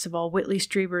Dreamland Festival, Whitley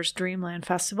Strieber's Dreamland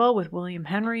Festival, with William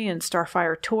Henry and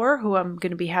Starfire Tour, who I'm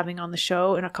going to be having on the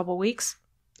show in a couple weeks.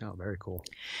 Oh, very cool.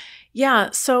 Yeah,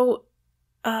 so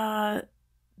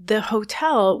the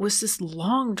hotel was this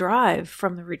long drive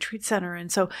from the retreat center.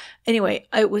 And so anyway,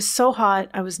 it was so hot.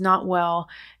 I was not well.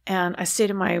 And I stayed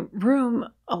in my room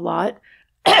a lot.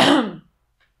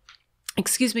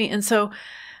 Excuse me. And so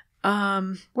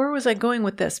where was I going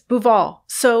with this? Bouval.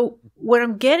 So what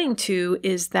I'm getting to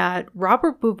is that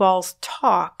Robert Bouval's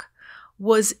talk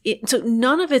so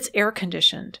none of it's air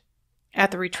conditioned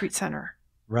at the retreat center.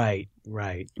 Right.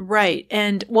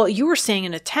 And well, you were staying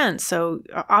in a tent, so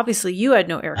obviously you had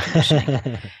no air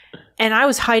conditioning. And I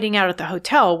was hiding out at the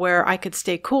hotel where I could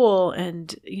stay cool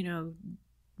and,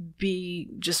 be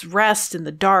just rest in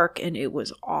the dark, and it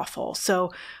was awful.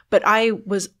 So, but I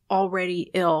was already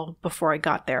ill before I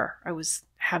got there. I was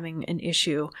having an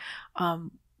issue.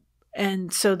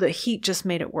 And so the heat just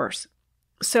made it worse.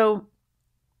 So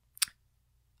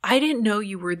I didn't know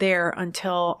you were there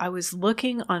until I was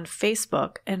looking on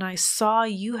Facebook and I saw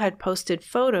you had posted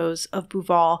photos of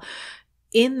Bouval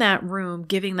in that room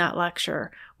giving that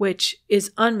lecture, which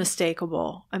is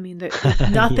unmistakable. I mean,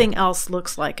 nothing else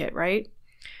looks like it, right?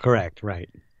 Correct, right.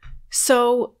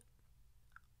 So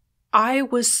I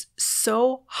was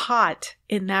so hot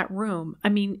in that room. I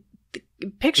mean,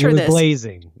 picture this. It was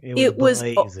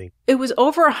blazing. It was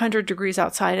over 100 degrees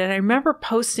outside. And I remember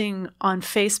posting on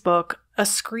Facebook a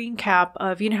screen cap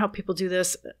of, how people do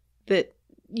this, that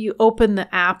you open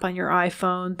the app on your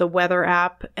iPhone, the weather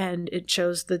app, and it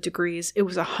shows the degrees. It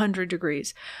was 100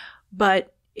 degrees,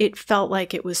 but it felt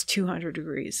like it was 200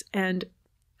 degrees. And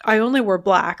I only wore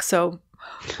black, so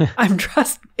I'm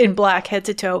dressed in black head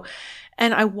to toe.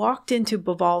 And I walked into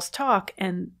Bouval's talk,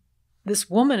 and this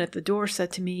woman at the door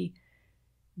said to me,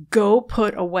 "Go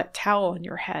put a wet towel on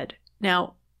your head."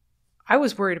 Now, I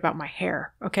was worried about my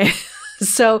hair, okay?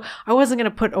 So I wasn't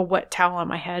going to put a wet towel on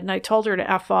my head. And I told her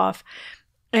to F off.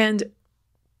 And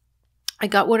I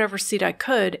got whatever seat I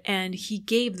could. And he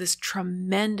gave this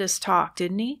tremendous talk,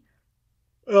 didn't he?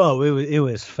 Oh, it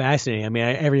was fascinating. I mean,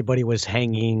 everybody was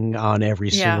hanging on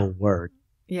every single word.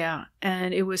 Yeah.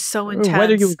 And it was so intense.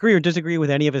 Whether you agree or disagree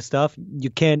with any of his stuff, you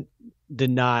can't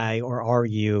deny or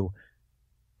argue.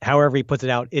 However he puts it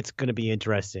out, it's going to be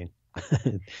interesting.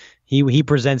 He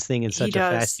presents things in such a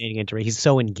fascinating interest. He's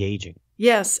so engaging.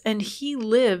 Yes, and he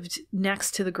lived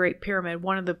next to the Great Pyramid,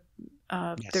 one of the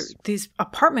these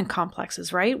apartment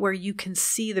complexes, right, where you can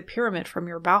see the pyramid from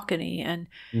your balcony. And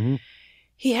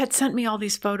he had sent me all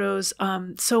these photos.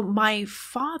 So my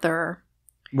father...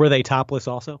 Were they topless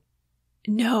also?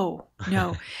 No,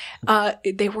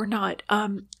 they were not.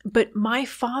 But my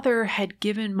father had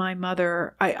given my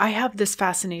mother, I have this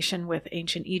fascination with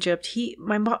ancient Egypt.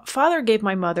 My father gave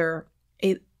my mother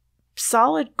a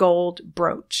solid gold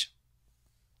brooch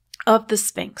of the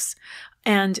Sphinx.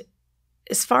 And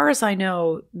as far as I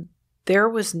know, there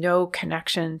was no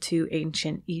connection to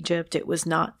ancient Egypt. It was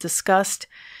not discussed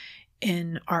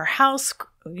in our house,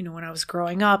 when I was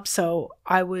growing up. So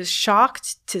I was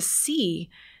shocked to see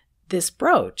this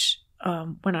brooch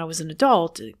when I was an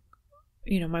adult.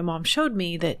 My mom showed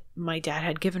me that my dad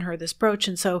had given her this brooch,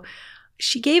 and so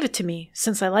she gave it to me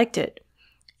since I liked it.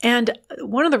 And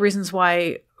one of the reasons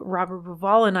why Robert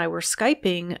Bouval and I were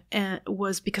Skyping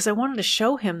was because I wanted to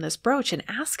show him this brooch and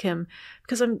ask him,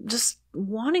 because I'm just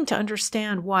wanting to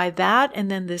understand why that,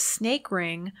 and then this snake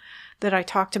ring that I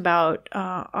talked about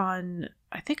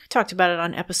I think I talked about it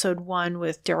on episode 1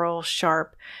 with Daryl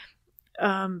Sharp.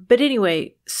 But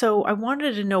anyway, so I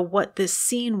wanted to know what this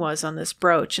scene was on this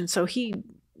brooch. And so he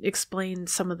explained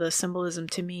some of the symbolism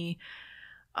to me.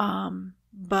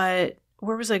 But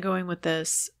where was I going with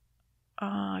this?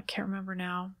 I can't remember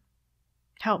now.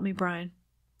 Help me, Brian.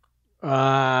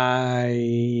 I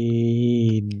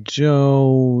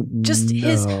don't Just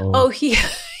know.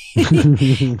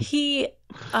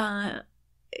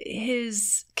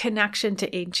 His connection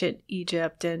to ancient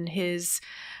Egypt and his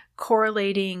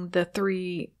correlating the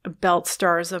 3 belt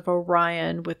stars of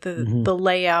Orion with the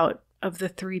layout of the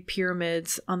 3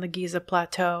 pyramids on the Giza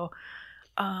Plateau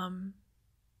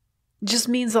just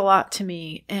means a lot to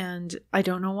me, and I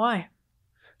don't know why.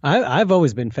 I've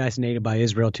always been fascinated by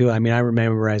Israel too. I mean, I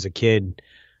remember as a kid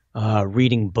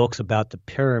reading books about the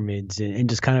pyramids and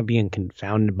just kind of being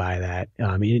confounded by that.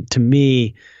 I mean, to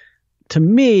me,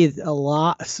 a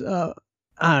lot.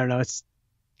 I don't know.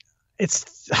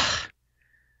 It's.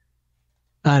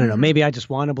 I don't know. Maybe I just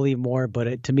want to believe more,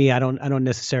 but to me, I don't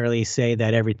necessarily say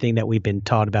that everything that we've been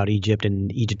taught about Egypt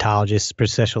and Egyptologists,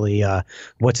 especially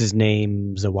what's his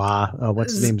name,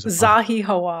 Zahi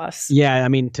Hawass. Yeah, I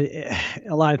mean,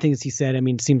 a lot of things he said. I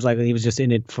mean, it seems like he was just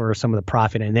in it for some of the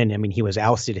profit, and then I mean, he was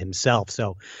ousted himself.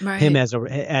 So him as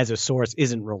a source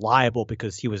isn't reliable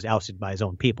because he was ousted by his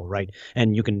own people, right?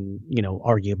 And you can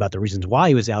argue about the reasons why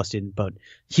he was ousted, but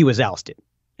he was ousted.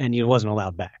 and he wasn't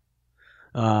allowed back.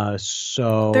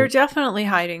 So they're definitely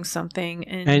hiding something.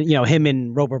 And him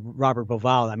and Robert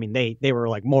Bauval, I mean, they were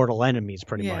like mortal enemies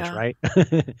pretty much, right?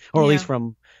 Or at least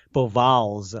from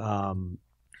Bauval's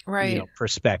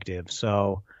perspective.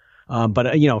 So,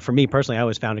 but for me personally, I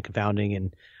always found it confounding,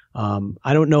 and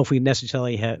I don't know if we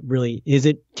necessarily is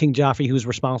it King Joffrey who's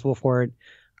responsible for it?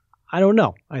 I don't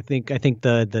know. I think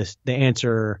the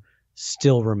answer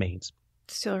still remains.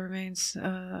 To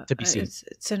be seen.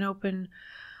 It's an open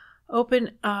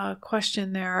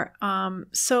question there.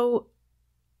 So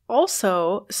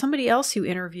also somebody else you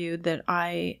interviewed that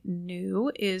I knew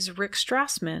is Rick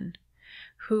Strassman,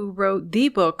 who wrote the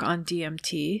book on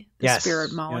DMT, the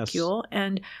spirit molecule. Yes.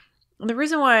 And the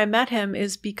reason why I met him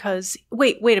is because,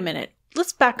 wait a minute.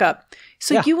 Let's back up.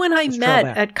 So you and I met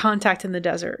at Contact in the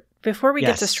Desert before we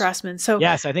get to Strassman. So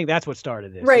yes, I think that's what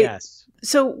started this. Right. Yes.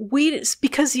 So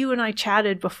because you and I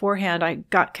chatted beforehand, I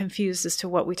got confused as to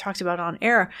what we talked about on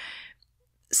air.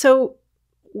 So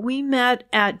we met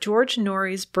at George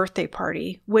Norrie's birthday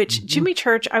party, which Jimmy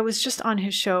Church, I was just on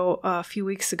his show a few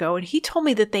weeks ago, and he told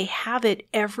me that they have it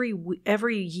every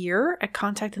year at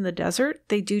Contact in the Desert.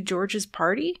 They do George's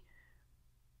party.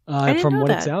 From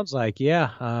what it sounds like,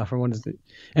 from what is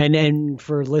and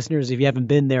for listeners, if you haven't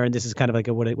been there, and this is kind of like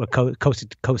what Coast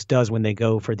to Coast does when they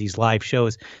go for these live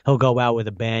shows, he'll go out with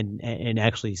a band and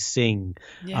actually sing.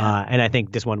 And I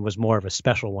think this one was more of a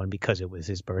special one because it was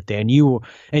his birthday. And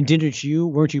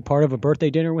weren't you part of a birthday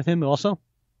dinner with him also?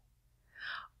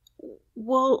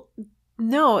 Well,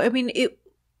 no, I mean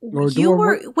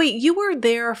you were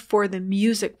there for the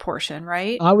music portion,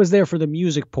 right? I was there for the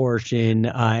music portion,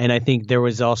 and I think there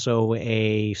was also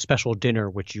a special dinner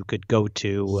which you could go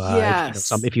to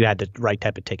if you had the right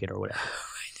type of ticket or whatever.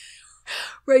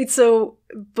 Right. So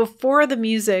before the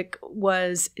music it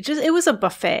was a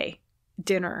buffet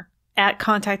dinner at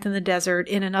Contact in the Desert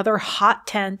in another hot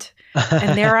tent,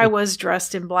 and there I was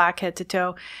dressed in black head to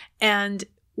toe, and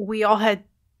we all had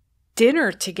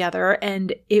dinner together,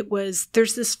 and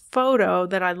there's this photo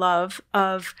that I love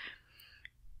of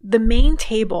the main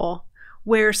table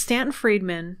where Stanton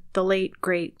Friedman, the late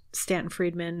great Stanton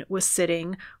Friedman, was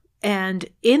sitting, and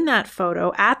in that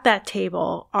photo at that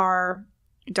table are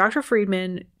Dr.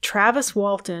 Friedman, Travis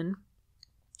Walton,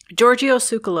 Giorgio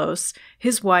Tsoukalos,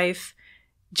 his wife,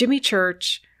 Jimmy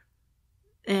Church,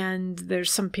 and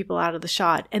there's some people out of the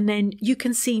shot, and then you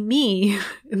can see me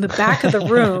in the back of the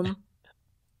room.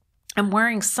 I'm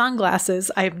wearing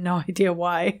sunglasses. I have no idea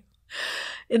why,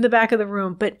 in the back of the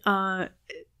room, but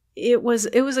it was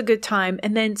a good time.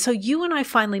 And then, so you and I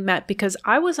finally met because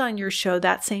I was on your show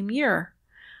that same year.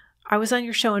 I was on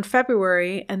your show in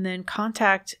February, and then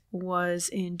Contact was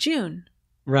in June.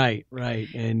 Right.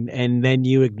 And then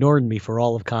you ignored me for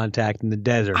all of Contact in the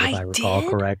Desert, if I recall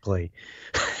correctly.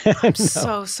 I'm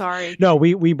so sorry. No,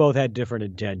 we both had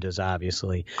different agendas,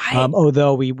 obviously.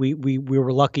 Although we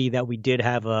were lucky that we did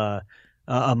have a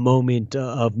moment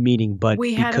of meeting, but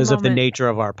because of the nature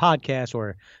of our podcast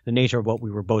or the nature of what we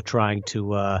were both trying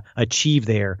to achieve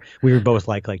there, we were both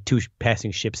like two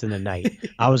passing ships in the night.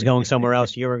 I was going somewhere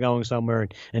else, you were going somewhere,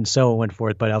 and so on and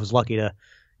forth. But I was lucky to.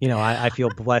 I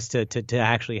feel blessed to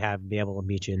actually be able to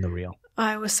meet you in the real.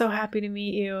 I was so happy to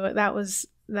meet you. That was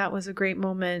a great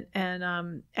moment.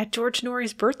 And at George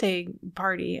Norrie's birthday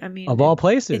party, I mean, of all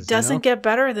places, it doesn't get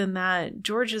better than that.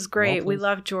 George is great. We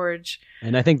love George.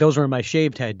 And I think those were my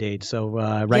shaved head dates. So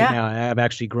now I've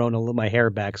actually grown my hair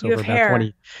back. So for about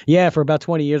 20, for about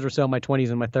 20 years or so, my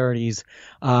 20s and my 30s,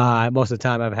 most of the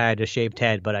time I've had a shaved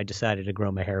head, but I decided to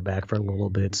grow my hair back for a little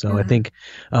bit. So I think,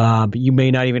 you may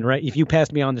not even if you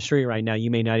passed me on the street right now, you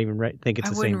may not even think it's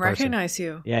the same person. I wouldn't recognize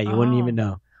you. Yeah, you wouldn't even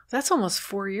know. That's almost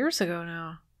 4 years ago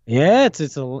now. Yeah,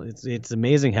 it's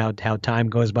amazing how time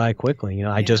goes by quickly.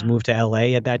 I just moved to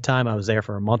LA at that time. I was there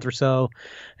for a month or so,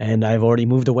 and I've already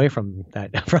moved away from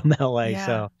LA. Yeah.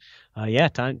 So,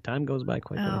 time goes by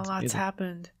quickly. Lots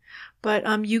happened.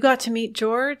 But you got to meet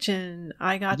George, and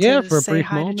I got to for say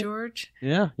hi moment. to George.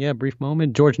 Yeah, brief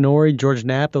moment. George Norrie, George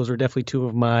Knapp. Those were definitely two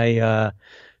of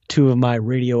my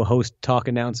radio host talk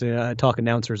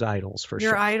announcers idols for sure.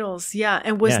 Your idols, yeah.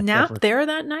 And was Knapp definitely there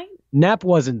that night? Knapp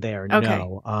wasn't there, okay.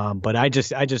 No. But I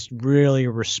just really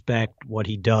respect what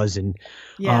he does, and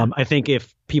I think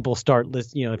if people start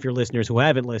if your listeners who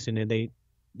haven't listened and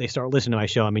they start listening to my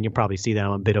show, I mean, you'll probably see that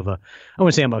I'm a bit of I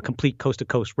wouldn't say I'm a complete coast to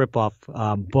coast ripoff,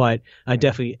 but I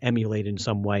definitely emulate in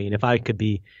some way. And if I could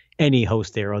be any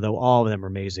host there, although all of them are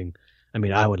amazing, I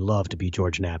mean, I would love to be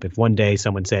George Knapp. If one day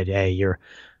someone said, "Hey, you're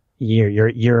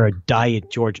a diet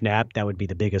George Knapp," that would be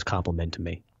the biggest compliment to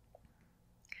me.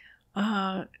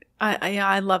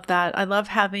 I love that. I love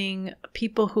having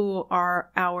people who are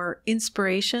our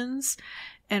inspirations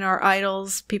and our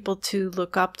idols, people to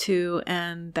look up to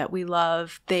and that we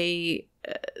love. They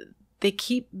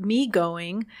keep me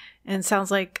going, and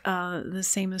sounds like the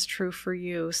same is true for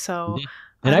you. So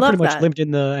and I pretty love much that.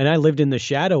 lived in the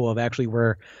shadow of actually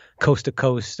where Coast to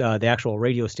Coast, the actual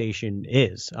radio station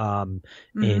is,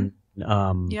 in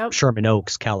Yep. Sherman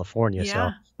Oaks, California. Yeah.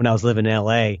 So when I was living in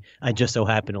LA, I just so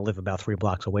happened to live about 3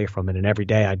 blocks away from it. And every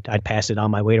day I'd pass it on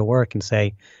my way to work and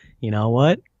say, you know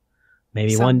what?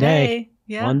 Maybe one day.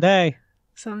 Yeah. One day.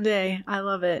 Someday. I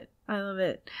love it. I love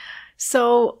it.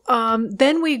 So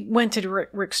then we went to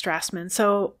Rick Strassman.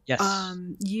 So Yes.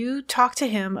 You talked to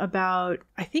him about,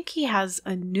 I think he has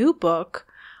a new book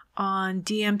on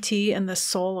DMT and the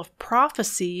soul of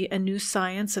prophecy, a new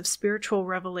science of spiritual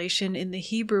revelation in the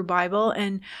Hebrew Bible.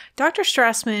 And Dr.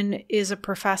 Strassman is a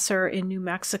professor in New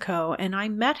Mexico, and I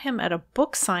met him at a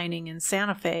book signing in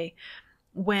Santa Fe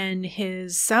when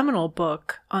his seminal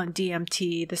book on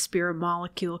DMT, The Spirit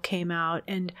Molecule, came out.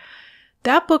 And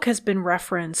that book has been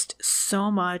referenced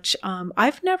so much.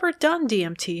 I've never done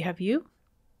DMT. Have you?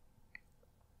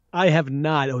 I have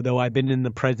not, although I've been in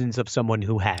the presence of someone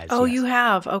who has. Oh, yes. you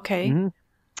have? Okay. Mm-hmm.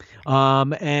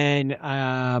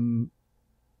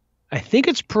 I think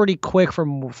it's pretty quick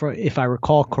from if I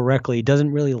recall correctly. It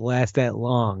doesn't really last that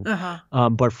long.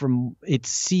 But it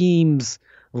seems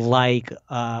like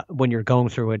when you're going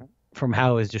through it, from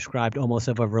how it was described, almost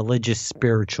of a religious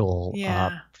spiritual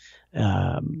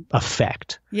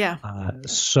effect. Yeah.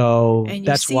 So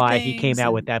that's why he came out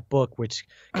and... with that book, which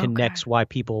connects why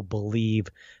people believe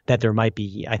that there might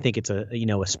be, I think it's a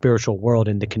spiritual world,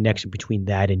 and the connection between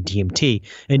that and DMT.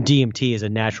 And DMT is a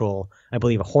natural, I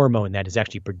believe, a hormone that is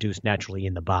actually produced naturally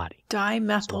in the body.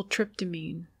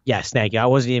 Dimethyltryptamine. Yes, thank you. I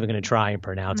wasn't even going to try and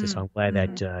pronounce it, so I'm glad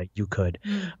that you could.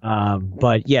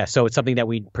 But yeah, so it's something that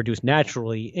we produce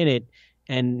naturally in it.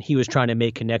 And he was trying to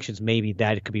make connections. Maybe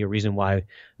that could be a reason why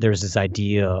there's this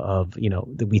idea of,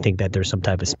 that we think that there's some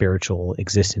type of spiritual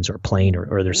existence or plane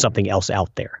or there's something else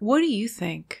out there. What do you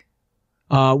think?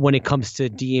 When it comes to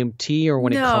DMT or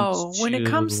when it comes to... when it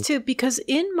comes to, because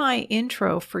in my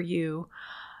intro for you,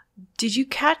 did you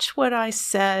catch what I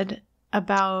said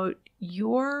about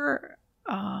your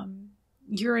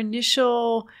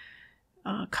initial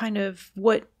kind of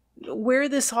where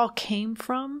this all came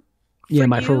from? Yeah,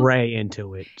 my foray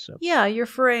into it. So. Yeah, your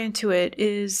foray into it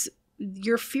is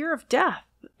your fear of death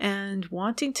and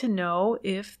wanting to know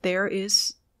if there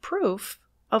is proof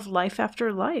of life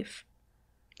after life.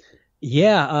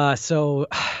 Yeah, so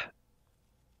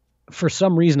for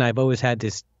some reason I've always had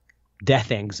this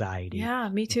death anxiety. Yeah,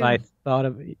 me too. I thought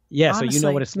of honestly, so you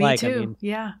know what it's me like. Too. I mean,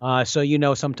 yeah.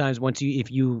 So sometimes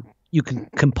if you can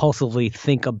compulsively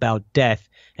think about death,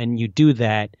 and you do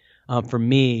that, for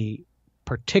me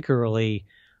particularly,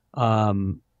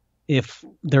 if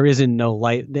there isn't no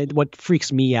light, what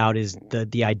freaks me out is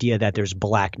the idea that there's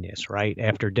blackness right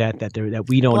after death, that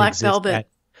we don't Black exist. velvet.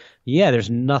 Yeah, there's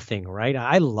nothing, right?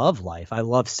 I love life. I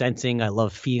love sensing. I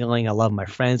love feeling. I love my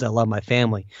friends. I love my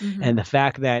family. Mm-hmm. And the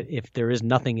fact that if there is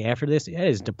nothing after this, it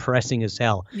is depressing as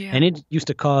hell. Yeah. And it used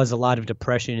to cause a lot of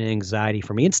depression and anxiety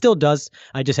for me. It still does.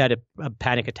 I just had a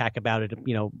panic attack about it,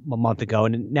 a month ago.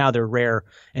 And now they're rare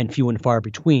and few and far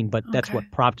between. But that's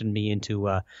what prompted me into,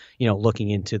 looking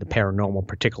into the paranormal,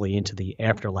 particularly into the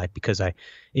afterlife, because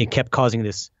it kept causing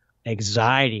this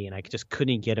anxiety, and I just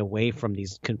couldn't get away from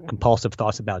these compulsive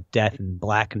thoughts about death and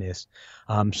blackness.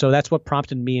 So that's what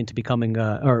prompted me into becoming,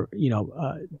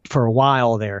 for a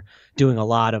while there, doing a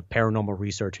lot of paranormal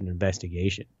research and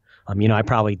investigation. I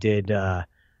probably did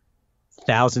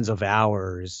thousands of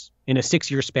hours in a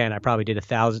 6-year span. I probably did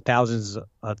thousands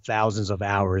of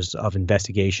hours of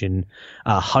investigation,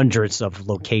 hundreds of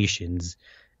locations,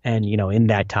 and in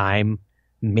that time,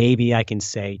 maybe I can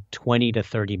say 20 to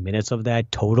 30 minutes of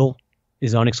that total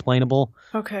is unexplainable.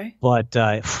 Okay. But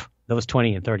those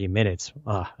 20 and 30 minutes,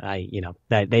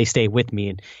 that they stay with me,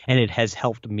 and it has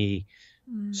helped me.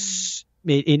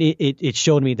 It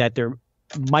showed me that there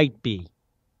might be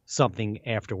something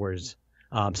afterwards,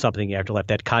 something afterlife,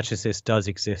 that consciousness does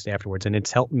exist afterwards, and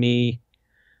it's helped me,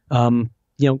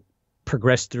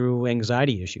 progress through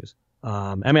anxiety issues.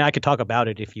 I could talk about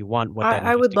it if you want.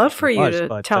 I would love for you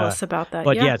to tell us about that.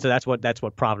 But yeah, so that's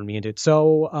what prompted me into it.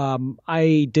 So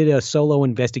I did a solo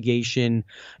investigation.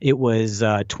 It was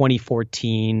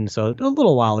 2014, so a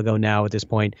little while ago now at this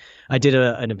point. I did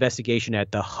an investigation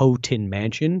at the Houghton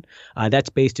Mansion. That's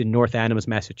based in North Adams,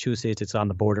 Massachusetts. It's on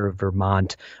the border of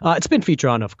Vermont. It's been featured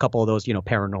on a couple of those,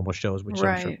 paranormal shows, which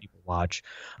I'm sure people watch.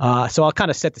 So I'll kind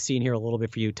of set the scene here a little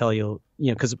bit for you, tell you,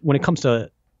 because when it comes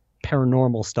to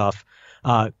paranormal stuff,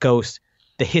 ghosts,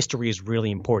 the history is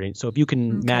really important. So if you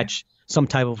can match some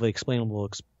type of explainable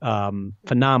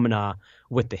phenomena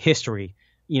with the history,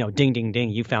 ding, ding, ding,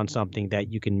 you found something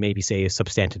that you can maybe say is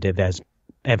substantive as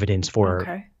evidence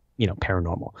for,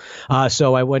 paranormal.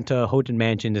 So I went to Houghton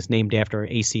Mansion. It's named after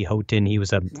A.C. Houghton. He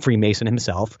was a Freemason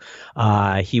himself.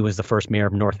 He was the first mayor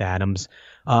of North Adams.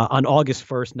 On August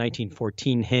 1st,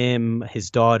 1914, him,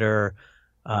 his daughter,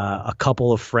 a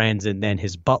couple of friends, and then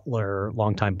his butler,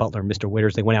 longtime butler, Mr.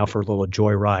 Witters, they went out for a little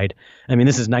joyride. I mean,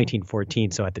 this is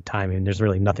 1914, so at the time, there's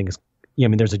really nothing.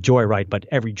 There's a joyride, but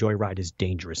every joyride is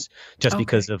dangerous just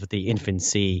because of the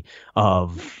infancy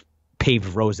of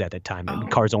paved roads at that time.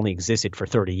 Cars only existed for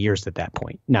 30 years at that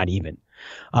point, not even.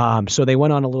 So they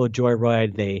went on a little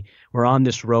joyride. They were on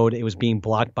this road. It was being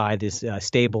blocked by this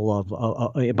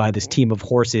by this team of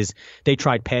horses. They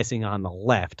tried passing on the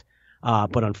left.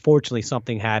 But unfortunately,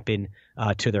 something happened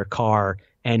to their car,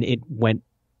 and it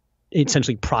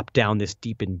essentially propped down this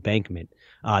deep embankment.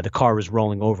 The car was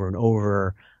rolling over and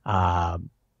over.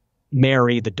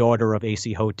 Mary, the daughter of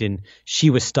A.C. Houghton, she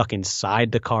was stuck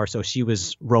inside the car, so she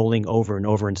was rolling over and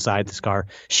over inside this car.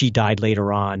 She died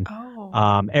later on.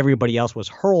 Everybody else was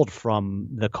hurled from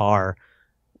the car.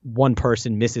 One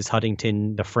person, Mrs.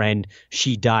 Huntington, the friend,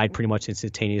 she died pretty much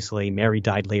instantaneously. Mary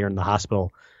died later in the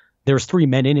hospital. There was 3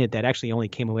 men in it that actually only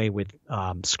came away with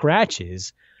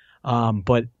scratches,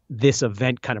 but this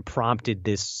event kind of prompted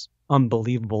this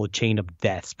unbelievable chain of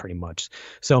deaths pretty much.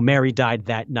 So Mary died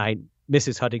that night.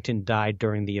 Mrs. Huntington died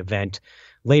during the event.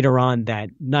 Later on that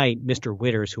night, Mr.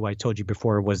 Witters, who I told you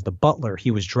before was the butler,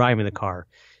 he was driving the car.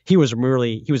 He was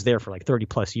there for like 30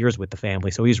 plus years with the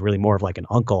family, so he's really more of like an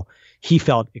uncle. He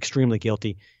felt extremely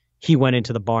guilty. He went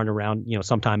into the barn around,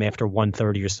 sometime after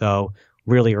 1:30 or so,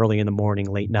 really early in the morning,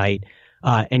 late night,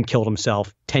 and killed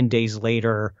himself. 10 days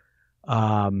later,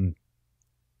 10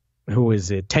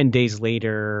 days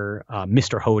later,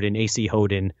 Mr. Houghton, A.C.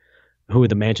 Houghton, who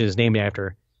the mansion is named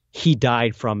after, he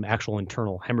died from actual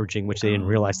internal hemorrhaging, which they didn't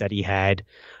realize that he had.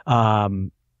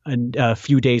 And a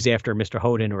few days after Mr.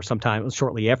 Houghton, or sometime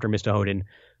shortly after Mr. Houghton,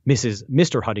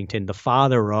 Mr. Huntington, the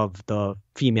father of the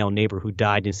female neighbor who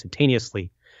died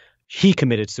instantaneously, he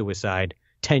committed suicide.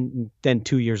 Then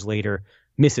 2 years later,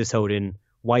 Mrs. Houghton,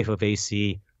 wife of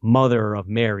A.C., mother of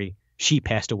Mary, she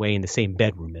passed away in the same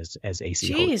bedroom as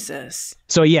A.C. Jesus.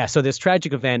 Houghton. So this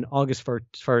tragic event, August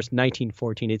 1st,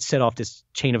 1914, it set off this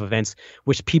chain of events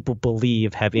which people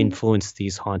believe have influenced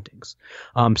these hauntings.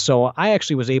 So I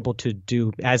actually was able to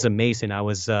do, as a Mason, I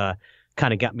was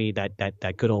kind of got me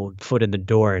that good old foot in the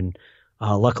door, and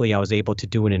luckily I was able to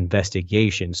do an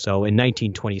investigation. So in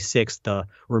 1926, the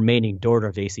remaining daughter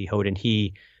of A.C. Houghton,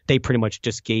 they pretty much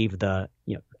just gifted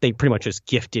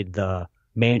the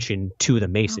mansion to the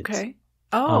Masons. Okay.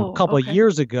 A couple of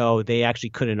years ago, they actually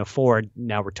couldn't afford.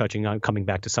 Now we're coming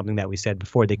back to something that we said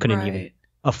before. They couldn't even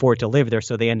afford to live there,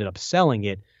 so they ended up selling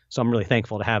it. So I'm really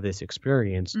thankful to have this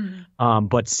experience.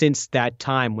 But since that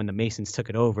time when the Masons took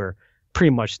it over,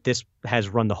 pretty much this has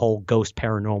run the whole ghost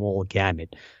paranormal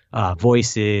gamut.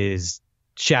 Voices,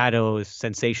 shadows,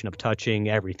 sensation of touching,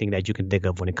 everything that you can think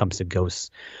of when it comes to ghosts.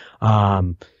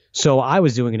 So I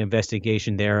was doing an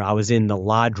investigation there. I was in the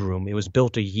lodge room. It was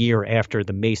built a year after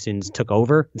the Masons took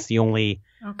over. It's the only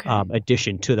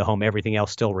addition to the home. Everything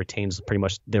else still retains pretty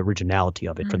much the originality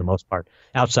of it for the most part,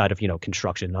 outside of,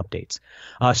 construction updates.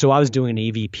 So I was doing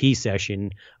an EVP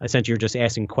session. Essentially, you're just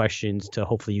asking questions to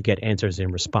hopefully you get answers in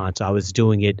response. I was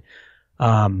doing it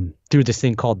through this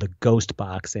thing called the Ghost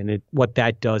Box. And what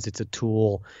that does, it's a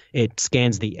tool. It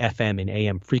scans the FM and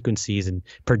AM frequencies and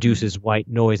produces white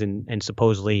noise. And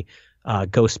supposedly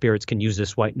ghost spirits can use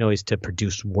this white noise to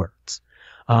produce words.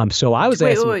 So I was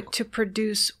asking to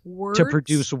produce words? To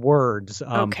produce words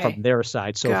from their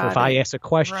side. So if I ask a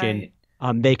question,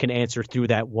 they can answer through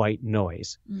that white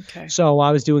noise. Okay. So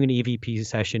I was doing an EVP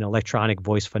session, electronic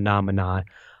voice phenomena.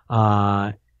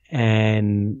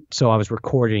 And so I was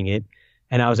recording it.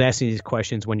 And I was asking these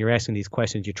questions. When you're asking these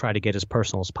questions, you try to get as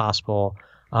personal as possible.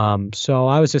 So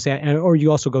I was just, or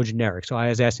you also go generic. So I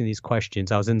was asking these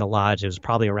questions. I was in the lodge. It was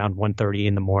probably around 1:30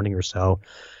 in the morning or so.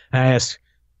 And I asked,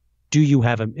 do you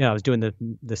have I was doing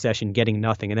the session, getting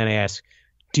nothing. And then I asked,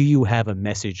 do you have a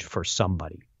message for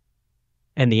somebody?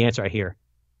 And the answer I hear,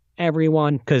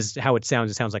 everyone, because how it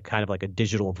sounds like kind of like a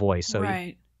digital voice. So,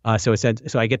 so it said,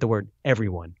 so I get the word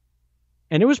everyone.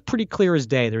 And it was pretty clear as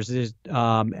day.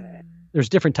 There's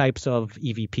different types of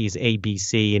EVPs, A, B,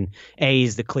 C, and A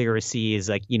is the clearest, C is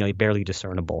like, barely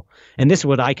discernible. And this is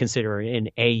what I consider an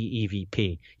A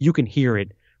EVP. You can hear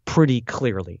it pretty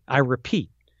clearly. I repeat,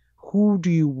 who do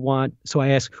you want? So I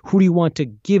ask, who do you want to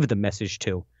give the message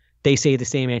to? They say the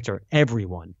same answer,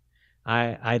 everyone.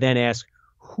 I then ask,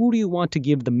 who do you want to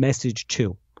give the message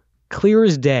to? Clear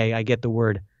as day, I get the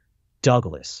word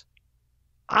Douglas.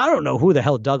 I don't know who the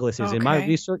hell Douglas is. In my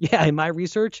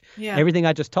research, everything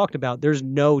I just talked about, there's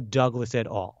no Douglas at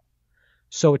all.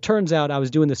 So it turns out I was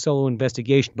doing the solo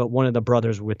investigation, but one of the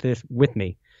brothers with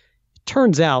me. It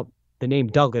turns out the name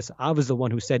Douglas, I was the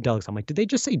one who said Douglas. I'm like, did they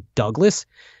just say Douglas?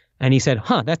 And he said,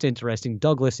 that's interesting.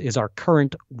 Douglas is our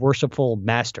current worshipful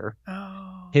master. Oh.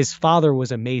 His father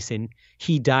was a Mason.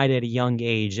 He died at a young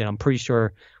age, and I'm pretty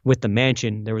sure with the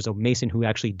mansion, there was a Mason who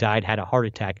actually died, had a heart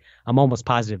attack. I'm almost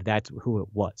positive that's who it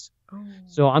was. Oh.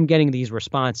 So I'm getting these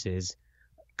responses,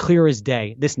 clear as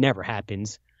day. This never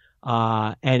happens.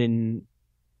 I'm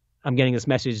getting this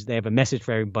message. They have a message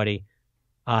for everybody,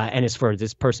 and it's for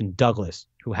this person, Douglas,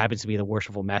 who happens to be the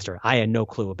worshipful master. I had no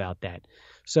clue about that.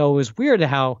 So it was weird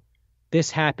how this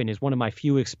happened. Is one of my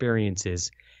few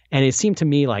experiences. And it seemed to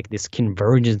me like this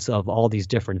convergence of all these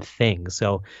different things.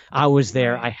 So I was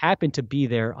there. I happened to be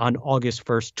there on August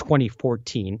 1st,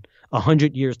 2014,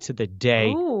 100 years to the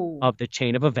day of the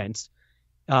chain of events.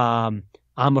 I'm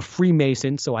a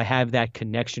Freemason, so I have that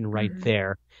connection right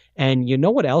there. And you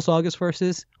know what else August 1st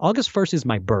is? August 1st is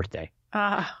my birthday.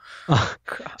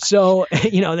 So,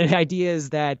 the idea is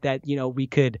that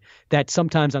that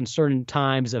sometimes on certain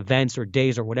times, events or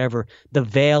days or whatever, the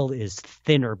veil is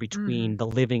thinner between the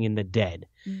living and the dead.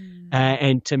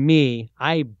 And to me,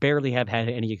 I barely have had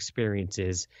any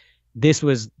experiences. This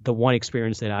was the one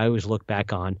experience that I always look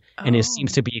back on, and it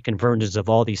seems to be a convergence of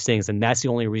all these things. And that's the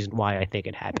only reason why I think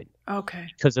it happened. Okay.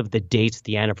 Because of the dates,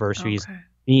 the anniversaries,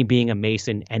 me being a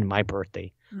Mason, and my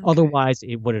birthday. Otherwise,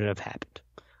 it wouldn't have happened.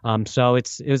 So it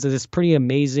was this pretty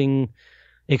amazing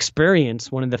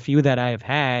experience, one of the few that I have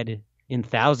had in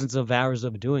thousands of hours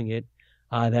of doing it,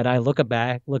 that I look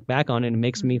back on, and it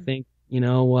makes me think,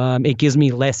 it gives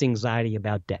me less anxiety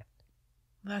about death.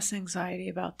 Less anxiety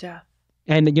about death.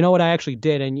 And you know what I actually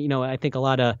did, and I think a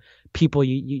lot of people,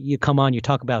 you come on, you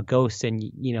talk about ghosts, and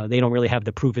they don't really have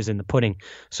the proof is in the pudding.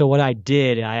 So what I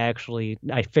did, I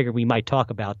figured we might talk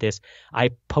about this.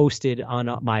 I posted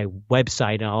on my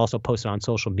website, and I also posted on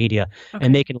social media,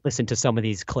 and they can listen to some of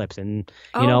these clips. And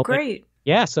great.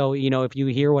 Yeah, so if you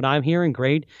hear what I'm hearing,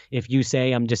 great. If you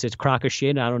say I'm just a crock of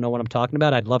shit, I don't know what I'm talking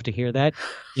about, I'd love to hear that.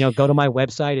 Go to my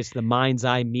website. It's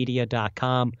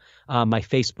themindseyemedia.com. My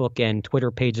Facebook and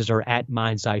Twitter pages are at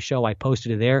Mind's Eye Show. I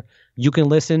posted it there. You can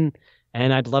listen,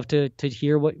 and I'd love to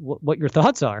hear what your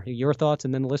thoughts are, your thoughts,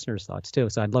 and then the listeners' thoughts too.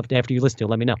 So I'd love to, after you listen to it,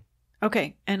 let me know.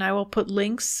 Okay, and I will put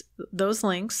those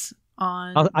links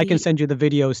on. I can send you the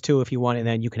videos too if you want, and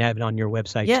then you can have it on your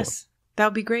website too. Yes. That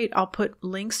would be great. I'll put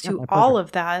links to all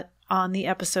of that on the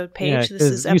episode page. Yeah, this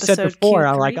is episode you said before,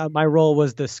 Q3. My role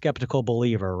was the skeptical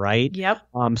believer, right? Yep.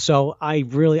 So I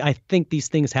think these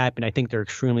things happen. I think they're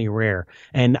extremely rare,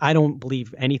 and I don't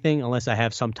believe anything unless I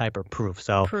have some type of proof.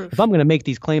 So if I'm going to make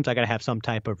these claims, I got to have some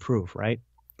type of proof, right?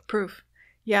 Proof.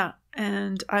 Yeah,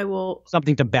 and I will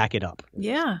something to back it up.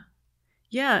 Yeah.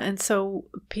 Yeah, and so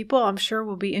people, I'm sure,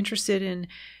 will be interested in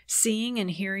seeing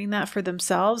and hearing that for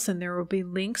themselves, and there will be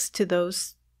links to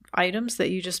those items that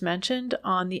you just mentioned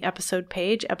on the episode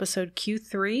page, episode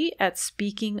Q3 at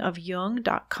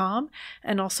speakingofjung.com,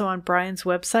 and also on Brian's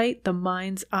website,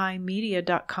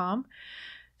 themindseyemedia.com.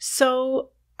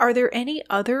 So are there any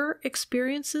other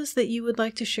experiences that you would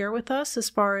like to share with us as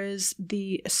far as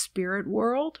the spirit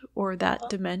world or that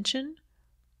dimension?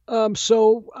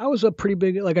 So I was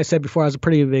like I said before, I was a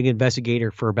pretty big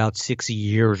investigator for about 6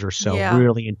 years or so,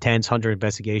 really intense 100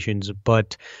 investigations,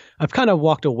 but I've kind of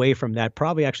walked away from that.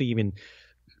 Probably actually even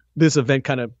this event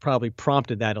kind of probably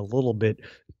prompted that a little bit.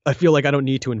 I feel like I don't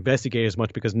need to investigate as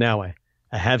much because now I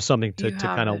have something to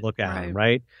kind of look at,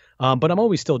 right? But I'm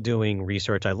always still doing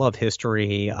research. I love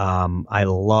history. I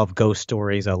love ghost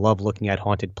stories. I love looking at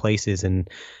haunted places, and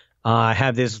I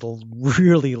have this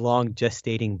really long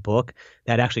gestating book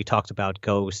that actually talks about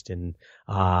ghosts, and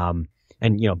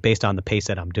based on the pace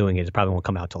that I'm doing it probably won't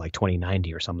come out till like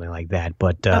 2090 or something like that.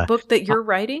 But a book that you're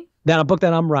writing? A book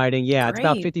that I'm writing, yeah. Great. It's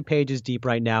about 50 pages deep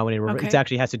right now, and it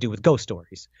actually has to do with ghost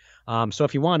stories. So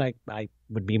if you want, I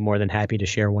would be more than happy to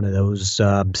share one of those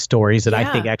stories that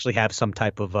I think actually have some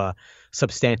type of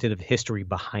substantive history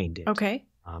behind it. Okay.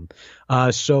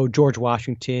 So George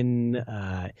Washington,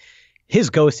 his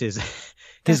ghost is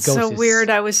That's so weird.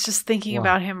 I was just thinking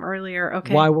about him earlier.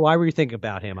 Okay. Why were you thinking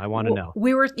about him? I want to know.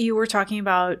 You were talking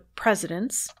about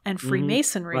presidents and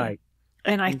Freemasonry. Right.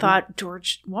 And I thought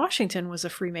George Washington was a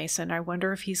Freemason. I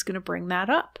wonder if he's going to bring that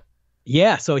up.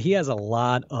 Yeah, so he has a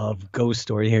lot of ghost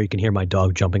stories. Here you can hear my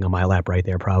dog jumping on my lap right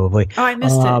there, probably. Oh, I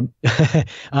missed it.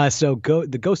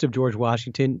 The ghost of George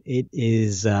Washington,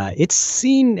 it's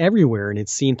seen everywhere, and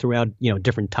it's seen throughout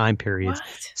different time periods.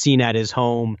 What? Seen at his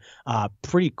home,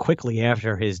 pretty quickly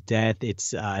after his death.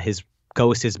 It's his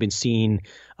ghost has been seen.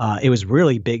 It was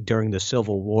really big during the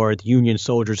Civil War. The Union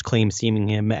soldiers claim seeing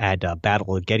him at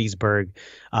Battle of Gettysburg.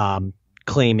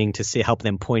 Claiming to help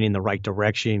them point in the right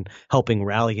direction, helping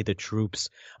rally the troops,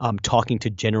 talking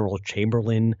to General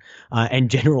Chamberlain and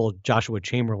General Joshua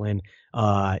Chamberlain.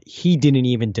 He didn't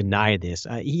even deny this.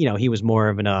 He was more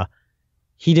of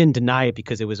he didn't deny it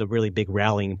because it was a really big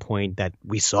rallying point that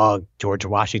we saw George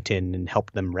Washington and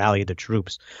helped them rally the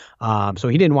troops. So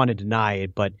he didn't want to deny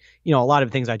it. But, a lot of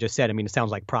things I just said, I mean, it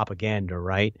sounds like propaganda,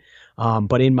 right?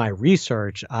 But in my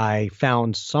research, I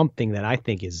found something that I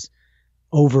think is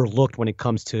overlooked when it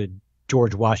comes to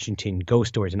George Washington ghost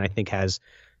stories, and I think has,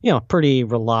 pretty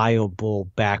reliable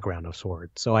background of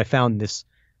sorts. So I found this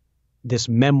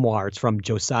memoir. It's from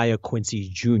Josiah Quincy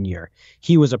Jr.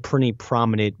 He was a pretty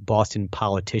prominent Boston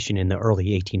politician in the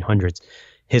early 1800s.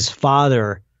 His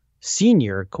father,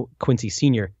 Senior, Quincy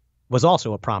Senior, was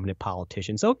also a prominent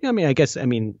politician. So,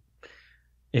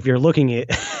 if you're looking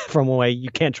at from a way, you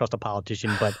can't trust a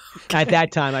politician, but at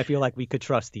that time, I feel like we could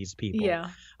trust these people.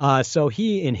 Yeah. So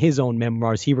he, in his own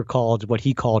memoirs, he recalled what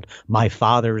he called my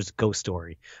father's ghost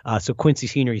story. So Quincy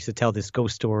Sr. used to tell this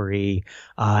ghost story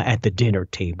at the dinner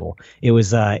table. It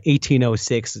was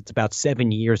 1806. It's about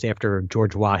 7 years after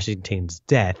George Washington's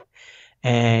death.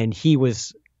 And he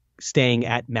was staying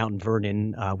at Mount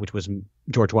Vernon, which was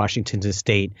George Washington's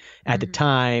estate. At the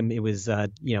time, it was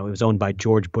owned by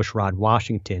George Bushrod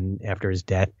Washington after his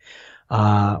death.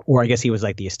 Or I guess he was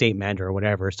like the estate manager or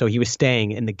whatever. So he was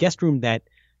staying in the guest room that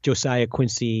Josiah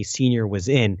Quincy Sr. was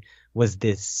in, was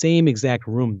the same exact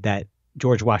room that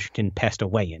George Washington passed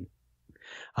away in.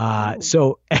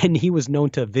 And he was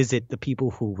known to visit the people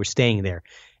who were staying there.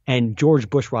 And George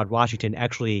Bushrod Washington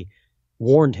actually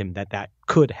warned him that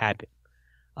could happen.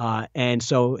 And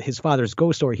so his father's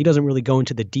ghost story, he doesn't really go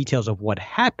into the details of what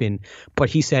happened, but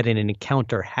he said an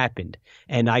encounter happened.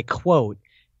 And I quote,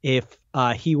 if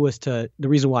he was to, the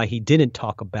reason why he didn't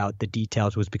talk about the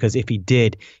details was because if he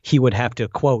did, he would have to,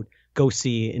 quote, go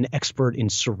see an expert in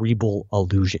cerebral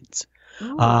illusions.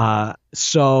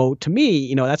 So to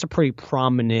me, that's a pretty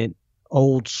prominent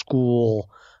old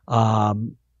school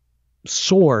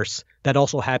source that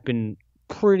also happened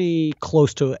pretty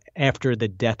close to after the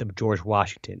death of George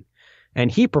Washington.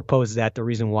 And he proposed that the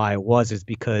reason why it is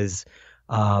because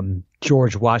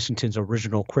George Washington's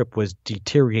original crypt was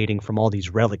deteriorating from all these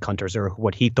relic hunters, or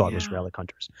what he thought was relic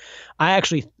hunters. I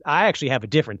actually have a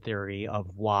different theory of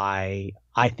why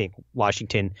I think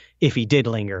Washington, if he did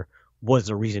linger, was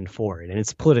the reason for it. And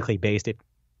it's politically based.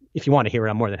 If you want to hear it,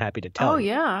 I'm more than happy to tell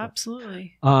you. Oh, yeah,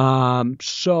 absolutely.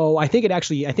 So I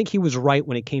think he was right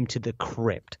when it came to the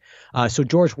crypt. So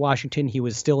George Washington, he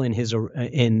was still in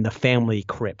the family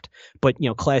crypt. But,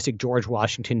 classic George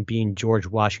Washington being George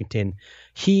Washington,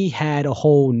 he had a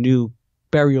whole new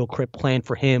burial crypt planned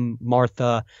for him,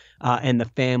 Martha, and the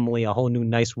family, a whole new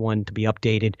nice one to be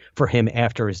updated for him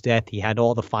after his death. He had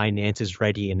all the finances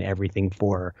ready and everything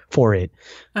for it.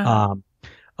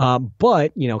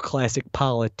 But, classic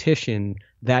politician,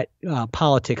 that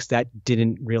politics, that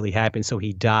didn't really happen. So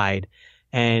he died.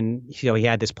 And, he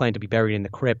had this plan to be buried in the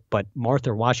crypt. But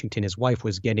Martha Washington, his wife,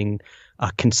 was getting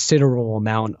a considerable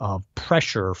amount of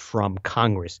pressure from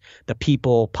Congress. The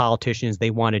people, politicians,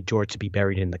 they wanted George to be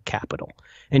buried in the Capitol.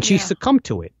 And she succumbed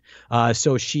to it.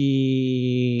 So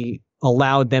she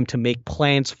allowed them to make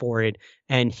plans for it.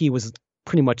 And he was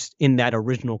pretty much in that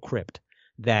original crypt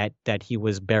that he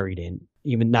was buried in.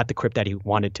 Even not the crypt that he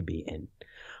wanted to be in.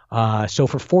 So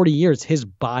for 40 years, his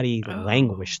body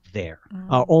languished there,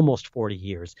 almost 40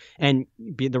 years. And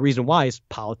the reason why is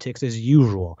politics as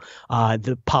usual.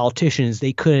 The politicians,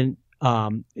 they couldn't,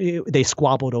 they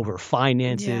squabbled over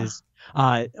finances,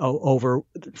 over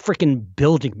freaking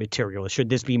building materials. Should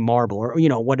this be marble or,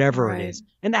 whatever it is.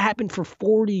 And that happened for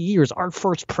 40 years. Our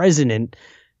first president,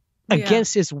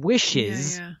 against his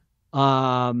wishes,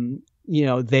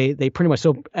 they pretty much,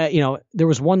 so, there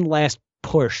was one last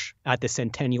push at the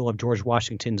centennial of George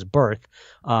Washington's birth,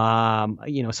 around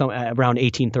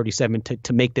 1837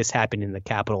 to make this happen in the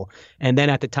Capitol. And then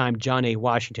at the time, John A.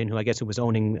 Washington, who I guess was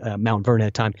owning Mount Vernon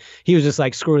at the time, he was just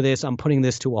like, screw this, I'm putting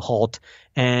this to a halt.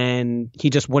 And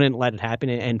he just wouldn't let it happen.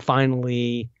 And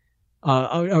finally,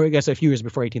 or I guess a few years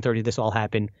before 1830, this all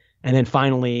happened. And then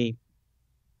finally,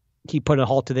 he put a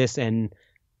halt to this, and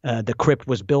the crypt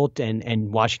was built,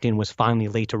 and Washington was finally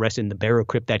laid to rest in the burial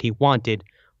crypt that he wanted,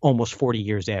 almost 40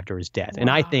 years after his death. Wow. And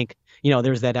I think,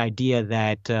 there's that idea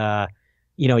that,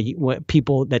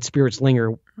 people, that spirits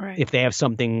linger if they have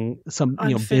some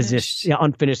business,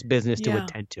 unfinished business to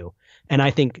attend to. And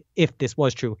I think if this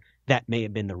was true, that may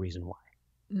have been the reason why.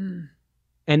 Mm.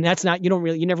 And that's not,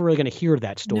 you're never really going to hear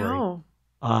that story. No.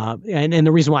 And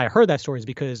the reason why I heard that story is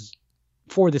because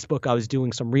for this book, I was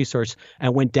doing some research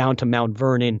and went down to Mount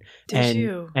Vernon.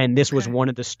 And this was one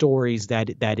of the stories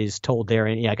that is told there.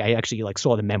 And I actually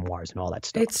saw the memoirs and all that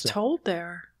stuff. It's told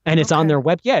there. And it's on their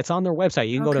it's on their website.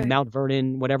 You can go to Mount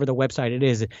Vernon, whatever the website it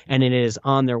is, and it is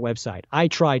on their website. I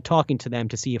tried talking to them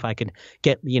to see if I could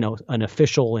get, an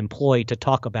official employee to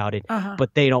talk about it,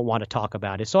 but they don't want to talk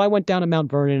about it. So I went down to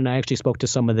Mount Vernon and I actually spoke to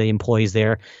some of the employees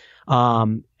there.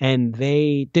 And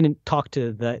they didn't talk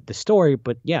to the story,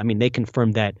 but they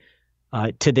confirmed that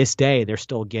to this day, they're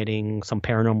still getting some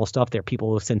paranormal stuff. There are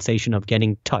people with sensation of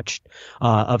getting touched,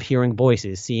 of hearing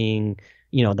voices, seeing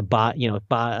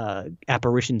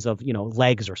apparitions of,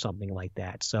 legs or something like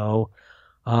that. So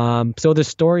the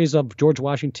stories of George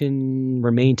Washington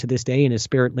remain to this day, and his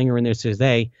spirit lingering there to this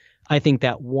day. I think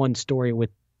that one story with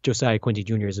Josiah Quincy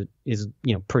Jr. is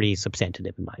pretty substantive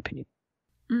in my opinion.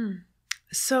 Mm.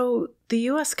 So the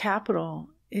U.S. Capitol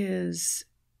is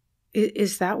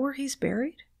that where he's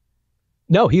buried?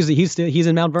 No, he's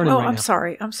in Mount Vernon right now.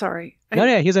 I'm sorry.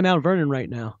 No, he's in Mount Vernon right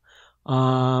now.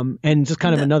 And just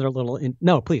kind of another little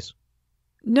no, please.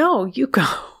 No, you go.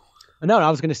 No, I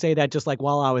was going to say that just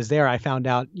while I was there, I found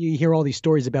out you hear all these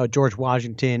stories about George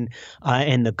Washington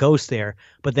and the ghost there.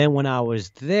 But then when I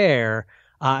was there,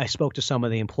 I spoke to some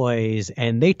of the employees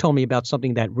and they told me about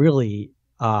something that really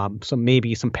some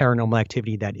paranormal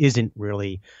activity that isn't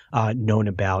really known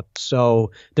about.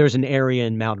 So there's an area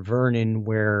in Mount Vernon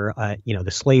where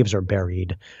the slaves are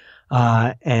buried,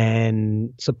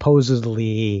 and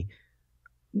supposedly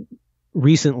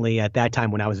recently at that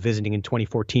time when I was visiting in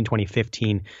 2014,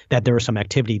 2015, that there was some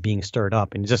activity being stirred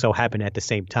up. And it just so happened at the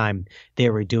same time they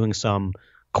were doing some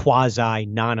quasi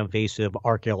non-invasive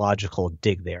archaeological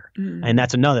dig there. Mm. And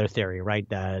that's another theory, right?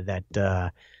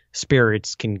 That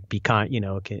spirits can be,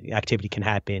 activity can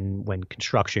happen when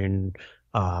construction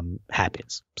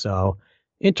happens. So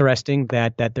interesting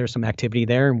that there's some activity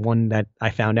there. And one that I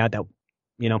found out that,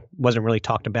 wasn't really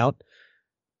talked about,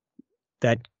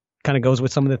 that kind of goes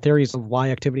with some of the theories of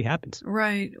why activity happens.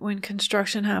 Right. When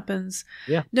construction happens.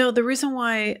 Yeah. No, the reason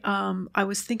why I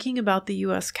was thinking about the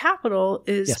U.S. Capitol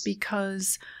is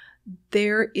because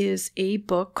there is a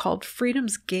book called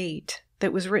Freedom's Gate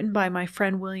that was written by my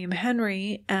friend William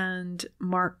Henry and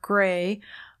Mark Gray,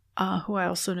 who I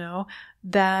also know,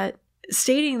 that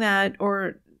stating that,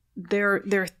 or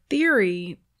their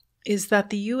theory is that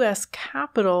the U.S.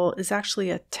 Capitol is actually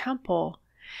a temple.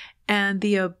 And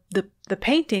the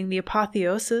painting, the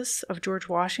apotheosis of George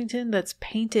Washington that's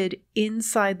painted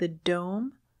inside the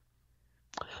dome.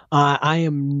 I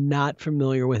am not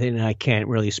familiar with it, and I can't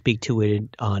really speak to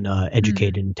it on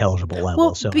educated, intelligible level.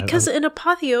 Well, so because an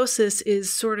apotheosis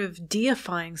is sort of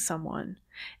deifying someone,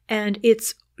 and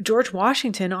it's George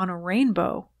Washington on a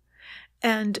rainbow.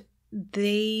 And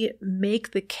they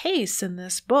make the case in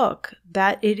this book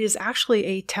that it is actually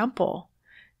a temple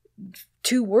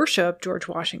to worship George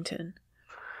Washington.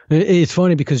 It's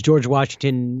funny because George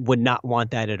Washington would not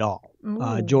want that at all.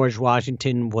 George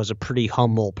Washington was a pretty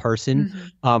humble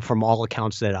person, from all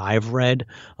accounts that I've read,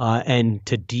 and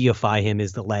to deify him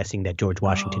is the last thing that George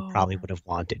Washington probably would have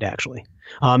wanted, actually.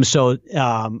 And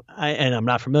I'm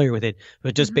not familiar with it,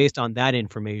 but just based on that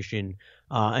information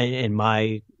and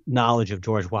my knowledge of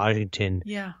George Washington,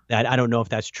 that I don't know if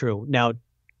that's true. Now,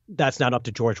 that's not up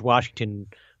to George Washington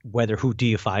whether who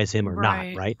deifies him or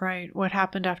not, right? Right. What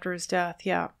happened after his death,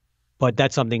 But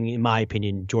that's something, in my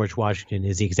opinion, George Washington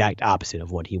is the exact opposite of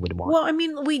what he would want. Well, I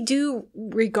mean, we do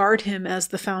regard him as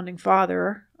the founding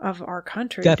father of our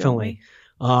country. Definitely.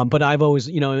 Don't we? But I've always,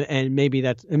 and maybe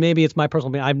it's my personal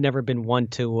opinion. I've never been one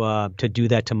to do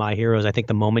that to my heroes. I think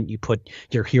the moment you put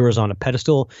your heroes on a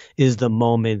pedestal is the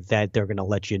moment that they're going to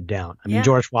let you down. I mean,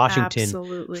 George Washington,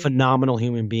 absolutely. Phenomenal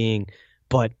human being,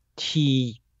 but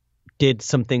he did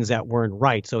some things that weren't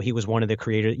right. So he was one of the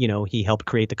creators, he helped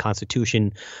create the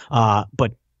Constitution,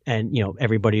 but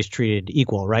everybody's treated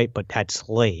equal, right? But had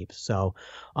slaves. So,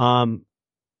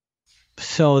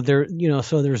 so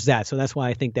there's that. So that's why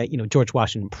I think that, George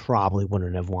Washington probably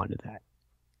wouldn't have wanted that.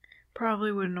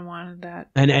 Probably wouldn't have wanted that.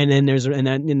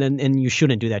 And you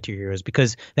shouldn't do that to your heroes,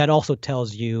 because that also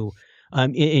tells you,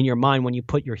 in your mind, when you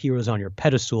put your heroes on your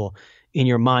pedestal, in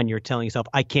your mind, you're telling yourself,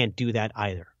 I can't do that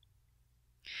either.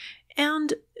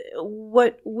 And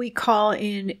what we call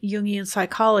in Jungian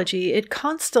psychology, it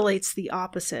constellates the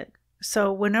opposite.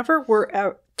 So whenever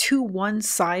we're too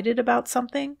one-sided about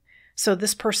something. So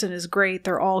this person is great.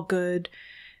 They're all good.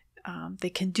 They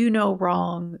can do no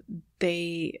wrong.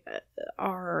 They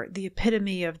are the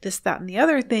epitome of this, that, and the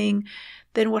other thing.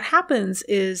 Then what happens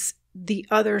is the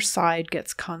other side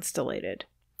gets constellated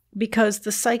because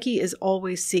the psyche is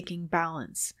always seeking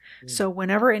balance. So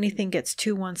whenever anything gets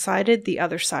too one-sided, the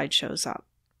other side shows up.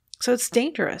 So it's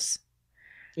dangerous.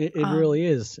 It really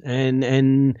is.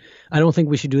 And I don't think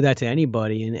we should do that to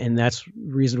anybody. And that's the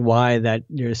reason why that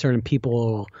there are certain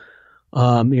people,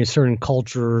 certain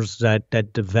cultures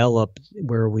that develop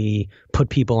where we put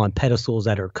people on pedestals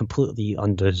that are completely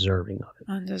undeserving of it.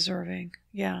 Undeserving.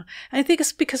 Yeah. And I think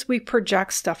it's because we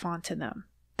project stuff onto them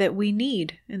that we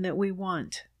need and that we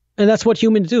want. And that's what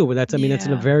humans do. But that's a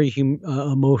very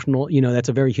emotional, that's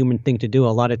a very human thing to do. A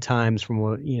lot of times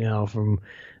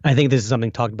I think this is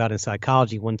something talked about in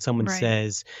psychology when someone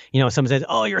says,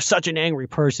 oh, you're such an angry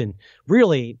person.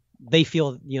 Really, they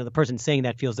feel, the person saying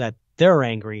that feels that they're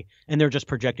angry and they're just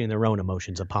projecting their own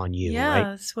emotions upon you. Yeah, right?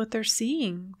 That's what they're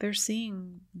seeing. They're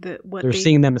seeing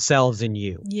seeing themselves in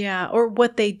you. Yeah, or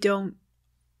what they don't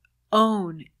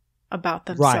own about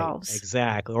themselves. Right,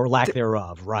 exactly. Or lack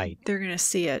thereof, right. They're going to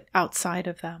see it outside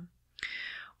of them.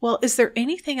 Well, is there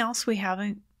anything else we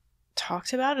haven't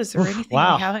talked about? Is there anything we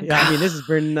haven't? Yeah, I mean, this has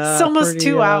been it's almost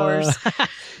 2 hours.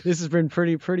 This has been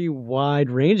pretty wide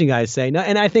ranging, I say. No,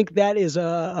 and I think that is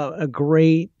a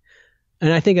great,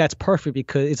 and I think that's perfect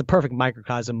because it's a perfect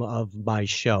microcosm of my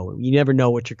show. You never know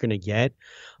what you're going to get.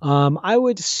 I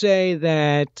would say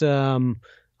that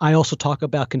I also talk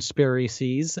about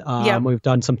conspiracies. We've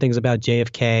done some things about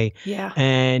JFK. Yeah.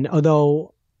 And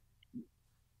although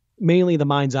mainly the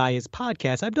Mind's Eye is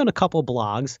podcast, I've done a couple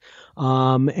blogs.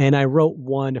 And I wrote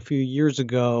one a few years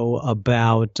ago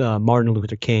about Martin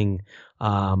Luther King,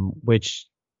 which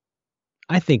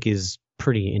I think is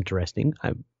pretty interesting.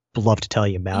 I'd love to tell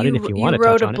you about it if you want to touch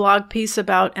on it. You wrote a blog piece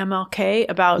about MLK,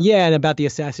 and about the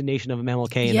assassination of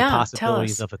MLK and the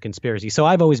possibilities of a conspiracy. So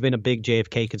I've always been a big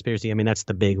JFK conspiracy. I mean, that's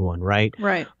the big one, right?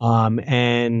 Right.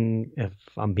 And if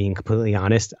I'm being completely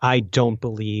honest, I don't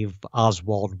believe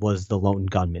Oswald was the lone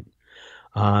gunman.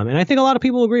 And I think a lot of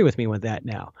people agree with me with that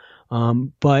now.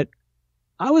 But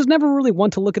I was never really one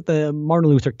to look at the Martin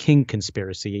Luther King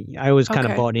conspiracy. I always kind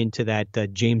of bought into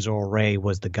that James Earl Ray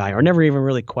was the guy, or never even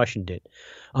really questioned it.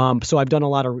 So I've done a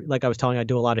lot of, like I was telling you, I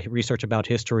do a lot of research about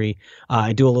history.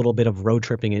 I do a little bit of road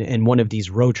tripping, and one of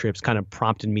these road trips kind of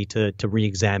prompted me to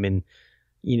re-examine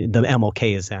the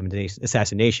MLK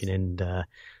assassination, and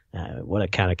what I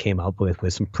kind of came up with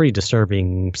was some pretty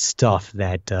disturbing stuff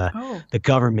that the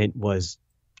government was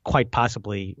quite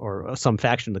possibly, or some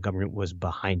faction of the government was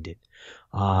behind it.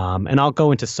 And I'll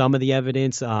go into some of the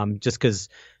evidence, just because,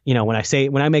 when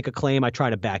I make a claim, I try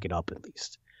to back it up at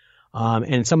least.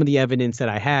 And some of the evidence that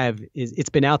I have it's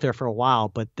been out there for a while,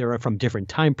 but they're from different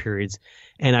time periods.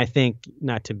 And I think,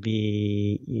 not to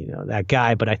be, that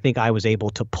guy, but I think I was able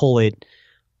to pool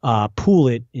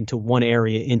it into one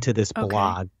area into this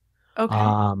blog. Okay.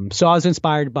 So I was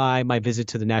inspired by my visit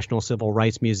to the National Civil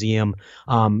Rights Museum.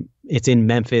 It's in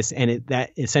Memphis, and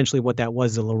that essentially what that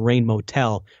was, the Lorraine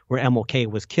Motel where MLK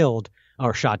was killed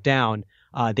or shot down.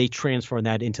 They transferred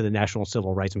that into the National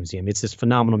Civil Rights Museum. It's this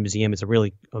phenomenal museum. It's a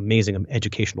really amazing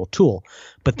educational tool.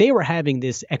 But they were having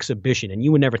this exhibition, and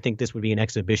you would never think this would be an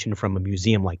exhibition from a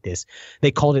museum like this.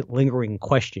 They called it Lingering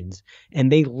Questions,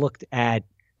 and they looked at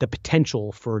the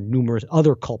potential for numerous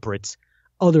other culprits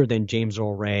other than James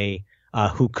Earl Ray,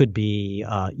 who could be,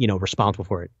 responsible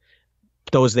for it.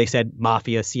 Those, they said,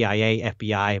 mafia, CIA,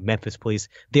 FBI, Memphis police,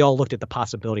 they all looked at the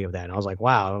possibility of that. And I was like,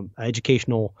 wow, an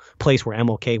educational place where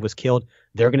MLK was killed,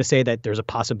 they're going to say that there's a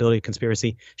possibility of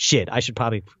conspiracy. Shit, I should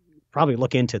probably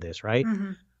look into this, right?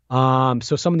 Mm-hmm.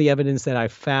 So some of the evidence that I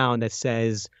found that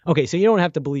says, okay, so you don't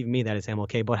have to believe me that it's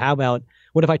MLK, but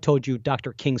what if I told you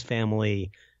Dr. King's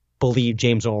family believed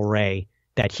James Earl Ray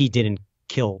that he didn't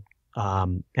kill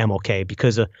MLK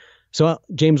because so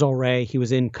James Earl Ray, he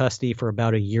was in custody for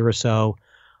about a year or so.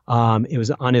 It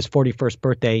was on his 41st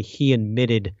birthday. He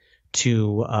admitted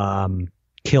to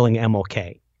killing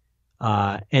MLK.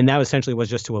 And that essentially was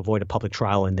just to avoid a public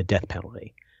trial and the death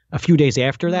penalty. A few days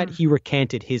after that, he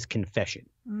recanted his confession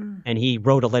and he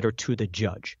wrote a letter to the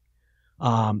judge.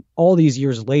 All these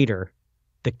years later,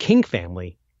 the King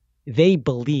family, they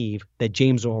believe that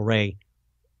James Earl Ray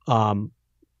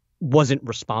wasn't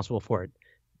responsible for it.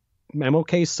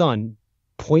 MLK's son,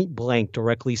 point blank,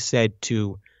 directly said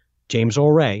to James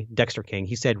Earl Ray, Dexter King,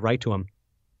 he said right to him,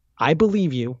 I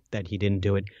believe you that he didn't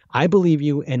do it. I believe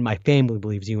you and my family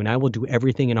believes you, and I will do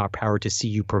everything in our power to see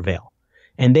you prevail.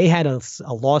 And they had a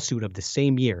lawsuit of the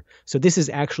same year. So this is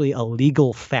actually a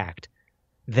legal fact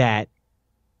that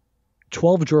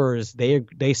 12 jurors,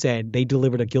 they said they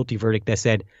delivered a guilty verdict that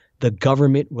said the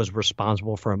government was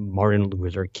responsible for Martin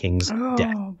Luther King's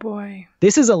death. Oh, boy.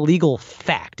 This is a legal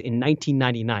fact in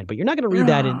 1999, but you're not going to read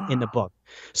that in the book.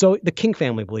 So the King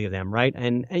family believe them, right?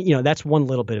 And that's one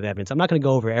little bit of evidence. I'm not going to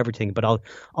go over everything, but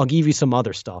I'll give you some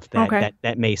other stuff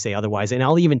that may say otherwise, and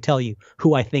I'll even tell you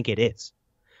who I think it is.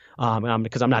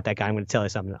 Because I'm not that guy. I'm going to tell you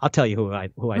something. I'll tell you who I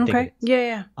think it is.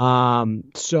 Yeah.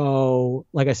 So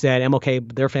like I said,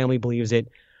 MLK, their family believes it.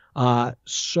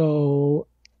 So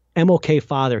MLK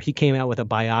father, he came out with a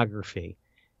biography.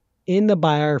 In the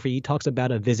biography, he talks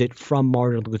about a visit from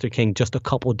Martin Luther King just a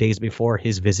couple of days before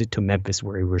his visit to Memphis,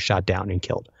 where he was shot down and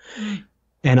killed.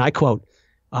 And I quote,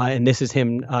 and this is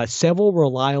him, several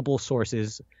reliable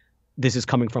sources, this is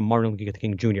coming from Martin Luther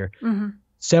King Jr.,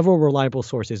 several reliable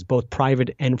sources, both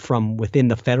private and from within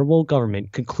the federal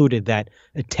government, concluded that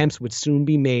attempts would soon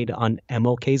be made on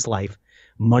MLK's life.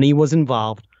 Money was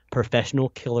involved. Professional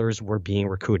killers were being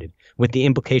recruited, with the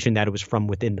implication that it was from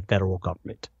within the federal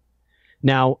government.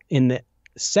 Now, in the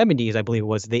 70s, I believe it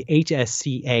was, the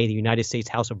HSCA, the United States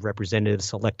House of Representatives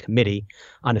Select Committee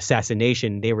on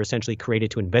Assassination, they were essentially created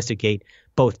to investigate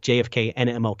both JFK and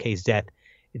MLK's death.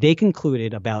 They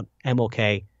concluded about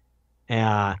MLK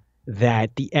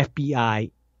that the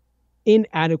FBI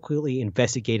inadequately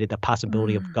investigated the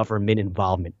possibility of government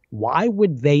involvement. Why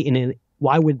would they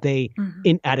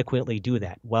inadequately do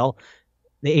that? Well,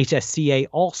 the HSCA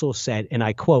also said, and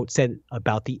I quote, said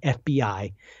about the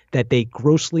FBI that they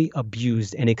grossly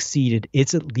abused and exceeded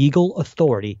its legal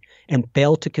authority and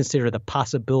failed to consider the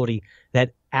possibility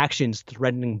that actions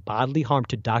threatening bodily harm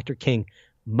to Dr. King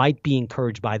might be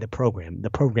encouraged by the program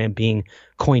being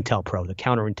COINTELPRO, the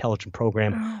counterintelligence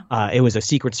program. It was a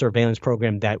secret surveillance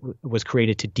program that was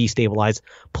created to destabilize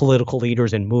political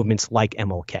leaders and movements like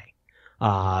MLK.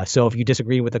 So if you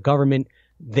disagree with the government,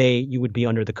 you would be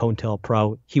under the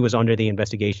COINTELPRO. He was under the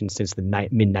investigation since the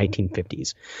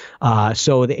mid-1950s.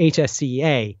 So the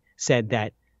HSCA said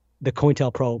that the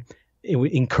COINTELPRO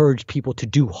encouraged people to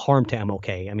do harm to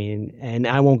MLK. I mean, and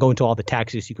I won't go into all the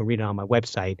tactics. You can read it on my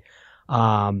website.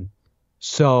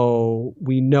 So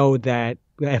we know that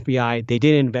the FBI, they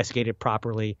didn't investigate it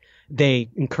properly. They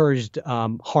encouraged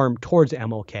harm towards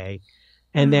MLK.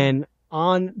 And then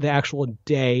on the actual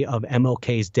day of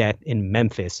MLK's death in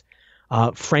Memphis,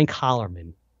 Frank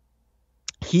Hollerman,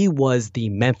 he was the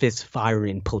Memphis Fire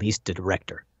and Police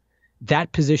Director.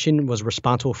 That position was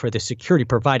responsible for the security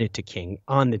provided to King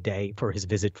on the day for his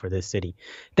visit for the city.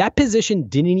 That position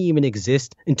didn't even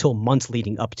exist until months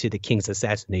leading up to the King's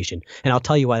assassination. And I'll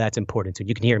tell you why that's important. So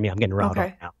you can hear me. I'm getting riled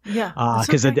up now. Yeah.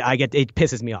 Because it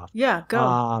pisses me off. Yeah,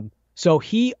 go. So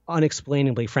he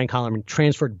unexplainably, Frank Hollerman,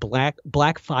 transferred black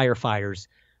firefighters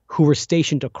who were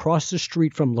stationed across the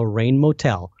street from Lorraine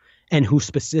Motel and who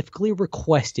specifically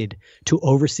requested to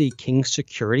oversee King's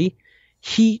security.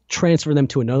 He transferred them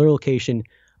to another location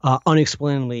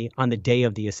unexplainably on the day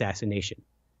of the assassination.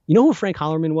 You know who Frank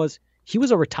Hollerman was? He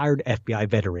was a retired FBI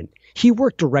veteran. He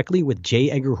worked directly with J.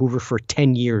 Edgar Hoover for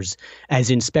 10 years as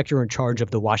inspector in charge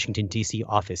of the Washington, D.C.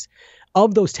 office.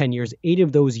 Of those 10 years, 8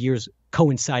 of those years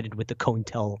coincided with the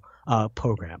COINTEL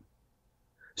program.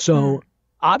 So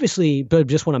obviously, but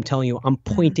just what I'm telling you, I'm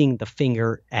pointing the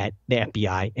finger at the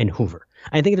FBI and Hoover.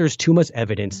 I think there's too much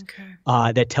evidence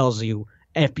that tells you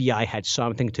FBI had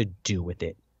something to do with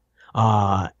it.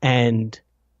 And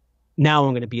now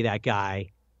I'm going to be that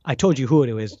guy. I told you who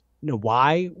it was.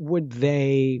 Why would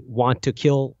they want to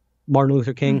kill Martin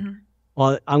Luther King?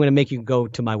 Well, I'm going to make you go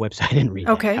to my website and read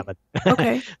it.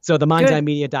 Okay. So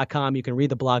themindseyemedia.com, you can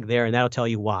read the blog there, and that'll tell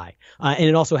you why. And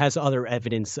it also has other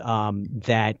evidence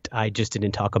that I just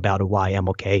didn't talk about of why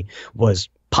MLK was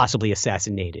possibly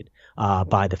assassinated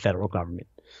by the federal government.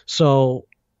 So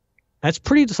that's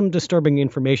some disturbing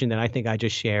information that I think I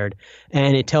just shared.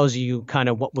 And it tells you kind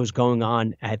of what was going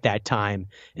on at that time.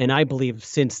 And I believe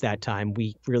since that time,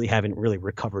 we really haven't really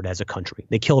recovered as a country.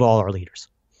 They killed all our leaders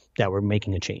that were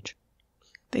making a change.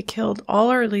 They killed all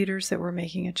our leaders that were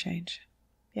making a change.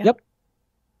 Yep.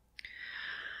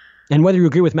 And whether you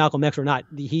agree with Malcolm X or not,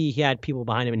 he had people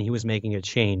behind him and he was making a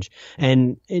change.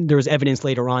 And there was evidence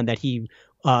later on that he,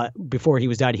 before he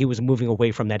was died, he was moving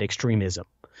away from that extremism.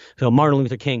 So Martin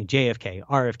Luther King, JFK,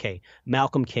 RFK,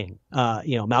 Malcolm King,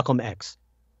 Malcolm X.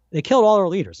 They killed all our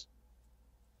leaders.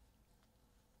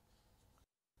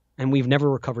 And we've never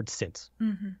recovered since.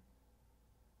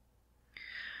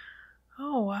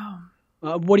 Oh, wow.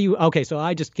 Okay, so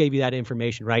I just gave you that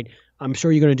information, right? I'm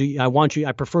sure you're going to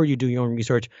I prefer you do your own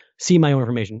research, see my own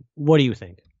information. What do you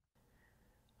think?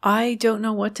 I don't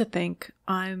know what to think.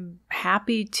 I'm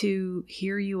happy to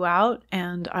hear you out,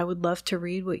 and I would love to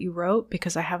read what you wrote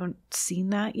because I haven't seen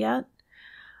that yet.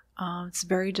 It's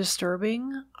very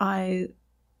disturbing. I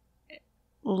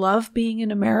love being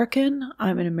an American.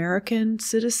 I'm an American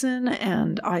citizen,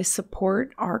 and I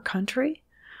support our country.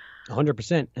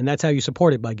 100%. And that's how you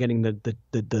support it, by getting the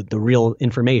real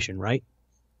information, right?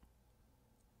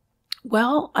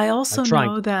 Well, I also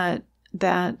know that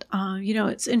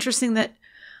it's interesting that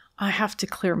I have to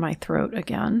clear my throat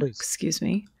again. Please. Excuse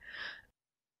me.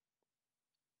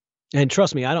 And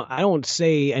trust me, I don't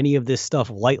say any of this stuff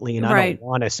lightly, and I don't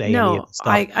want to say any of this stuff.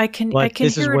 I can hear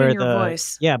it in your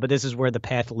voice. Yeah, but this is where the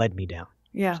path led me down.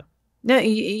 Yeah. So. No,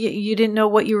 you didn't know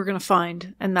what you were going to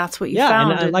find, and that's what you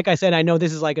found. And like I said, I know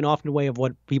this is like an often way of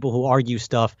what people who argue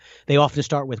stuff, they often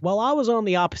start with, well, I was on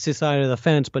the opposite side of the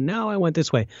fence, but now I went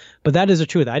this way. But that is the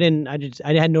truth. I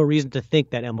had no reason to think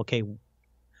that MLK,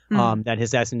 that his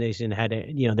assassination had,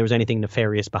 there was anything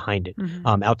nefarious behind it,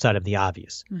 outside of the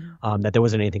obvious, that there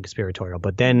wasn't anything conspiratorial.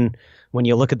 But then when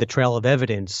you look at the trail of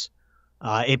evidence,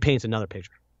 it paints another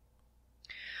picture.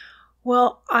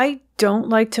 Well, I don't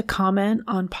like to comment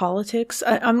on politics.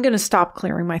 I'm going to stop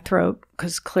clearing my throat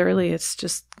because clearly it's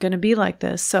just going to be like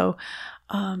this. So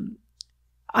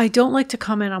I don't like to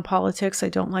comment on politics. I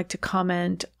don't like to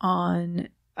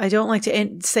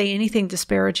say anything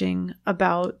disparaging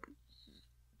about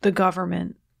the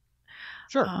government.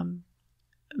 Sure.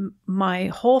 My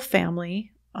whole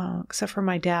family, except for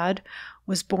my dad,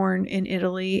 was born in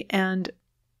Italy and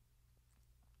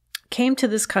came to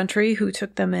this country, who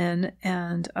took them in,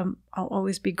 and I'll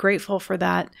always be grateful for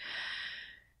that.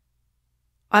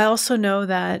 I also know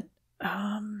that,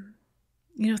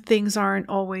 things aren't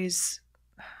always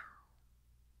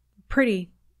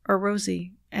pretty or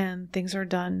rosy, and things are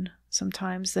done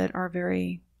sometimes that are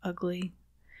very ugly.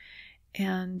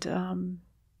 And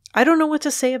I don't know what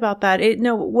to say about that.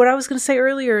 What I was going to say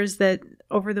earlier is that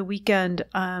over the weekend,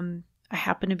 I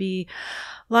happened to be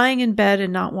lying in bed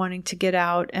and not wanting to get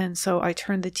out. And so I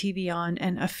turned the TV on,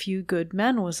 and A Few Good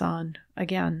Men was on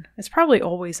again. It's probably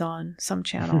always on some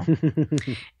channel.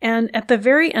 And at the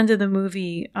very end of the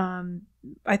movie,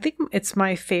 I think it's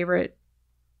my favorite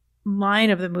line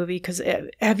of the movie, because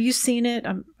have you seen it?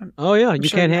 Oh, yeah. You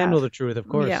can't handle the truth, of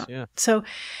course. Yeah. So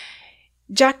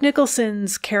Jack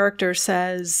Nicholson's character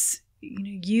says,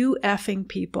 you effing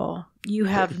people, you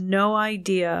have no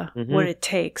idea what it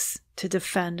takes to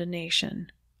defend a nation.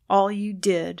 All you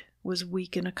did was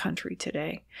weaken a country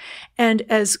today. And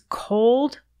as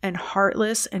cold and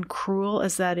heartless and cruel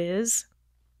as that is,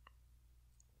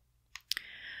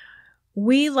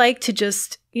 we like to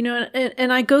just,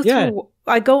 and I go through,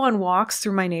 I go on walks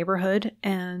through my neighborhood,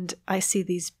 and I see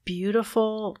these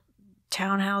beautiful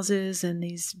townhouses and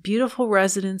these beautiful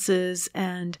residences,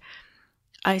 and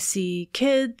I see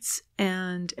kids,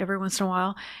 and every once in a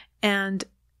while, and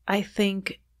I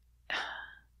think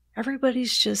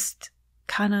everybody's just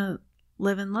kind of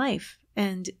living life,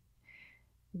 and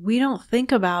we don't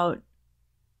think about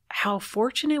how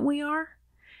fortunate we are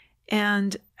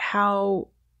and how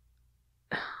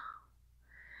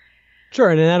Sure,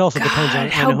 and that also depends on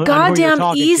how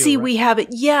goddamn easy we have it.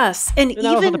 Yes, and that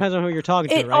also depends on who you're talking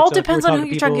to. It all depends on who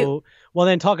you're talking to. Well,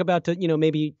 then talk about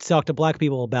maybe talk to Black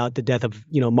people about the death of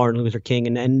Martin Luther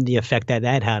King and the effect that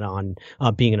had on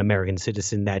being an American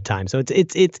citizen that time. So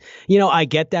it's I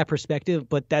get that perspective,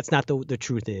 but that's not the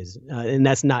truth is, and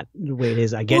that's not the way it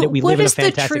is. I get it. We live in a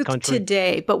fantastic country. What is the truth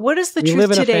today? But what is the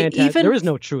truth today? There is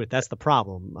no truth. That's the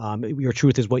problem. Your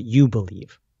truth is what you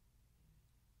believe.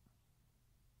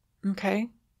 Okay.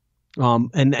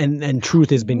 And truth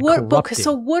has been corrupted.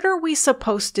 So what are we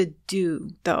supposed to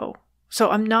do, though? So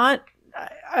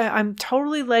I'm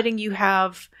totally letting you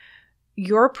have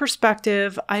your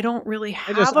perspective. I don't really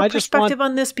have a perspective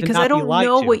on this because I don't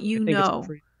know what you know.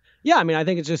 Yeah, I mean, I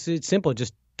think it's simple.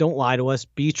 Just don't lie to us.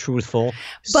 Be truthful.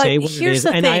 But say what it is.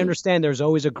 And I understand there's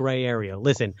always a gray area.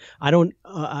 Listen,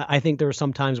 I think there are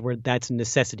some times where that's a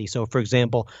necessity. So, for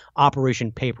example,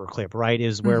 Operation Paperclip, right,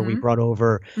 is where we brought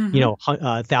over,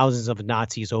 thousands of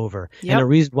Nazis over. Yep. And the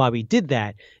reason why we did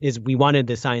that is we wanted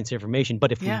the science information.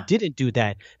 But if we didn't do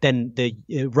that, then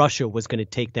Russia was going to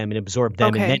take them and absorb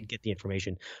them and then get the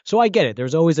information. So I get it.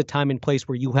 There's always a time and place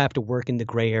where you have to work in the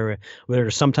gray area. Where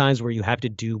there's sometimes where you have to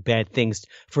do bad things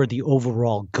for the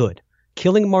overall good.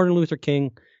 Killing Martin Luther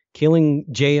King, killing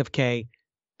JFK,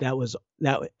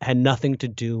 that had nothing to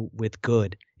do with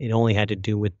good. It only had to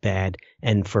do with bad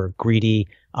and for greedy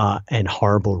and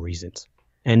horrible reasons.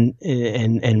 And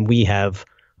we have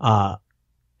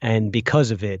and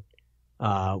because of it,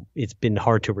 it's been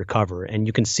hard to recover. And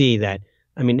you can see that.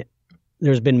 I mean,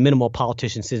 there's been minimal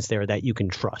politicians since there that you can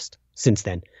trust since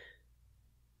then.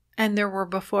 And there were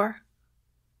before?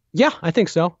 Yeah, I think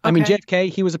so. I mean, Okay. JFK,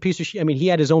 he was a piece of shit. I mean, he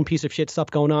had his own piece of shit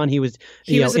stuff going on. He was,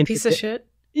 He was a piece of shit?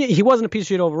 he wasn't a piece of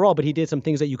shit overall, but he did some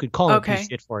things that you could call him a piece of Okay.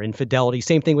 shit for. Infidelity.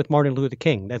 Same thing with Martin Luther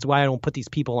King. That's why I don't put these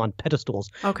people on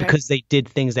pedestals, Okay. because they did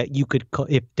things that you could,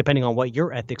 if depending on what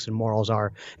your ethics and morals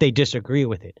are, they disagree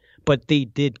with it. But they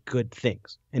did good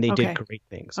things, and they Okay. did great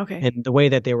things. Okay. And the way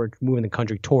that they were moving the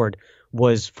country toward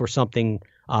was for something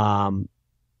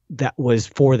that was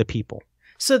for the people.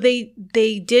 So they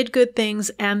did good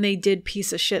things and they did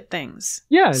piece of shit things.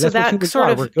 Yeah, so that's that sort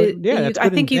of, that's I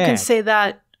good think and you can bad. say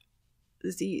that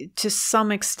to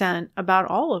some extent about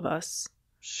all of us.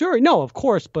 Sure, no, of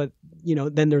course, but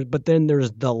then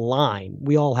there's the line.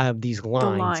 We all have these lines,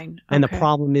 The line, and the okay.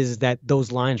 problem is that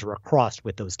those lines were crossed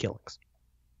with those killings,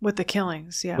 With the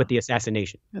killings, yeah. with the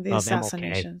assassination With the of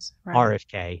assassinations, MLK, right.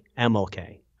 RFK,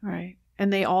 MLK. Right.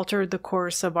 And they altered the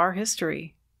course of our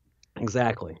history.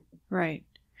 Exactly. Right.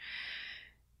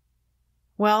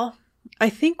 Well, I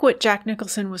think what Jack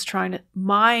Nicholson was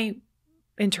my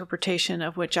interpretation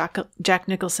of what Jack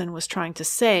Nicholson was trying to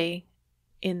say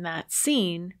in that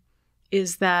scene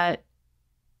is that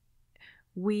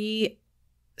we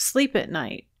sleep at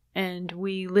night and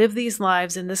we live these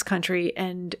lives in this country.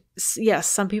 And yes,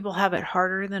 some people have it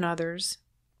harder than others.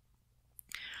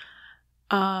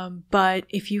 But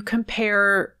if you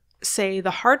compare, say, the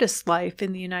hardest life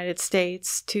in the United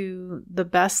States to the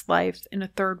best life in a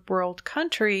third world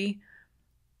country,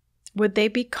 would they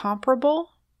be comparable?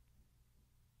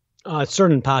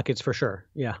 Certain pockets for sure.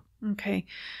 Yeah. Okay.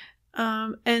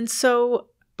 And so,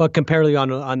 but comparatively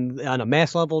on a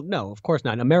mass level, no, of course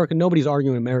not. America, nobody's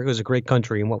arguing America is a great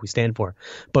country and what we stand for.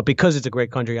 But because it's a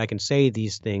great country, I can say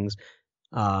these things.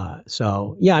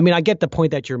 So yeah, I mean, I get the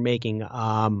point that you're making.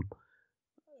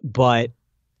 But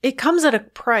it comes at a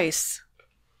price.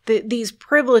 These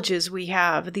privileges we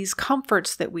have, these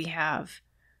comforts that we have,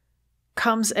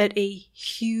 comes at a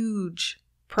huge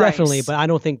price. Definitely, but I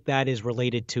don't think that is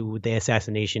related to the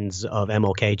assassinations of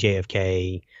MLK,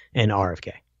 JFK, and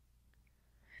RFK.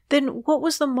 Then what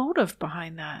was the motive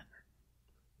behind that?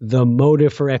 The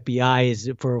motive for FBI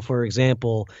is, for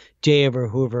example, J. Edgar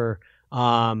Hoover,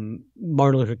 Martin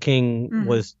Luther King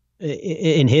was,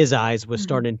 in his eyes, was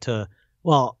starting to,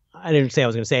 well, I didn't say I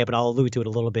was going to say it, but I'll allude to it a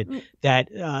little bit, that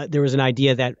there was an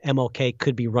idea that MLK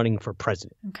could be running for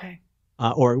president. Okay.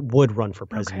 Or would run for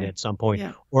president at some point.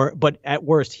 Yeah. But at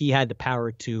worst, he had the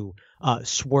power to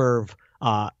swerve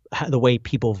the way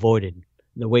people voted.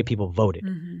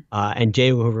 And J.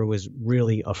 Edgar Hoover was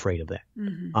really afraid of that.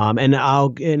 And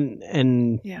I'll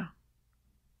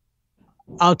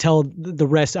tell the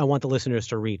rest. I want the listeners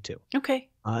to read too. Okay.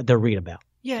 To read about.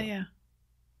 Yeah. Yeah.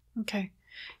 Okay.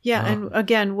 Yeah, and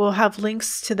again, we'll have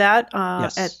links to that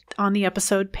on the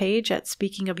episode page at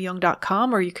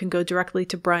speakingofjung.com, or you can go directly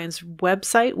to Brian's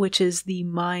website, which is the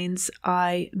Mind's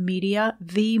Eye Media,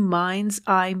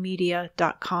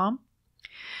 themindseyemedia.com.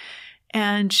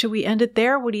 And should we end it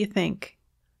there? What do you think?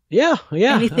 Yeah.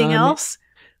 Anything else?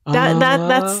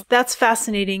 That's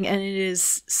fascinating, and it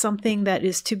is something that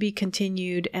is to be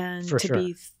continued and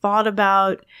be thought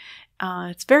about.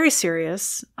 It's very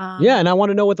serious. And I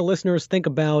want to know what the listeners think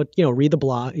about, read the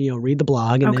blog,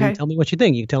 and then tell me what you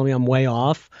think. You can tell me I'm way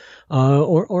off,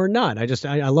 or not. I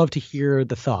love to hear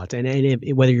the thoughts and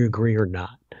whether you agree or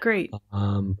not. Great.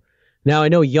 Now I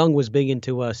know Jung was big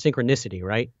into synchronicity,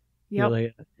 right? Yep.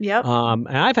 And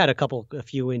I've had a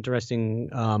few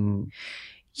interesting, I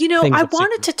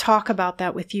wanted to talk about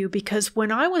that with you because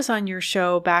when I was on your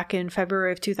show back in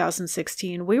February of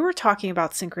 2016, we were talking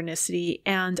about synchronicity,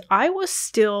 and I was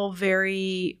still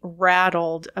very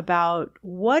rattled about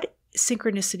what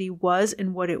synchronicity was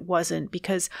and what it wasn't,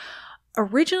 because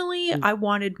originally I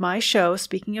wanted my show,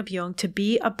 Speaking of Jung, to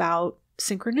be about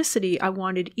synchronicity. I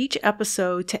wanted each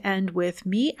episode to end with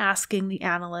me asking the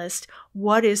analyst,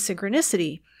 what is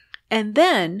synchronicity? And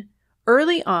then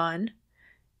early on,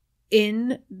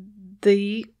 in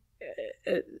the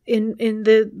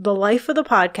life of the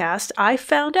podcast, I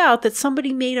found out that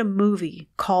somebody made a movie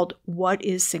called What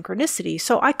is Synchronicity?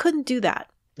 So I couldn't do that.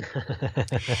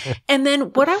 And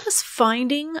then what I was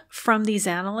finding from these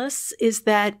analysts is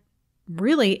that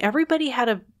really everybody had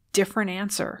a different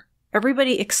answer.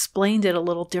 Everybody explained it a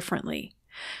little differently.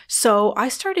 So I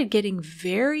started getting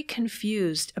very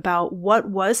confused about what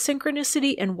was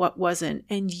synchronicity and what wasn't.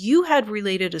 And you had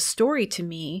related a story to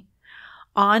me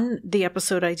on the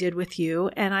episode I did with you,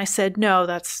 and I said, no,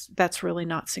 that's really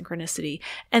not synchronicity.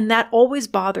 And that always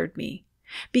bothered me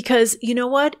because you know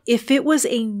what? If it was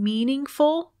a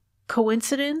meaningful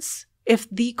coincidence, if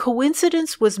the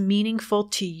coincidence was meaningful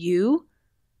to you,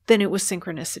 then it was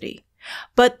synchronicity.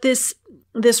 But this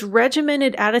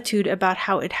regimented attitude about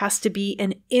how it has to be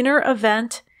an inner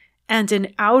event and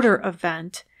an outer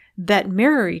event that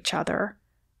mirror each other,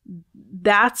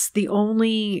 that's the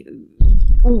only,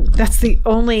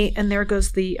 and there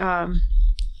goes the,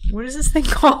 what is this thing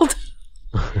called?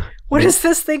 What is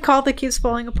this thing called that keeps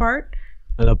falling apart?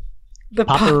 The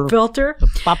pop filter? The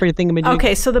popper thingamajig.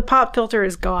 Okay, so the pop filter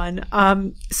is gone.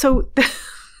 So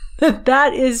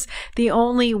that is the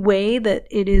only way that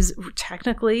it is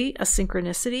technically a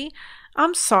synchronicity.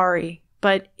 I'm sorry,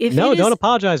 but if No, don't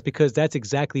apologize, because that's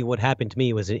exactly what happened to me.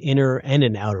 It was an inner and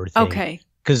an outer thing. Okay.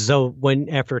 Because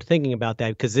after thinking about that,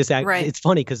 because it's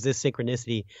funny because this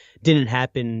synchronicity didn't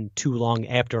happen too long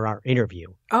after our interview.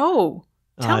 Oh.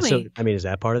 Tell me. So, I mean, is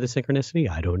that part of the synchronicity?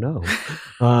 I don't know.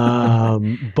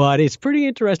 But it's pretty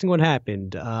interesting what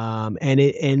happened.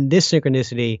 And this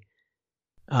synchronicity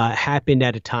happened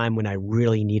at a time when I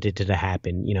really needed it to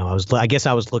happen. You know, I guess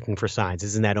I was looking for signs.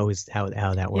 Isn't that always how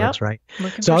that works, right?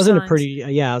 So I was I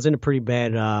was in a pretty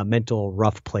bad mental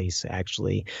rough place,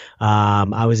 actually.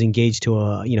 I was engaged to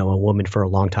a woman for a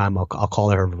long time. I'll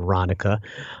call her Veronica.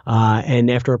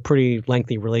 And after a pretty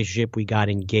lengthy relationship, we got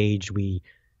engaged. We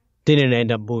didn't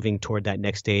end up moving toward that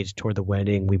next stage, toward the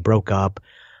wedding. We broke up.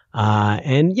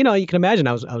 And you can imagine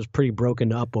I was pretty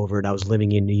broken up over it. I was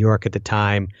living in New York at the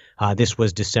time. This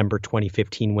was December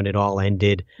 2015 when it all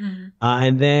ended. Mm-hmm.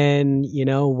 And then,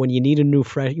 when you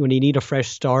need a fresh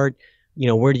start,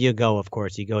 where do you go? Of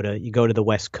course, you go to the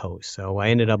West Coast. So I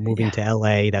ended up moving to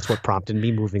LA. That's what prompted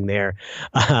me moving there.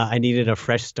 I needed a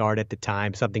fresh start at the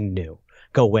time, something new.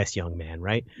 Go west, young man,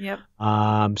 right? Yep.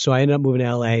 So I ended up moving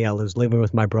to LA. I was living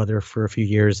with my brother for a few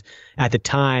years. At the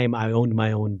time, I owned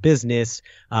my own business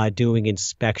doing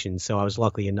inspections. So I was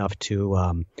lucky enough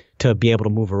to be able to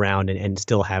move around and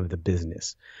still have the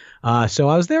business. So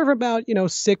I was there for about,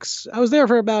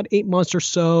 8 months or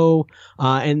so.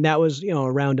 And that was,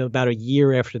 around about a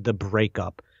year after the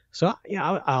breakup. So,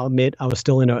 I'll admit I was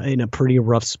still in a pretty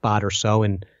rough spot or so.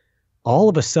 And all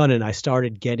of a sudden, I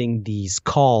started getting these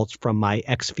calls from my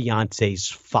ex-fiance's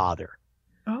father.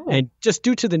 Oh. And just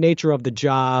due to the nature of the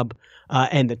job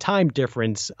and the time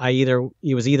difference,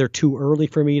 it was either too early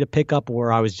for me to pick up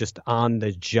or I was just on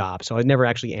the job. So I never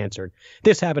actually answered.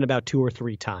 This happened about 2 or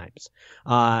 3 times.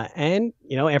 And,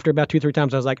 after about 2 or 3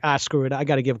 times, I was like, screw it. I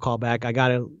got to give a call back. I got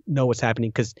to know what's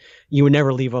happening because you would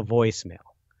never leave a voicemail.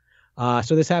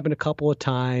 So this happened a couple of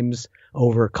times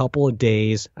over a couple of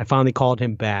days. I finally called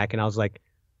him back and I was like,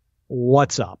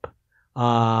 what's up?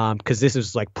 Because this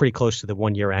is like pretty close to the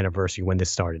 1-year anniversary when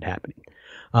this started happening.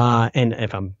 And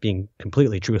if I'm being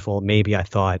completely truthful, maybe I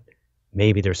thought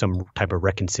maybe there's some type of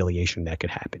reconciliation that could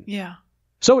happen. Yeah.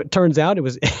 So it turns out it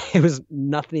was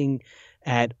nothing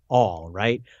at all,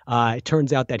 right? It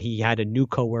turns out that he had a new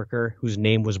coworker whose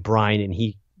name was Brian and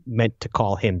he meant to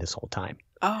call him this whole time.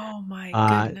 Oh my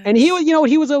goodness. And he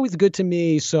was always good to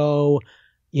me. So,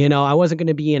 I wasn't going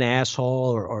to be an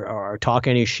asshole or talk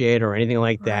any shit or anything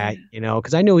like that,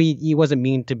 because I knew he wasn't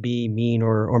mean to be mean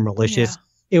or malicious.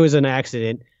 Yeah. It was an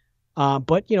accident.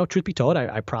 But, truth be told,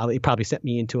 it probably set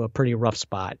me into a pretty rough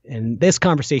spot. And this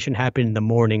conversation happened in the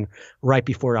morning right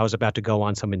before I was about to go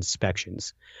on some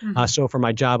inspections. Mm-hmm. So for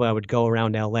my job, I would go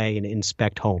around LA and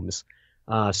inspect homes.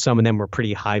 Some of them were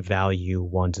pretty high value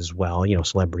ones as well,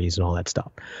 celebrities and all that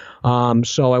stuff.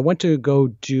 So I went to go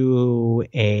do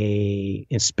a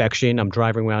inspection. I'm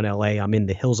driving around LA. I'm in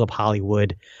the hills of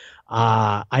Hollywood.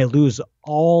 I lose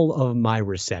all of my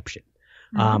reception.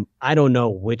 Mm-hmm. I don't know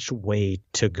which way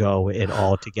to go at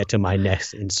all to get to my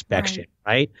next inspection.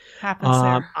 Right? Happens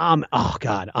there. Oh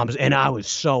God. And I was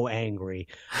so angry.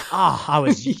 I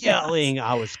was yelling.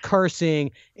 I was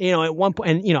cursing, at one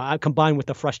point, and, I combined with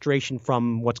the frustration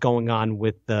from what's going on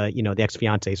with the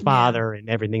ex-fiance's father and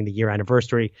everything, the year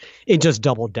anniversary, it just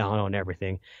doubled down on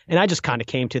everything. And I just kind of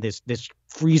came to this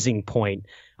freezing point.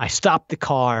 I stopped the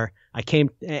car.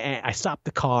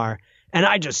 And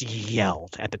I just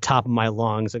yelled at the top of my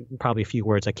lungs, probably a few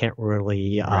words I can't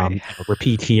really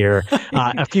repeat here.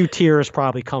 A few tears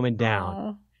probably coming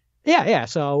down. Yeah.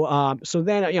 So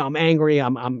then, I'm angry.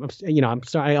 I'm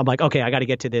sorry. I'm like, okay, I got to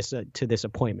get to this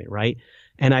appointment, right?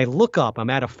 And I look up. I'm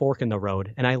at a fork in the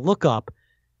road, and I look up.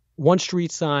 One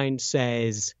street sign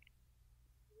says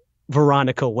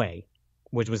Veronica Way,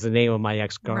 which was the name of my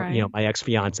my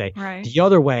ex-fiance. Right. The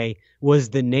other way was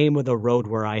the name of the road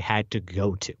where I had to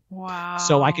go to. Wow.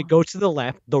 So I could go to the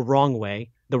left, the wrong way,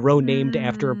 the road named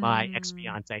after my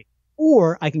ex-fiance,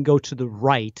 or I can go to the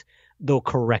right, the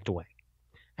correct way.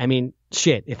 I mean,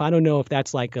 shit, if I don't know if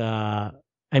that's like a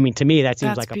I mean, to me, that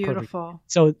seems That's like a perfect. beautiful.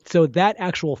 So that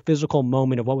actual physical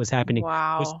moment of what was happening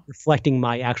was Wow. reflecting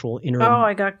my actual Oh,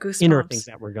 I got inner things goosebumps.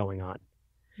 that were going on.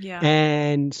 Yeah.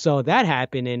 And so that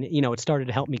happened, and it started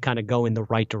to help me kind of go in the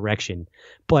right direction.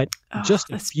 But Oh, just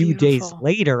a that's few days beautiful.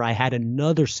 later, I had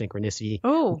another synchronicity.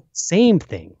 Oh, Same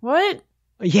thing. what?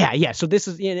 Yeah. So this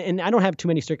is, and I don't have too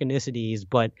many synchronicities,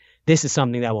 but this is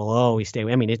something that will always stay.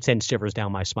 I mean, it sends shivers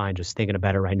down my spine just thinking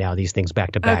about it right now, these things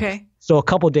back to back. Okay. So a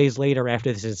couple of days later,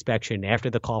 after this inspection, after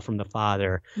the call from the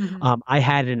father, I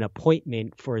had an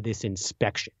appointment for this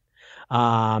inspection.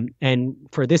 And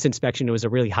for this inspection, it was a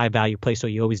really high value place, so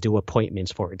you always do appointments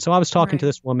for it. So I was talking to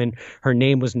this woman. Her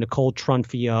name was Nicole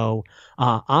Trunfio.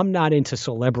 I'm not into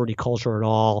celebrity culture at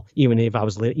all. Even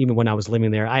when I was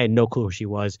living there, I had no clue who she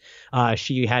was.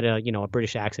 She had a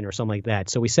British accent or something like that.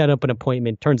 So we set up an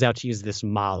appointment. Turns out she's this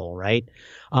model, right?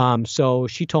 So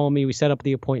she told me, we set up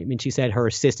the appointment. She said her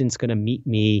assistant's going to meet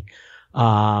me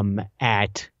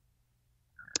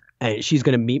she's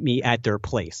going to meet me at their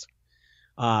place.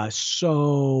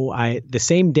 So the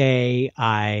same day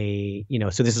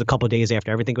so this is a couple of days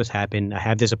after everything was happened. I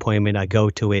have this appointment. I go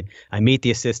to it. I meet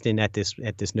the assistant at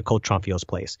this Nicole Trumfio's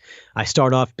place. I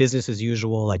start off business as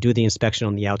usual. I do the inspection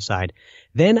on the outside.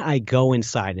 Then I go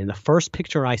inside, and the first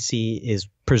picture I see is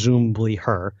presumably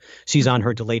her. She's on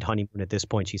her delayed honeymoon at this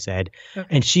point, she said. Okay.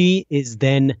 And she is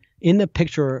then in the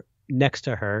picture next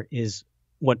to her is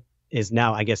what is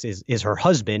now, I guess, is her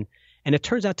husband. And it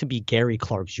turns out to be Gary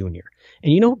Clark Jr.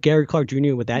 And you know Gary Clark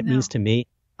Jr., what that means to me?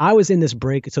 I was in this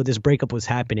break, so this breakup was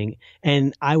happening,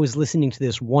 and I was listening to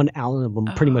this one album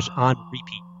pretty much on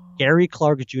repeat. Gary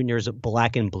Clark Jr.'s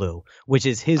Black and Blue, which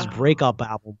is his breakup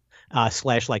album /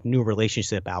 like new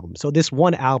relationship album. So this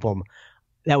one album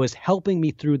that was helping me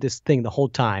through this thing the whole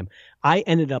time. I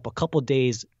ended up a couple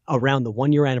days around the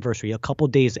 1 year anniversary, a couple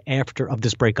days after of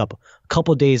this breakup, a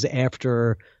couple days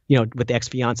after, with the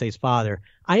ex-fiance's father,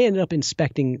 I ended up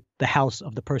inspecting the house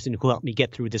of the person who helped me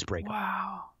get through this breakup.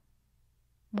 Wow.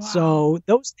 So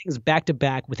those things back to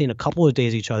back within a couple of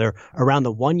days of each other around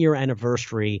the 1 year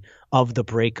anniversary of the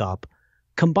breakup,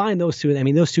 combine those two. I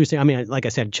mean, those two things, like I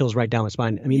said, chills right down my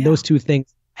spine. I mean, those two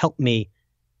things helped me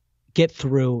get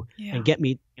through and get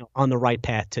me on the right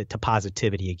path to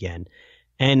positivity again.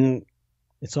 And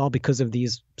it's all because of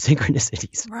these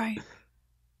synchronicities. Right.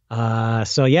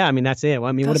 So yeah, I mean, that's it. Well,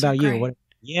 I mean, Those what about you?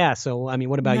 great. So I mean,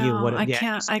 what about you? What, I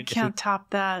can't top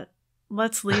that.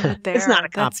 Let's leave it there. It's not a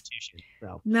competition.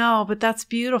 So. No, but that's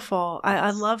beautiful.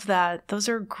 I love that. Those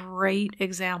are great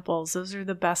examples. Those are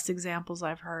the best examples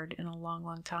I've heard in a long,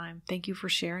 long time. Thank you for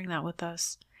sharing that with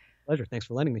us. Pleasure. Thanks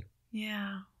for letting me.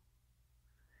 Yeah.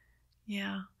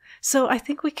 Yeah. So I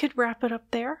think we could wrap it up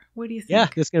there. What do you think? Yeah,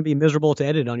 it's going to be miserable to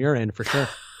edit on your end for sure.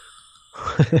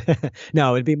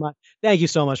 No, it'd be thank you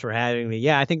so much for having me.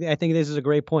 Yeah, I think this is a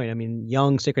great point. I mean,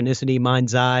 Jung, synchronicity,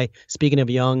 mind's eye. Speaking of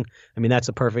Jung, I mean, that's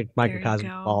a perfect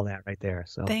microcosm of all that right there.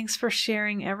 So thanks for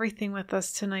sharing everything with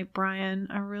us tonight, Brian.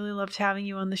 I really loved having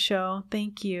you on the show.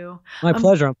 Thank you. My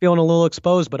pleasure. I'm feeling a little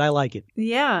exposed, but I like it.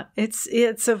 Yeah, it's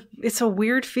a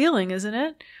weird feeling, isn't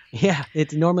it? Yeah,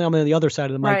 it's normally I'm on the other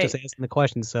side of the mic just asking the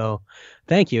questions. So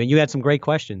thank you. And you had some great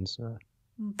questions.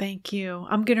 Thank you.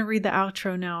 I'm going to read the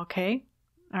outro now, okay?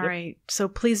 All right. So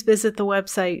please visit the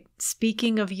website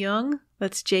Speaking of Jung,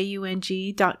 that's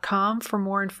JUNG.com, for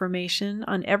more information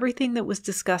on everything that was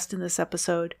discussed in this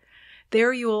episode.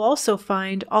 There you will also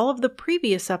find all of the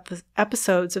previous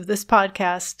episodes of this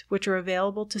podcast, which are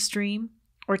available to stream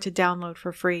or to download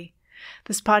for free.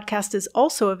 This podcast is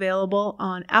also available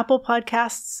on Apple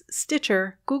Podcasts,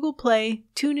 Stitcher, Google Play,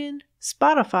 TuneIn,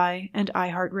 Spotify, and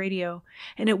iHeartRadio,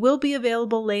 and it will be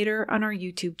available later on our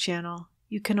YouTube channel.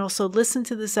 You can also listen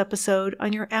to this episode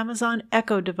on your Amazon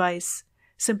Echo device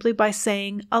simply by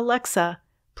saying, "Alexa,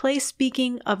 play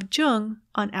Speaking of Jung"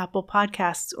 on Apple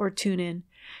Podcasts or TuneIn.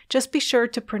 Just be sure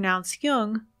to pronounce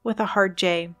Jung with a hard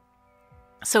J.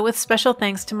 So with special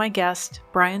thanks to my guest,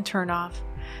 Brian Turnof,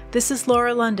 this is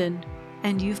Laura London,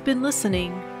 and you've been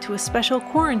listening to a special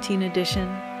quarantine edition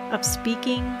of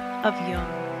Speaking of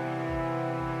Jung.